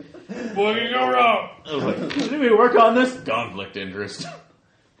 What can go wrong? I was like, did we work on this? Conflict interest.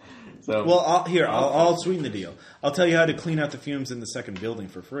 So, Well, I'll sweeten the deal. I'll tell you how to clean out the fumes in the second building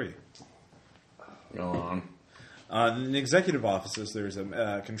for free. go on. In the executive offices, there's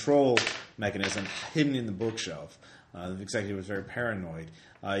a control mechanism hidden in the bookshelf. The executive was very paranoid.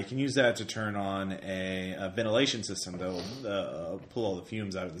 You can use that to turn on a ventilation system that will pull all the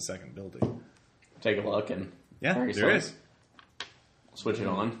fumes out of the second building. Take a look and Yeah, Very there slow. is. switch it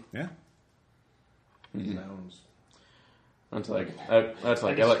on. Yeah. Sounds. That's like I I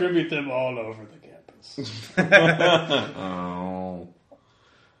like. distribute them all over the campus. Oh.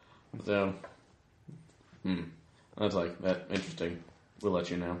 So, that's like that. Interesting. We'll let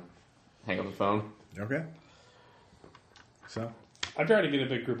you know. Hang up the phone. Okay. So. I'm trying to get a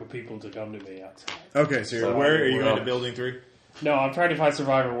big group of people to come to me outside. Okay, so where are you going to Building 3? No, I'm trying to find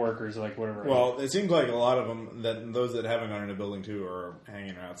survivor workers, like whatever. Well, it seems like a lot of them, those that haven't gone into Building 2 are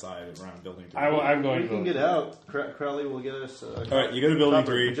hanging outside around Building 2. I'm going We to can get out. Crowley will get us. All right, you go to Building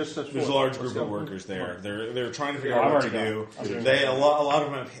 3. Just There's a large group of workers there. They're trying to figure out what to do. A lot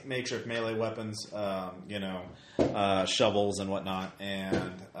of them have makeshift melee weapons, shovels and whatnot.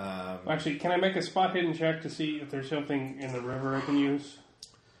 And actually, can I make a spot hidden check to see if there's something in the river I can use?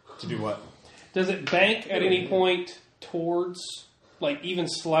 To do what? Does it bank at any point towards, like even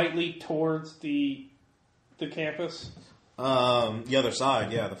slightly towards the campus? The other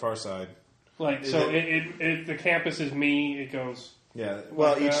side, the far side. Like so, it the campus is me. It goes. Yeah.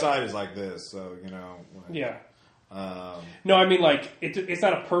 Well, like each that. side is like this, so Yeah. No, I mean like it's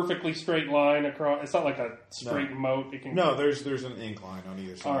not a perfectly straight line across. It's not like a straight moat. It can. No, there's an incline on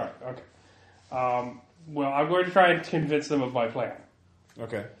either side. All right. Okay. Well, I'm going to try and convince them of my plan.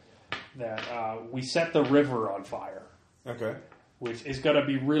 Okay. That we set the river on fire. Okay. Which is going to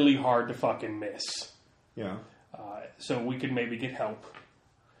be really hard to fucking miss. Yeah. So we could maybe get help.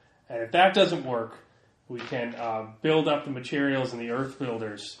 And if that doesn't work, we can build up the materials and the earth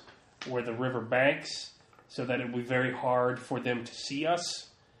builders where the river banks so that it will be very hard for them to see us.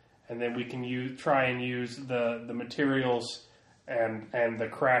 And then we can try and use the materials and the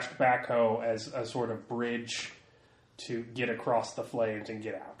crashed backhoe as a sort of bridge to get across the flames and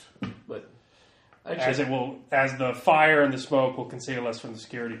get out. But as the fire and the smoke will conceal us from the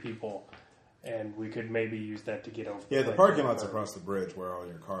security people, and we could maybe use that to get over. Yeah, the parking lot's across the bridge where all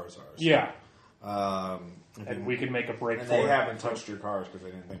your cars are. So. Yeah, and we could make a break and for it. they haven't touched your cars because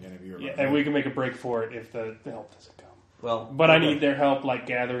they didn't think any of you were. Yeah, and we can make a break for it if the help doesn't come. Well, but I need their help, like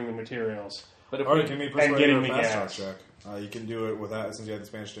gathering the materials. But if can we persuade getting a the fast gas. talk check? You can do it without, since you have the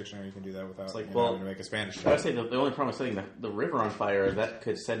Spanish dictionary, you can do that without like, having to make a Spanish check. I would say the only problem with setting the river on fire is that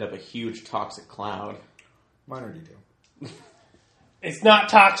could send up a huge toxic cloud. Minor detail. It's not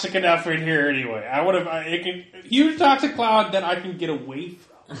toxic enough in here anyway. I would have huge toxic cloud that I can get away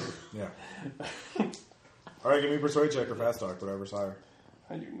from. Yeah. All right, give me a persuade check or fast talk, whatever's higher.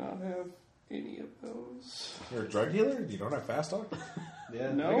 I do not have any of those. You're a drug dealer? You don't have fast talk?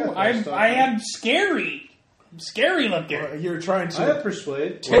 Yeah. No, I am scary. I'm scary looking. You're trying I have to.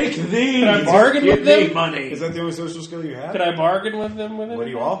 persuade. Take these! Can I bargain with them? Money! Is that the only social skill you have? Can I bargain with them? With What are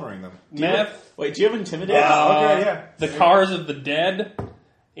you anything? offering them? Meth. Wait, do you have intimidate? Okay, yeah. The cars of the dead.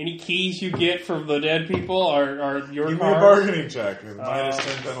 Any keys you get from the dead people are your Give cars. me a bargaining check. Minus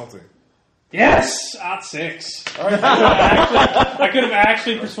 10 penalty. Yes! 6. I could have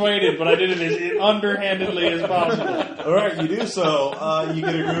actually persuaded, but I did it as underhandedly as possible. All right, you do so. You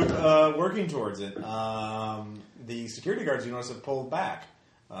get a group working towards it. The security guards, you notice, have pulled back.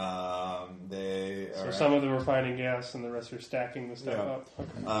 So some of them are finding gas, and the rest are stacking the stuff up.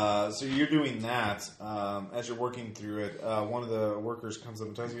 Okay. So you're doing that. As you're working through it, one of the workers comes up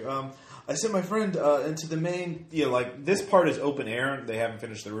and tells you, I sent my friend into the main, this part is open air. They haven't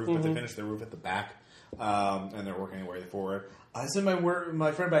finished the roof, but they finished the roof at the back, and they're working their way forward. I sent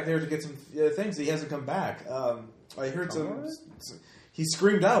my friend back there to get some things. He hasn't come back. I heard he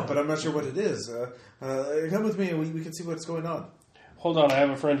screamed out, but I'm not sure what it is. Come with me and we can see what's going on. Hold on, I have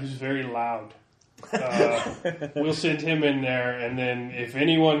a friend who's very loud. We'll send him in there, and then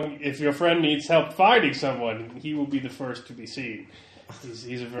if your friend needs help finding someone, he will be the first to be seen.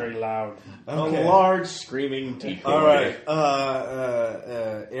 He's a very loud. Okay. A large screaming decoy. All right.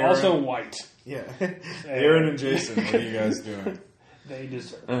 Aaron, Also white. Yeah. Aaron and Jason, what are you guys doing? They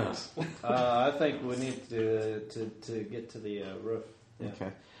deserve it. I think we need to get to the roof. Yeah.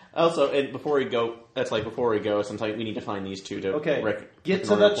 Okay. Also, and before we go, since we need to find these two to get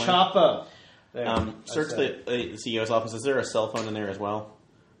to the chopper. Search the CEO's office. Is there a cell phone in there as well?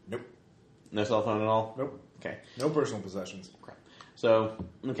 Nope. No cell phone at all? Nope. Okay. No personal possessions. Crap. So,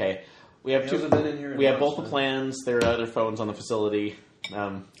 okay. We have we have both the plans. There are other phones on the facility.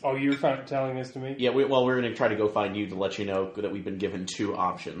 You were telling this to me? Yeah, we're going to try to go find you to let you know that we've been given 2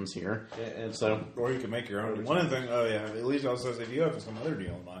 options here. Yeah, and so, or you can make your own. One of the things, at least also says if you have some other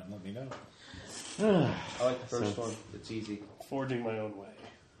deal in mind, let me know. I like the first one. It's easy. Forging my own way.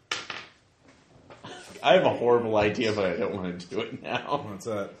 I have a horrible idea, but I don't want to do it now. What's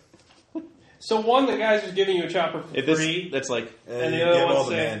that? So one, the guy's just giving you a chopper for free. That's like, and the you other get one all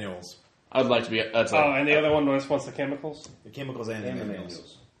the manuals. I'd like to be. That's and the other one just wants the chemicals. The chemicals and the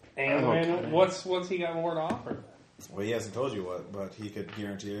manuals. And the manuals. What's he got more to offer? Well, he hasn't told you what, but he could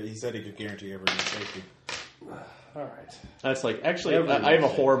guarantee. He said he could guarantee everyone's safety. All right. That's like actually. I have a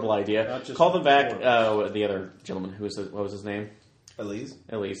horrible idea. Call them back. The other gentleman. What was his name? Elise?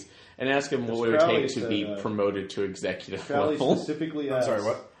 And ask him what Does would it Crowley take to be said, promoted to executive Crowley level. specifically I'm asked, sorry,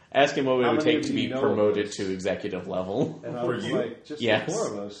 what? Ask him what it How would many take of to you be know promoted this? to executive level. And I For was you? like, just Yes. the 4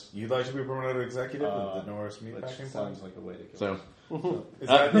 of us. You'd like to be promoted to executive of the Norris Which Meatpacking Plant? sounds like a way to go. So,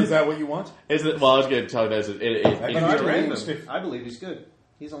 Is that what you want? well, I was going to tell you this. I But can I be believe arranged him. if- I believe he's good.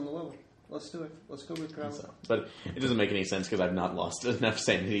 He's on the level. Let's do it. Let's go with Crowley. But it doesn't make any sense because I've not lost enough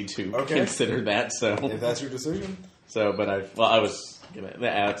sanity to Okay. consider that. So, If that's your decision. but I was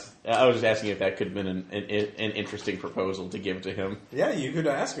just asking if that could have been an interesting proposal to give to him. Yeah, you could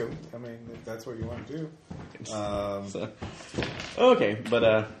ask him. I mean, if that's what you want to do. So, okay,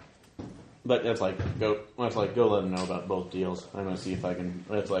 but that's like go let him know about both deals. I'm gonna see if I can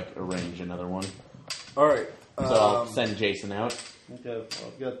arrange another one. All right. So I'll send Jason out. Okay,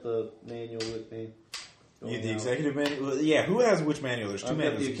 I've got the manual with me. The executive manual. Yeah, who has which manual? There's 2 I've got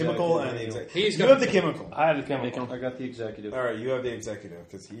manuals: the the chemical and the executive executive. He's You got have the the chemical. I have the chemical. I got the executive. All right, you have the executive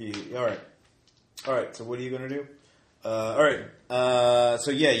because he. All right. All right. So what are you going to do? All right.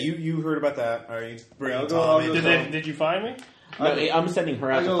 So yeah, you heard about that. All right. Bring I'll go- Tom I'll in. go- Did you find me? No, I'm sending her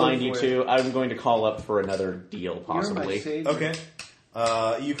out I to go find look you for too. I'm going to call up for another deal, You're my possibly. sage. Okay.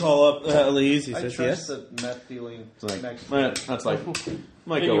 You call up Elise. He I says trust yes. the meth dealing It's like, next. that's like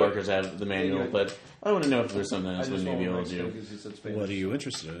my coworkers have the manual, but I want to know if there's something I else we just may be want able to Mexico do. because he said Spanish. What are you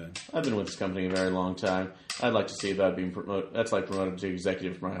interested in? I've been with this company a very long time. I'd like to see that being promoted. That's like promoted to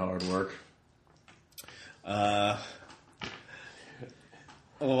executive for my hard work. I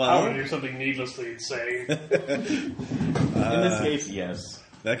want to do something needlessly insane. In this case, yes.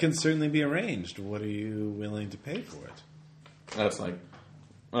 That can certainly be arranged. What are you willing to pay for it? That's like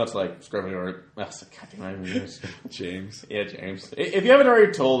scrubbing or goddamn, James. Yeah, James. If you haven't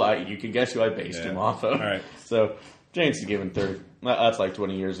already told, you can guess who I based him off of. All right. So James is given 30. That's like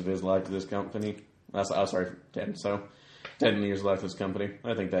 20 years of his life to this company. Sorry, 10. So 10 years left to this company.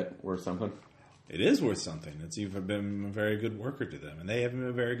 I think that's worth something. It is worth something. You've been a very good worker to them, and they have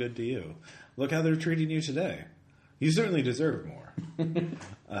been very good to you. Look how they're treating you today. You certainly deserve more.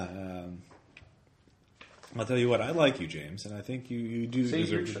 I'll tell you what, I like you, James, and I think you do See,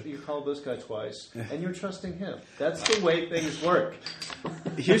 deserve you called this guy twice, and you're trusting him. That's the way things work.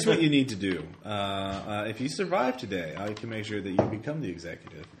 Here's what you need to do. If you survive today, I can make sure that you become the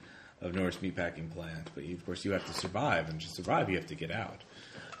executive of Norris Meatpacking Plant. But of course, you have to survive, and to survive, you have to get out.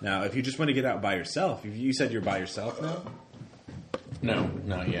 Now, if you just want to get out by yourself, you said you're by yourself now? No,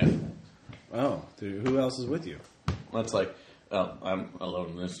 not yet. Oh, who else is with you? That's like, I'm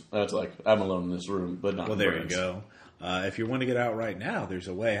alone in this. That's like, I'm alone in this room, but not. Well, in there friends. you go. If you want to get out right now, there's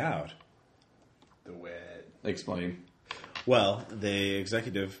a way out. The way. Explain. Well, the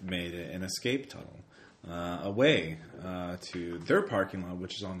executive made an escape tunnel away to their parking lot,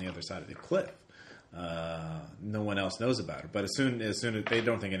 which is on the other side of the cliff. No one else knows about it, but as soon as they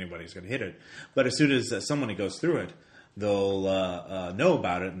don't think anybody's going to hit it, but as soon as someone goes through it, they'll know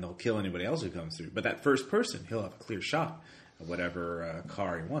about it and they'll kill anybody else who comes through. But that first person, he'll have a clear shot at whatever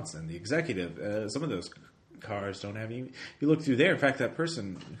car he wants. And the executive, some of those cars don't have any. You look through there. In fact, that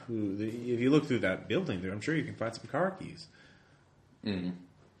person if you look through that building there, I'm sure you can find some car keys. Mm.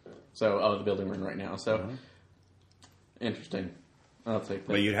 So, the building we're in right now. So, interesting. I'll take that.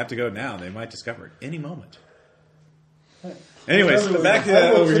 But you'd have to go now. They might discover it any moment. Anyways, Remember, back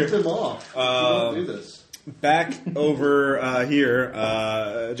I will over tip here. them off. Don't do this. Back over here,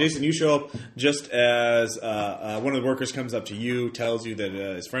 Jason, you show up just as one of the workers comes up to you, tells you that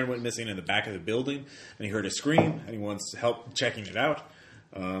his friend went missing in the back of the building, and he heard a scream, and he wants help checking it out.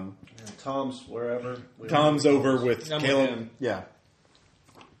 Tom's wherever. Tom's over with I'm with Caleb. him. Yeah.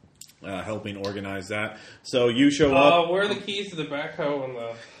 Helping organize that. So you show up Where are the keys to the backhoe and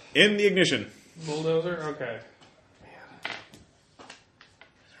the in the ignition. bulldozer? Okay.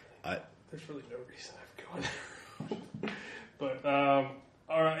 I- There's really no reason I'm going. But,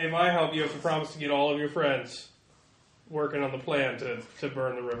 all right, if I help, you have to promise to get all of your friends working on the plan to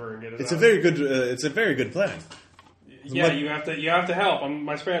burn the river and get it It's out. a very good. It's a very good plan. Yeah, What- you have to help.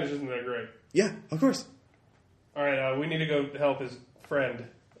 My Spanish isn't that great. Yeah, of course. All right, we need to go help his friend.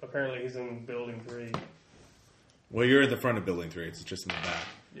 Apparently, he's in building 3. Well, you're at the front of Building 3. It's just in the back.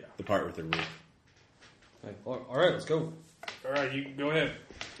 Yeah. The part with the roof. All right, let's go. All right, you go ahead.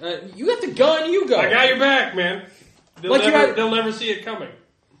 You got the gun. You go. I got your back, man. They'll they'll never see it coming.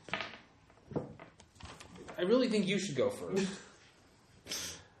 I really think you should go first.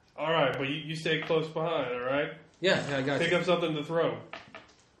 All right, but you stay close behind. All right. Yeah, I got Pick you. up something to throw.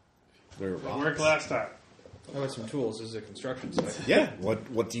 They're It worked last time. I got some tools. This is a construction site. Yeah.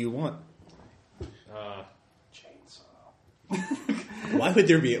 What do you want? Chainsaw. Why would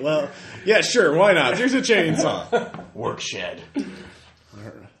there be? Well, yeah, sure. Why not? There's a chainsaw. Work shed.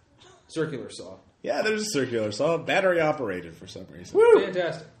 Circular saw. Yeah, there's a circular saw, battery operated for some reason. Woo!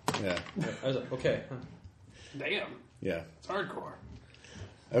 Fantastic. Yeah, I was like, okay. Huh. Damn. yeah. It's hardcore.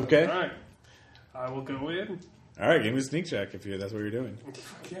 Okay. All right. I will go in. All right, give me a sneak check if that's what you're doing.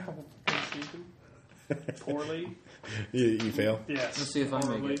 Yeah. Poorly. You fail. Yes. Let's see if I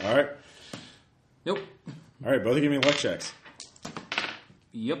make it. All right. Nope. All right, both of you give me luck checks.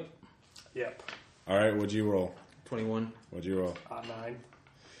 Yep. Yep. All right, what'd you roll? 21. What'd you roll? 9.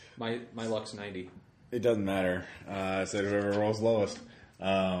 My luck's 90. It doesn't matter. I said whoever rolls lowest.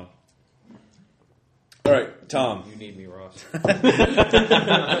 All right, Tom. You need me, Ross.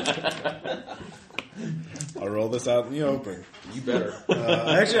 I'll roll this out in the open. You better.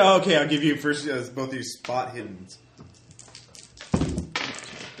 Actually, okay, I'll give you first both of you spot hiddens.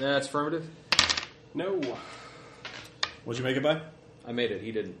 That's affirmative. No. What'd you make it by? I made it.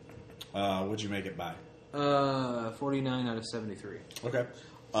 He didn't. What'd you make it by? 49 out of 73. Okay.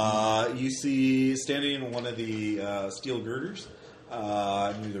 You see, standing in one of the steel girders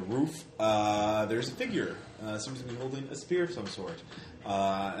near the roof, there's a figure. Seems to be holding a spear of some sort.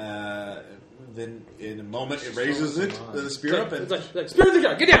 Then, in a moment, it raises the spear up. And, It's like, spear the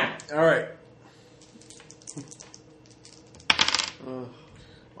guy, get down! all right.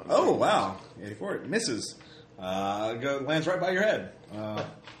 Oh, wow. 84. It misses. Lands right by your head. All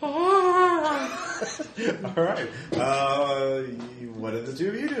right. What did the two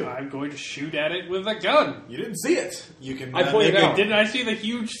of you do? I'm going to shoot at it with a gun. You didn't see it. You can. I pointed make out. Didn't I see the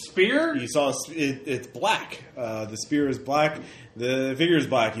huge spear? You saw it's black. The spear is black. The figure is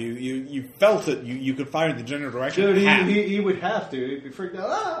black. You felt it. You could fire in the general direction. Dude, Half. he would have to. He'd be freaked out.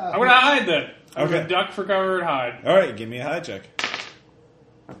 Ah! I'm going to hide then. I'm Okay. going to duck for cover and hide. All right, give me a hide check.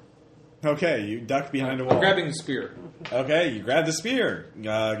 Okay, you duck behind a wall. I'm grabbing the spear. Okay, you grab the spear.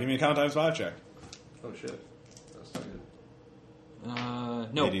 Give me a count times 5 check. Oh, shit. That's not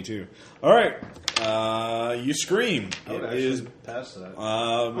good. No. 82. All right. You scream. I would It actually is pass that.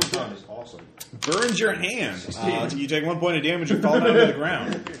 burns Time is awesome. your hand. You take 1 point of damage and fall down to the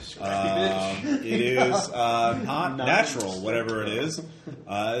ground. It is not natural, whatever it is.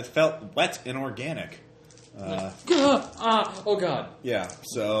 It felt wet and organic. Oh, God. Yeah,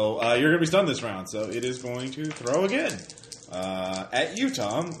 so you're going to be stunned this round, so it is going to throw again. At you,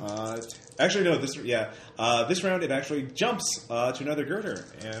 Tom. Actually, no, this round it actually jumps to another girder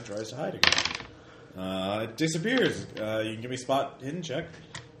and tries to hide again. It disappears. You can give me a spot hidden check,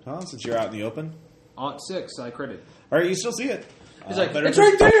 Tom, since you're out in the open. Aught 6, I credit. All right, you still see it. He's like, better it's than-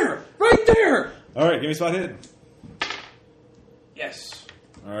 right there! Right there! All right, give me a spot hidden. Yes.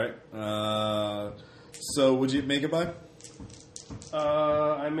 All right. So, would you make it by?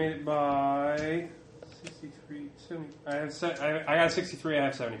 I made it by 63, 70. I got 63, I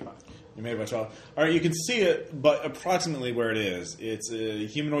have 75. You made it by 12. All right, you can see it, but approximately where it is. It's a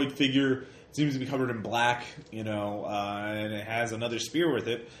humanoid figure. It seems to be covered in black, and it has another spear with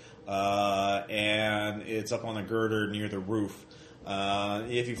it, and it's up on the girder near the roof.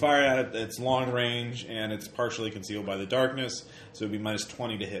 If you fire at it, it's long range, and it's partially concealed by the darkness, so it would be minus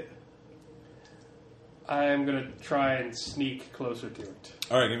 20 to hit. I am going to try and sneak closer to it,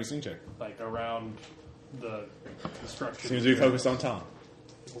 All right, give me a sneak check. like around the construction. Seems to be focused on Tom.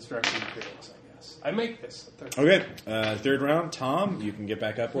 Construction materials, I guess. I make this. Okay, third round, Tom, you can get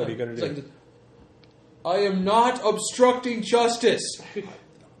back up. What are you going to do? I am not obstructing justice.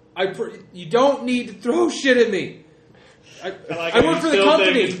 You don't need to throw shit at me. I work for the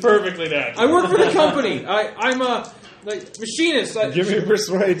company. Perfectly natural. I work for the company. I'm a machinist. Give me a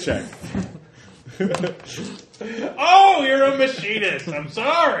persuade check. Oh, you're a machinist. I'm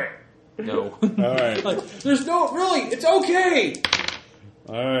sorry. No. All right. There's no... Really, it's okay.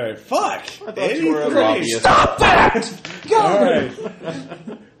 All right. Fuck. I thought you were a 83. lobbyist. Stop that! All right.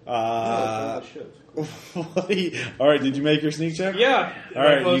 All right. Did you make your sneak check? Yeah. All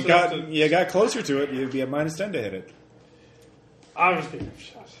right. You got closer to it. You'd be at minus 10 to hit it. I was being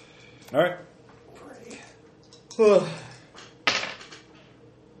shot. All right. Pray.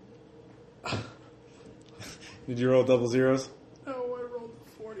 Did you roll double zeros? No, I rolled a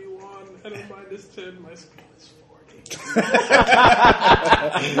 41 and a minus 10. My skill is 40.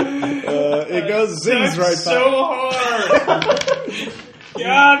 It goes zings right so hard.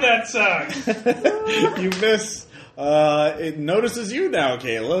 God, that sucks. You miss. It notices you now,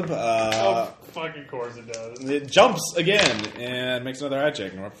 Caleb. Fucking course it does. It jumps again and makes another eye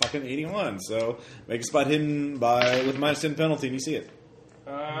check. And we're fucking 81. So make a spot hidden with minus 10 penalty, and you see it.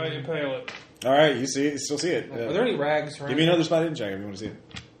 Impale it. All right, you see it. You still see it. Are there any rags around? Give me another spot hidden check if you want to see it.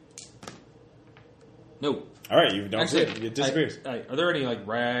 No. All right, you don't see Actually, it. It disappears. Are there any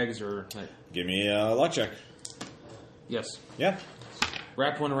rags or... Give me a luck check. Yes. Yeah.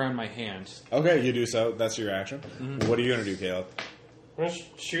 Wrap one around my hand. Okay, you do so. That's your action. What are you going to do, Caleb? I'm going to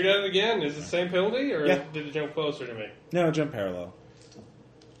shoot at it again. Is it the same penalty, or Yeah. did it jump closer to me? No, jump parallel.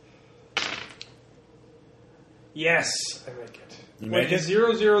 Yes, I make it. You Wait, make it?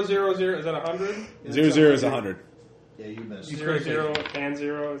 0, 0, 0, 0, is that 100? 0 is 100. Yeah, you missed. 0, 0, and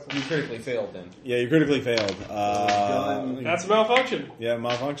 0 is You critically failed then. Yeah, you critically failed. That's a malfunction. Yeah,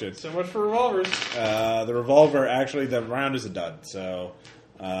 malfunction. So much for revolvers. The revolver, actually, the round is a dud. So,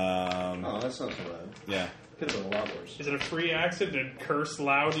 Oh, that's not so bad. yeah. Could have been a lot worse. Is it a free action to curse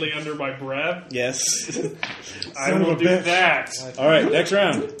loudly under my breath? Yes. I Son of will a do bitch. that. All right, next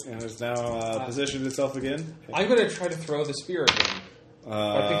round. And it's now positioned itself again. I'm going to try to throw the spear again.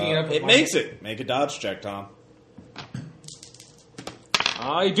 By picking it up with It my makes hand. it. Make a dodge check, Tom.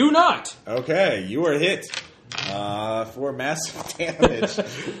 I do not. Okay, you are hit for massive damage.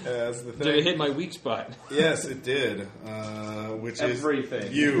 That's the thing. Did it hit my weak spot? Yes, it did. Which Everything.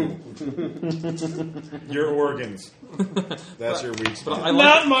 is you. Your organs. That's your weak But spot. I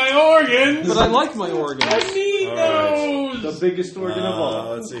Not like, my organs! but I like my organs. I need All right. those! The biggest organ of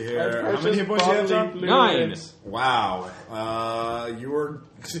all. Let's see here. How many hit points do you have, Tom? 9. Wow. You were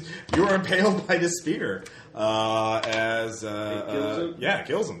impaled by this spear. kills him? Yeah, it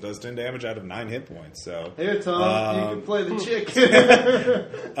kills him. Does 10 damage out of 9 hit points. So Here, Tom, you can play the chick.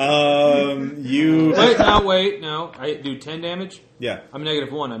 you Wait, no. I do 10 damage. yeah. I'm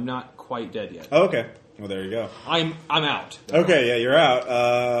 -1. I'm not quite dead yet. Oh, okay. Well, there you go. I'm out. Okay, yeah, you're out.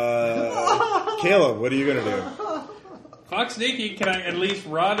 Caleb, what are you gonna do? Fuck sneaky, can I at least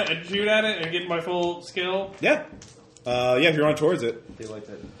run and shoot at it and get my full skill? Yeah. Yeah, if you run towards it. I feel like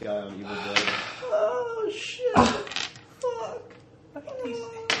that guy on Evil Dead. Oh, shit.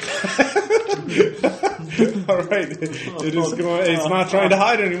 All right, it is going. It's not trying to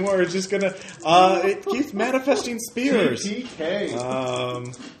hide anymore. It's just gonna. It keeps manifesting spears. TK.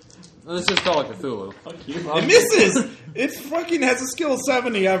 This is Call of Cthulhu. It misses. It fucking has a skill of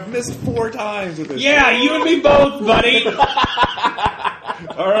 70. I've missed 4 times with this. Yeah, you and me both, buddy!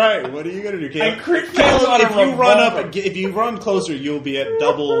 All right, what are you gonna do, I Caleb? crit failed on a If you run up, revolver. if you run closer, you'll be at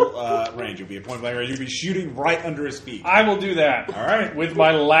double range. You'll be at point blank range. You'll be shooting right under his feet. I will do that. All right. With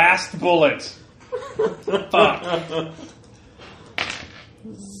my last bullet. Fuck.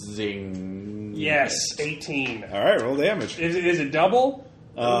 Zing. Yes, 18. All right, roll damage. Is it double?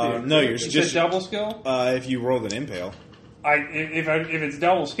 No, you're Is just it double skill? if you roll an impale. If it's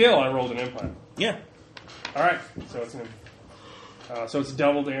double skill, I rolled an implant. Yeah. All right, so it's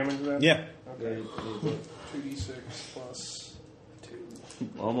double damage then. Yeah. Okay. 2d6 plus 2.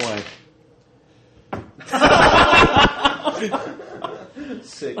 Oh boy.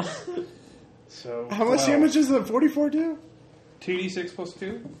 6. So How much 12. damage does a 44 do? 2d6 plus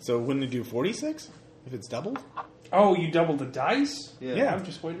 2. So wouldn't it do 46 if it's doubled? Oh, you doubled the dice? Yeah. I'm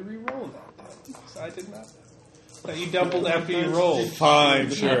just going to re-roll that. I did not. Thought you doubled after you rolled. Fine,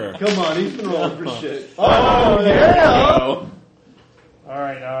 sure. Come on, he's been rolling for shit. Oh, yeah! All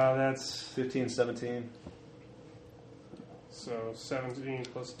right, that's 15, 17. so 17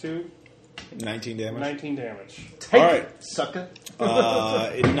 plus 2, 19 damage. 19 damage. Take All right. it, sucker.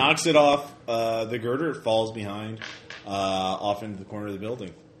 It knocks it off the girder. It falls behind, off into the corner of the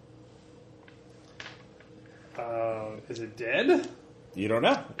building. Is it dead? You don't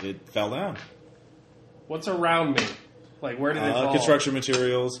know. It fell down. What's around me? Like, where did it fall? Construction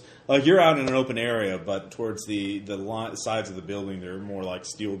materials. Like you're out in an open area, but towards the sides of the building, there are more like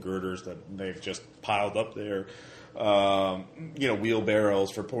steel girders that they've just piled up there.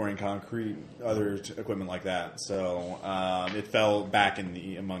 Wheelbarrows for pouring concrete, other equipment like that. So it fell back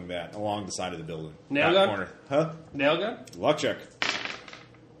along the side of the building. Nail That gun? corner. Huh? Nail gun? Luck check.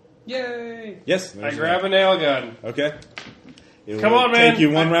 Yay! Yes. I grab a nail gun. Okay. It Come will on, man. Take you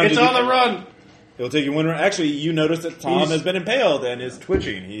one round. It's to on the run. It'll take you one round. Actually, you notice that Tom He's- has been impaled and is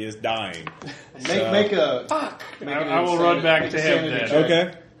twitching. He is dying. Make a. Fuck. Make I will run back to him then.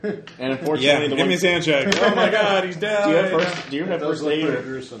 Okay. And unfortunately, Yeah. the Give one, me a sand check. Oh my God, he's down. do you have Those first look aid? pretty Or?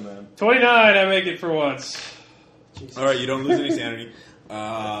 gruesome, man. 29, I make it for once. All right, you don't lose any sanity.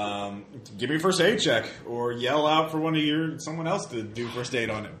 Give me a first aid check, or yell out for someone else to do first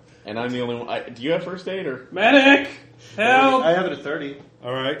aid on him. And I'm the only one. Do you have first aid or? Medic! Help! I have it at 30.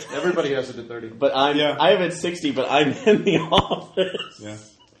 All right. Everybody has it at 30. But I have it at 60, but I'm in the office. Yeah.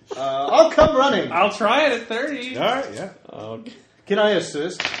 I'll come running. I'll try it at 30. All right. Yeah. Okay. Can I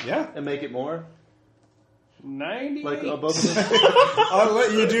assist Yeah. and make it more? 90? Like above the... I'll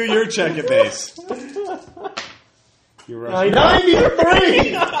let you do your check at base. You're right.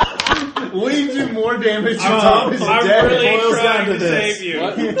 93! We do more damage than Tom is I'm dead. really boils down trying to to this. save you.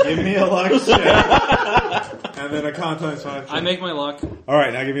 What? Give me a luck check. And then a con times 5 check. I make my luck, All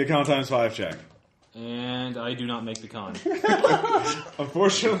right, now give me a con times 5 check. and I do not make the con.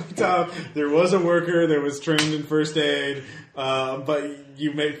 Unfortunately, Tom, there was a worker that was trained in first aid, but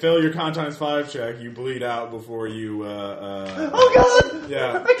you may fail your con times 5 check. You bleed out before you. Oh God!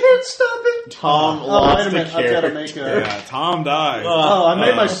 Yeah. I can't stop it. Tom Oh, lost wait a a minute. I've got to make a. Yeah, Tom died. Oh, I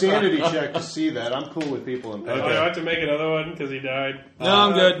made my sanity check to see that. I'm cool with people in pain. Do I have to make another one because he died? No,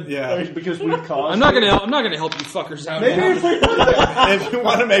 I'm good. Yeah. Because we caused. I'm not gonna help you fuckers out. Maybe now. if we If you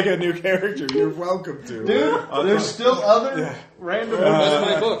want to make a new character, you're welcome to. dude, there's still other random. That's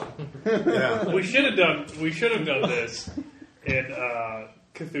my book. Yeah. We should have done this in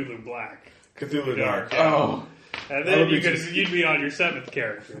Cthulhu Black. Cthulhu Dark. Yeah. And That would then be you'd be on your 7th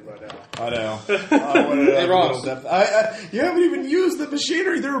character by now. I know. I wanted to have a Ross. little depth. You haven't even used the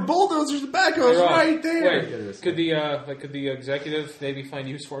machinery. There are bulldozers and backhoes Hey, Ross, right there. Wait, could the executive maybe find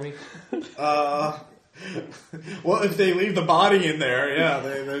use for me? Well, if they leave the body in there, yeah,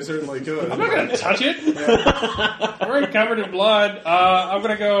 they certainly could. I'm not going to touch it. I'm already covered in blood. I'm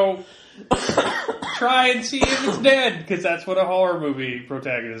going to go try and see if it's dead, because that's what a horror movie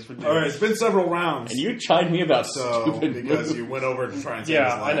protagonist would do. All right, it's been several rounds. And you chide me about So, stupid because moves. you went over to try and save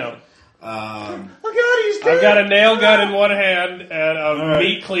Yeah, his life. I know. Oh God, he's dead. I've got a nail gun in one hand and a right.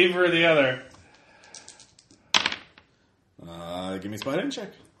 meat cleaver in the other. Give me a spot check.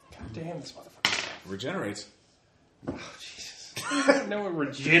 God damn, this motherfucker. Regenerate. Jesus. I didn't know it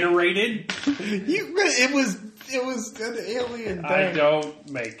regenerated. It was an alien thing. I don't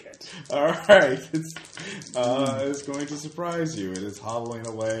make it. All right, it's going to surprise you. It is hobbling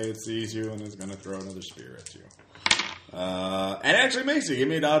away. It sees you and is going to throw another spear at you. And actually makes you. Give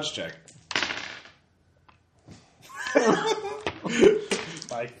me a dodge check.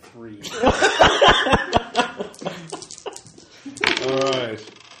 By 3. All right.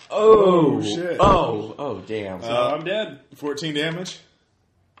 Oh, shit. Oh, damn. I'm dead. 14 damage.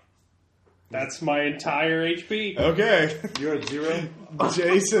 That's my entire HP. Okay. You're at 0.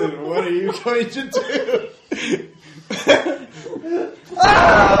 Jason, what are you going to do?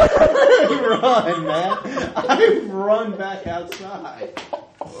 Run, man! I run back outside.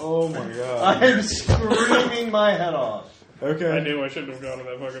 Oh my god. I am screaming my head off. Okay. I knew I shouldn't have gone to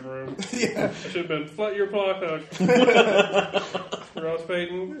that fucking room. Yeah. I should have been flat your block hook. Ross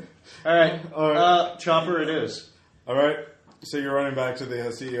Payton. All right, Chopper, it is. All right. So you're running back to the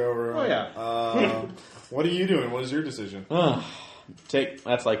CEO room. Oh, yeah. What are you doing? What is your decision? Take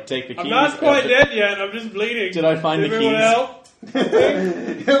the keys. I'm not quite dead yet. I'm just bleeding. Did I find the Everyone keys? help?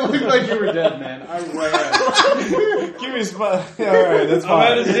 It looked like you were dead, man. I ran. Give me a spot. Yeah, all right, that's I'm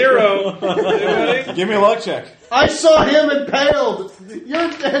at fine. a 0. Anybody? Give me a luck check. I saw him impaled. You're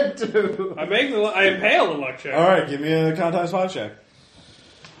dead too. I impale the luck check. All right, give me a con times 5 check.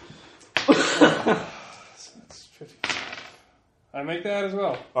 I make that as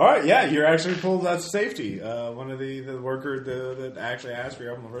well. All right, yeah, you're actually pulled that safety. One of the worker that actually asked for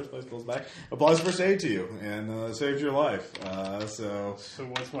your help in the first place pulls back, applies first aid to you, and saves your life. So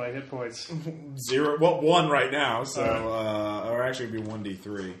what's my hit points? 0, well, 1 right now. So or actually it'd be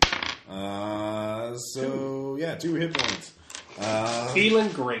 1d3. So yeah, 2 hit points. Feeling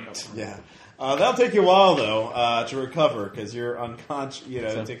great. Yeah, that'll take you a while though to recover because you're unconscious. You know,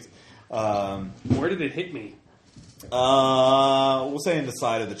 it takes. Where did it hit me? We'll say in the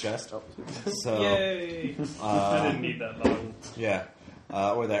side of the chest. So Yay! I didn't need that long. yeah,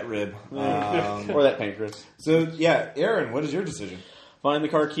 or that rib, Or that pancreas. So yeah, Aaron, what is your decision? Find the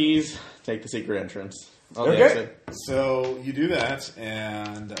car keys, take the secret entrance. Okay, so you do that,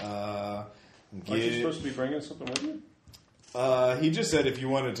 and Aren't you supposed to be bringing something with you? he just said if you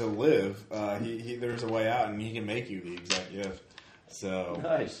wanted to live, there's a way out, and he can make you the executive. So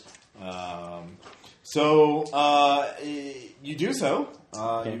Nice. So you do so.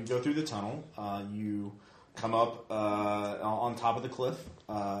 You go through the tunnel. You come up on top of the cliff,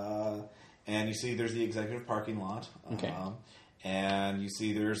 and you see there's the executive parking lot. Okay. And you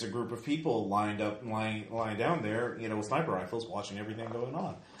see there's a group of people lying down there, with sniper rifles, watching everything going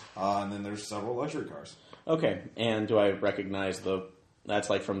on. And then there's several luxury cars. Okay, and do I recognize that's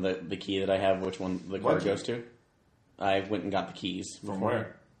like from the key that I have, which one the car What key? goes to? I went and got the keys. From before.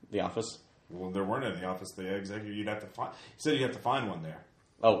 where? The office. Well, there weren't in the office. The executive, you'd have to find. You said you have to find one there.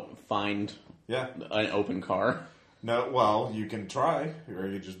 Oh, find Yeah. an open car. No. Well, you can try, or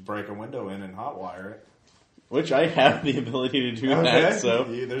you just break a window in and hotwire it. Which I have the ability to do Okay. that, so...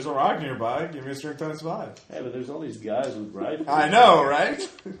 There's a rock nearby. Give me a strength times 5. Hey, but there's all these guys with rifles. I know, right?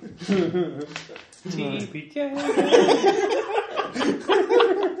 TPK.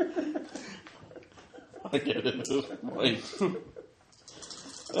 I get it at this point.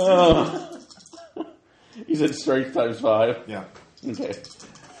 He said strength times 5. Yeah. Okay.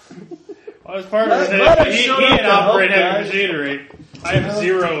 Well, as part of Let it, us he show can up to operate help, heavy guys. machinery. I have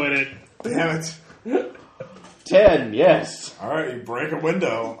 0 in it. Damn it. 10, yes. All right, you break a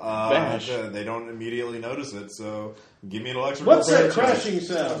window. Bash. They don't immediately notice it, so give me an electrical What's that repair check. crashing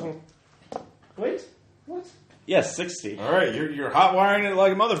sound? Wait, what? Yes, 60. All right, you're hot wiring it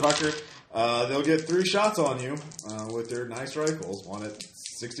like a motherfucker. They'll get 3 shots on you with their nice rifles. One at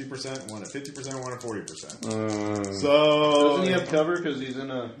 60%, one at 50%, one at 40%. So Doesn't he have cover because he's in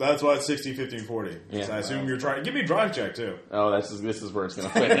a... that's why it's 60, 50, and 40. Yeah. So I assume you're trying. Give me a drive check too. Oh, this is where it's going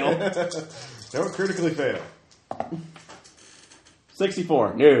to fail. Don't critically fail.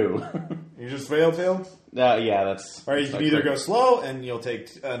 64. No. You just fail. Yeah, that's... All right, you can either go slow and you'll take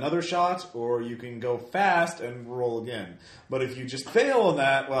another shot, or you can go fast and roll again. But if you just fail on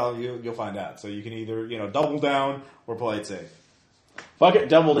that, well, you'll find out. So you can either double down or play it safe. Fuck it,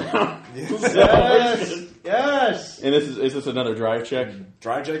 double down. Yes! Yes! And is this another drive check?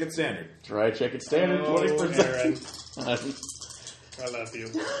 Drive check at standard. Drive check at standard, Oh, 20%. I love you.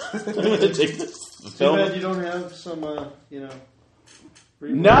 I'm going to take this. Too bad you don't have some,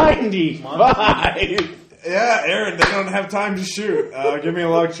 95! Yeah, Aaron, they don't have time to shoot. Give me a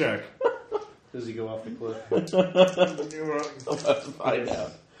luck check. Does he go off the cliff? I'll have to find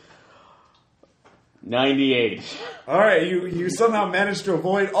out. 98. All right, you somehow managed to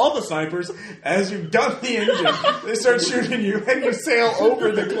avoid all the snipers. As you gun the engine, they start shooting you, and you sail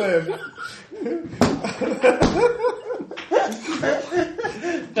over the cliff.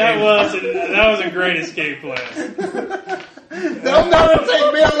 That was a great escape plan. They'll never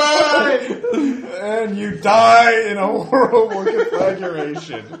take me alive! And you die in a horrible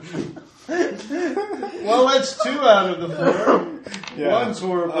configuration. Well, that's 2 out of the 4. Yeah. One's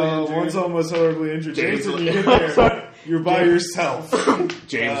horribly injured. One's almost horribly injured. Jason, you get there. You're by yourself.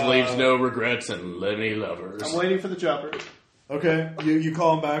 James leaves no regrets and many lovers. I'm waiting for the chopper. Okay, you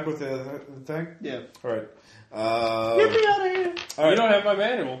call him back with the thing? Yeah. All right. Get me out of here! All right. You don't have my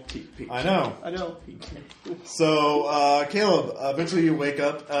manual. I know. I know. So, Caleb, eventually you wake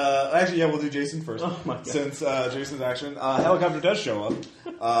up. Actually, yeah, we'll do Jason first. Oh my God. Since Jason's action. Helicopter does show up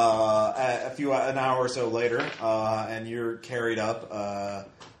an hour or so later, and you're carried up.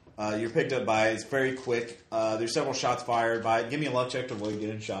 You're picked up by, it's very quick. There's several shots fired by, give me a luck check to avoid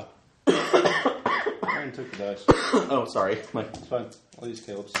getting shot. I took the dice. Oh, sorry. It's fine. I'll use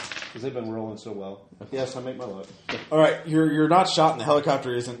Caleb's. Because they've been rolling so well. Yes, I make my luck. All right, you're not shot, and the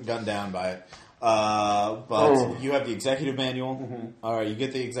helicopter isn't gunned down by it. But you have the executive manual. Mm-hmm. All right, you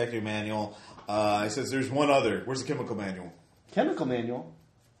get the executive manual. It says there's one other. Where's the chemical manual? Chemical manual?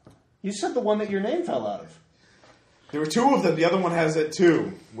 You said the one that your name fell out of. There were 2 of them. The other one has it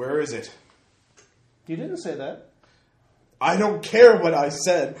too. Where is it? You didn't say that. I don't care what I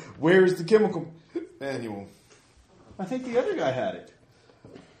said. Where's the chemical manual? I think the other guy had it.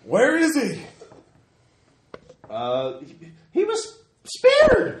 Where is he? He was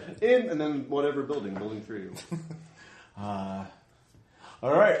spared and then whatever building 3. All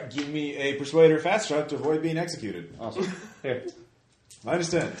right, give me a persuader fast shot to avoid being executed. Awesome. Here.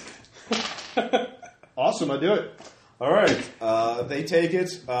 -10. Awesome, I do it. All right, they take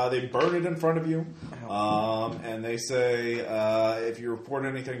it. They burn it in front of you, and they say, "If you report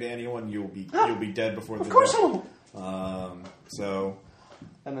anything to anyone, you'll be dead before the Of course day." I won't. So,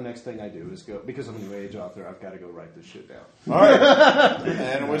 And the next thing I do is go, because I'm a new age author, I've got to go write this shit down. all right.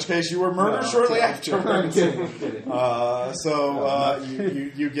 And in which case, you were murdered shortly after. I'm kidding. I'm kidding.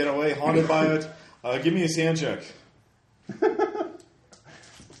 You get away haunted by it. Give me a sand check.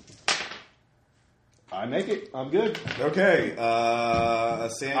 I make it. I'm good. Okay, a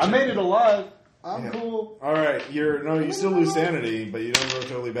sand. I made it alive. I'm Yeah. cool. All right, you still lose sanity, but you don't go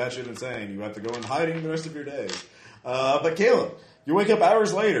totally batshit insane. You have to go in hiding the rest of your days. But Caleb, you wake up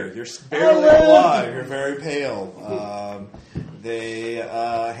hours later. You're barely alive. You're very pale. They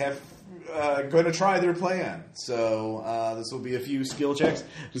have going to try their plan. So this will be a few skill checks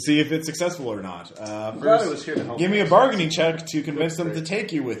to see if it's successful or not. Glad I was here to help. Give me a bargaining check to convince them to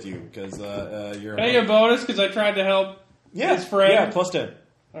take you with you, because you're. Can I get a bonus because I tried to help his friend? Yeah, +10.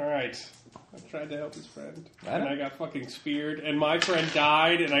 All right. I tried to help his friend. And I got fucking speared. And my friend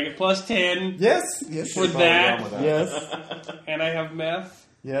died, and I get +10 Yes. for that. Yes. And I have meth.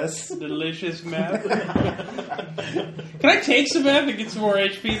 Yes. Delicious meth. Can I take some meth and get some more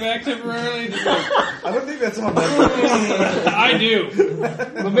HP back temporarily? I don't think that's how that works. I do.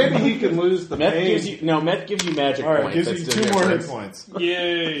 Well, maybe he can lose the Meth pain. gives you magic All right, points. gives That's you the 2 more hit difference. points.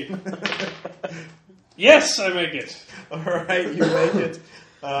 Yay. Yes, I make it. All right, you make it.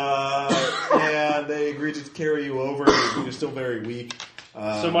 And they agreed to carry you over. You're still very weak.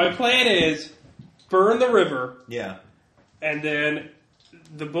 So my plan is burn the river, Yeah. and then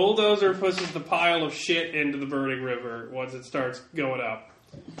the bulldozer pushes the pile of shit into the burning river once it starts going up.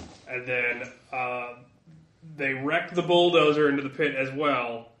 And then they wreck the bulldozer into the pit as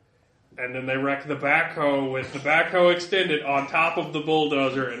well. And then they wreck the backhoe with the backhoe extended on top of the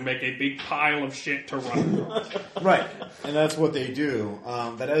bulldozer and make a big pile of shit to run through. Right. And that's what they do.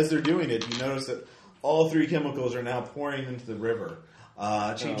 But as they're doing it, you notice that all 3 chemicals are now pouring into the river,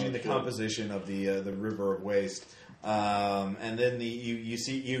 changing the composition of the river of waste. And then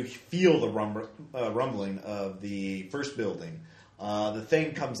you feel the rumbling of the first building. The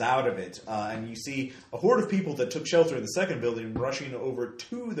thing comes out of it, and you see a horde of people that took shelter in the second building rushing over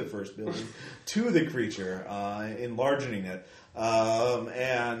to the first building, to the creature, enlarging it.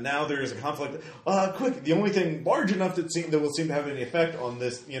 And now there's a conflict. Quick, the only thing large enough that will seem to have any effect on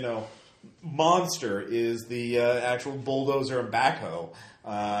this, monster is the actual bulldozer and backhoe.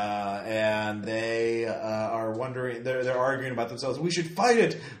 And they are wondering, they're arguing about themselves. We should fight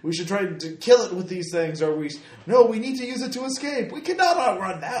it. We should try to kill it with these things. Or we need to use it to escape. We cannot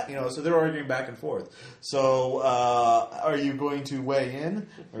outrun that. So they're arguing back and forth. So, are you going to weigh in?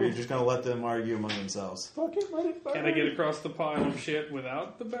 Or are you just going to let them argue among themselves? Can I get across the pile of shit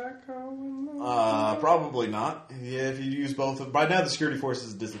without the backhoe? Probably not. Yeah, if you use both by now the security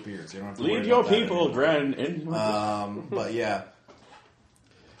forces disappeared, so you don't have to worry Lead your about that people, anymore. Grand. But yeah.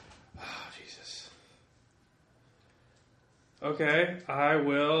 Okay, I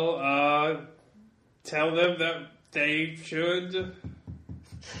will tell them that they should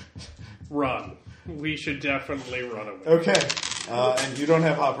run. We should definitely run away. Okay. And you don't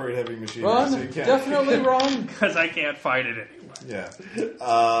have operate heavy machinery, so you can't. Definitely run. Because I can't fight it anyway. Yeah.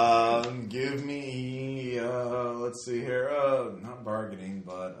 Give me, let's see here, not bargaining,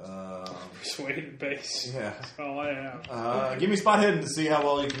 but, Persuaded base. yeah. That's all I have. Give me spot hidden to see how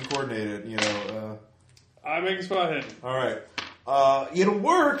well you can coordinate it, I make a spot hidden. Alright. It'll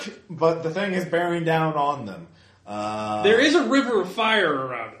work, but the thing is bearing down on them. There is a river of fire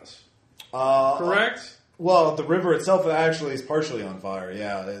around us. Correct? Well, the river itself actually is partially on fire.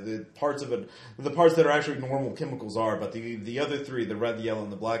 Yeah, the parts of it, the parts that are actually normal chemicals are, but the other 3, the red, the yellow,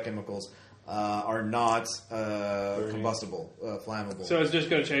 and the black chemicals, are not combustible, flammable. So it's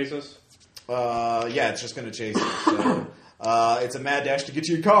just going to chase us? Yeah, it's just going to chase you. So it's a mad dash to get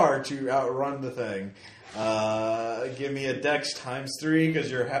to your car to outrun the thing. Give me a dex ×3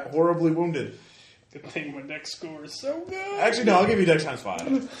 because you're horribly wounded. Good thing my dex score is so good. Actually, no, I'll give you dex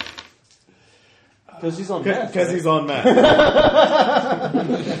 ×5. Because he's on meth. Because he's on meth.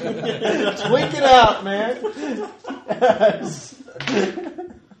 Tweak it out, man.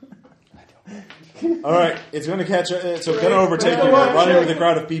 All right, it's going to catch. So it's going to overtake you. You're running with a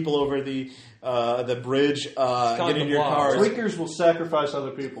crowd of people over the bridge, getting your cars. Tweakers will sacrifice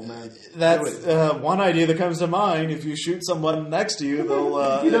other people, man. That's one idea that comes to mind. If you shoot someone next to you,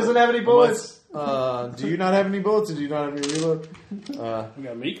 they'll. He doesn't have any bullets. Do you not have any bullets? Or do you not have any reload? We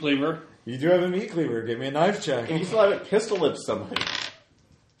got a meat cleaver. You do have a meat cleaver. Give me a knife check. Can you still have it pistol whip somebody?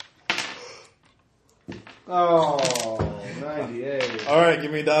 Oh, 98. All right,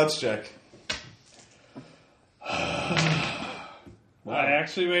 give me a dodge check. I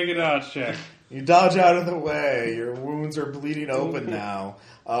actually make a dodge check. You dodge out of the way. Your wounds are bleeding open now.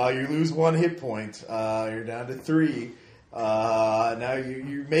 You lose 1 hit point. You're down to 3. Now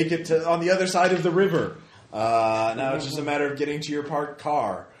you make it to on the other side of the river. Now it's just a matter of getting to your parked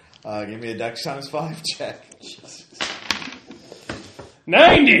car. Give me a dex ×5 check.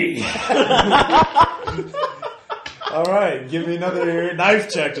 90! All right, give me another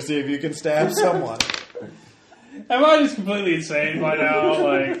knife check to see if you can stab someone. Am I just completely insane by now?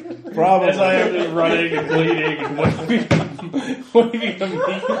 Like, Probably. as I am just running and bleeding and waving a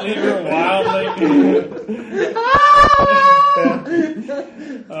meat cleaver wildly.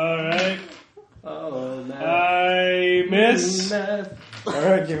 Alright. Oh, man. I miss. All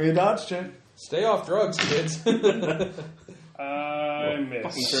right, give me a dodge check. Stay off drugs, kids. I miss.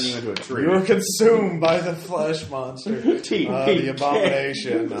 Fucking turn you into a tree. You're consumed by the flesh monster, the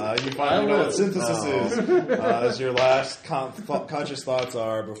abomination. You finally know what synthesis is, as your last conscious thoughts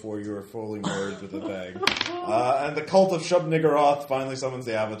are before you are fully merged with the thing. And the cult of Shub-Niggurath finally summons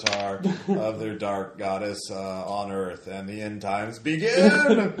the avatar of their dark goddess on Earth, and the end times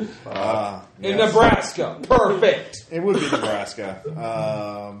begin. In Yes. Nebraska. Perfect. It would be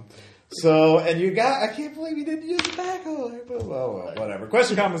Nebraska. So, and you got, I can't believe you didn't use the backhoe. Well, whatever.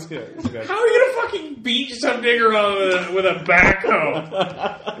 Question, comments, good. How are you gonna fucking beat some nigger with a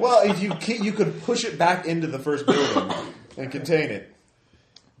backhoe? Well, if you could push it back into the first building and contain it.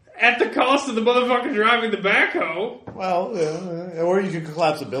 At the cost of the motherfucker driving the backhoe. Well, or you could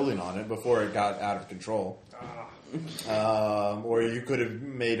collapse a building on it before it got out of control. Or you could have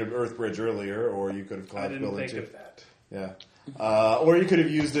made an earth bridge earlier, or you could have collapsed I a didn't building think too. of that. Yeah. Or you could have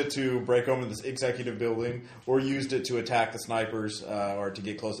used it to break open this executive building, or used it to attack the snipers, or to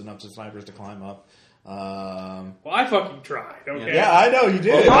get close enough to snipers to climb up. Well, I fucking tried, okay? Yeah, I know you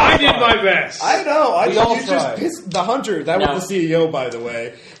did. I did my best. I know. We all You just tried. pissed the hunter. That was the CEO, by the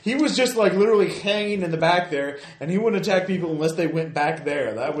way. He was just like literally hanging in the back there, and he wouldn't attack people unless they went back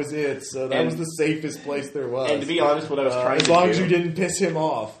there. That was it. So that was the safest place there was. And to be honest, what I was trying to as do... long as you didn't piss him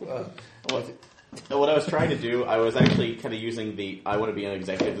off. What I was trying to do, I was actually kind of using the I want to be an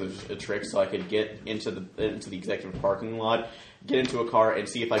executive as a trick so I could get into the executive parking lot, get into a car, and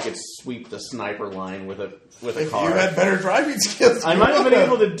see if I could sweep the sniper line with a If car. you had better driving skills, I might have been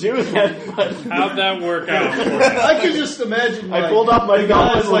able to do that, but How'd that work out? I can just imagine. I pulled off my the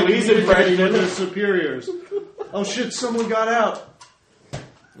guys Goblin Louise communicating impression. with their superiors. Oh shit! Someone got out.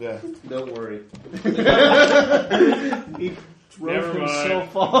 Yeah. Don't worry. He Never drove mind.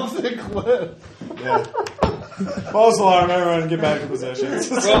 himself off the cliff. Yeah. False alarm, everyone get back to positions.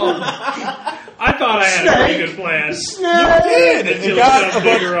 Well, I thought I had a pretty good plan. You did! Until It got some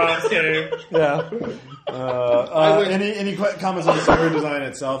above- bigger odds came. Yeah. Any comments on the story design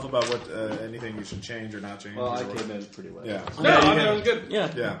itself about what anything you should change or not change? Well, I or what- came in pretty well. Yeah. No, I mean, it was good. yeah.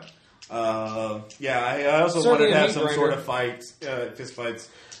 Yeah. I also Certainly wanted to have a some meat sort grinder. of fights, fist fights.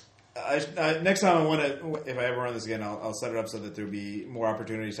 Next time I want to, if I ever run this again, I'll set it up so that there'll be more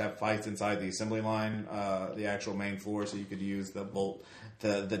opportunities to have fights inside the assembly line, the actual main floor, so you could use the bolt,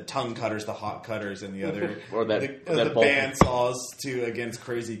 the tongue cutters, the hot cutters, and the other Or that the bolt. bandsaws to against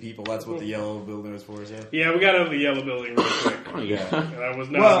crazy people. That's what the yellow building was for. So. Yeah, we got out of the yellow building real quick. Yeah. And I was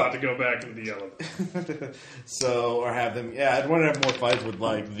not Well- about to go back into the yellow. So, or have them, I'd want to have more fights with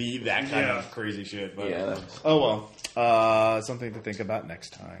like that kind Yeah. of crazy shit. But, Yeah. oh well, something to think about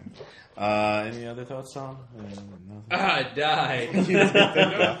next time. Any other thoughts, Tom? Nothing? I died. He was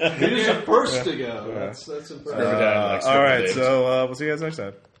the first to go. That's impressive. All right, so we'll see you guys next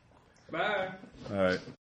time. Bye. All right.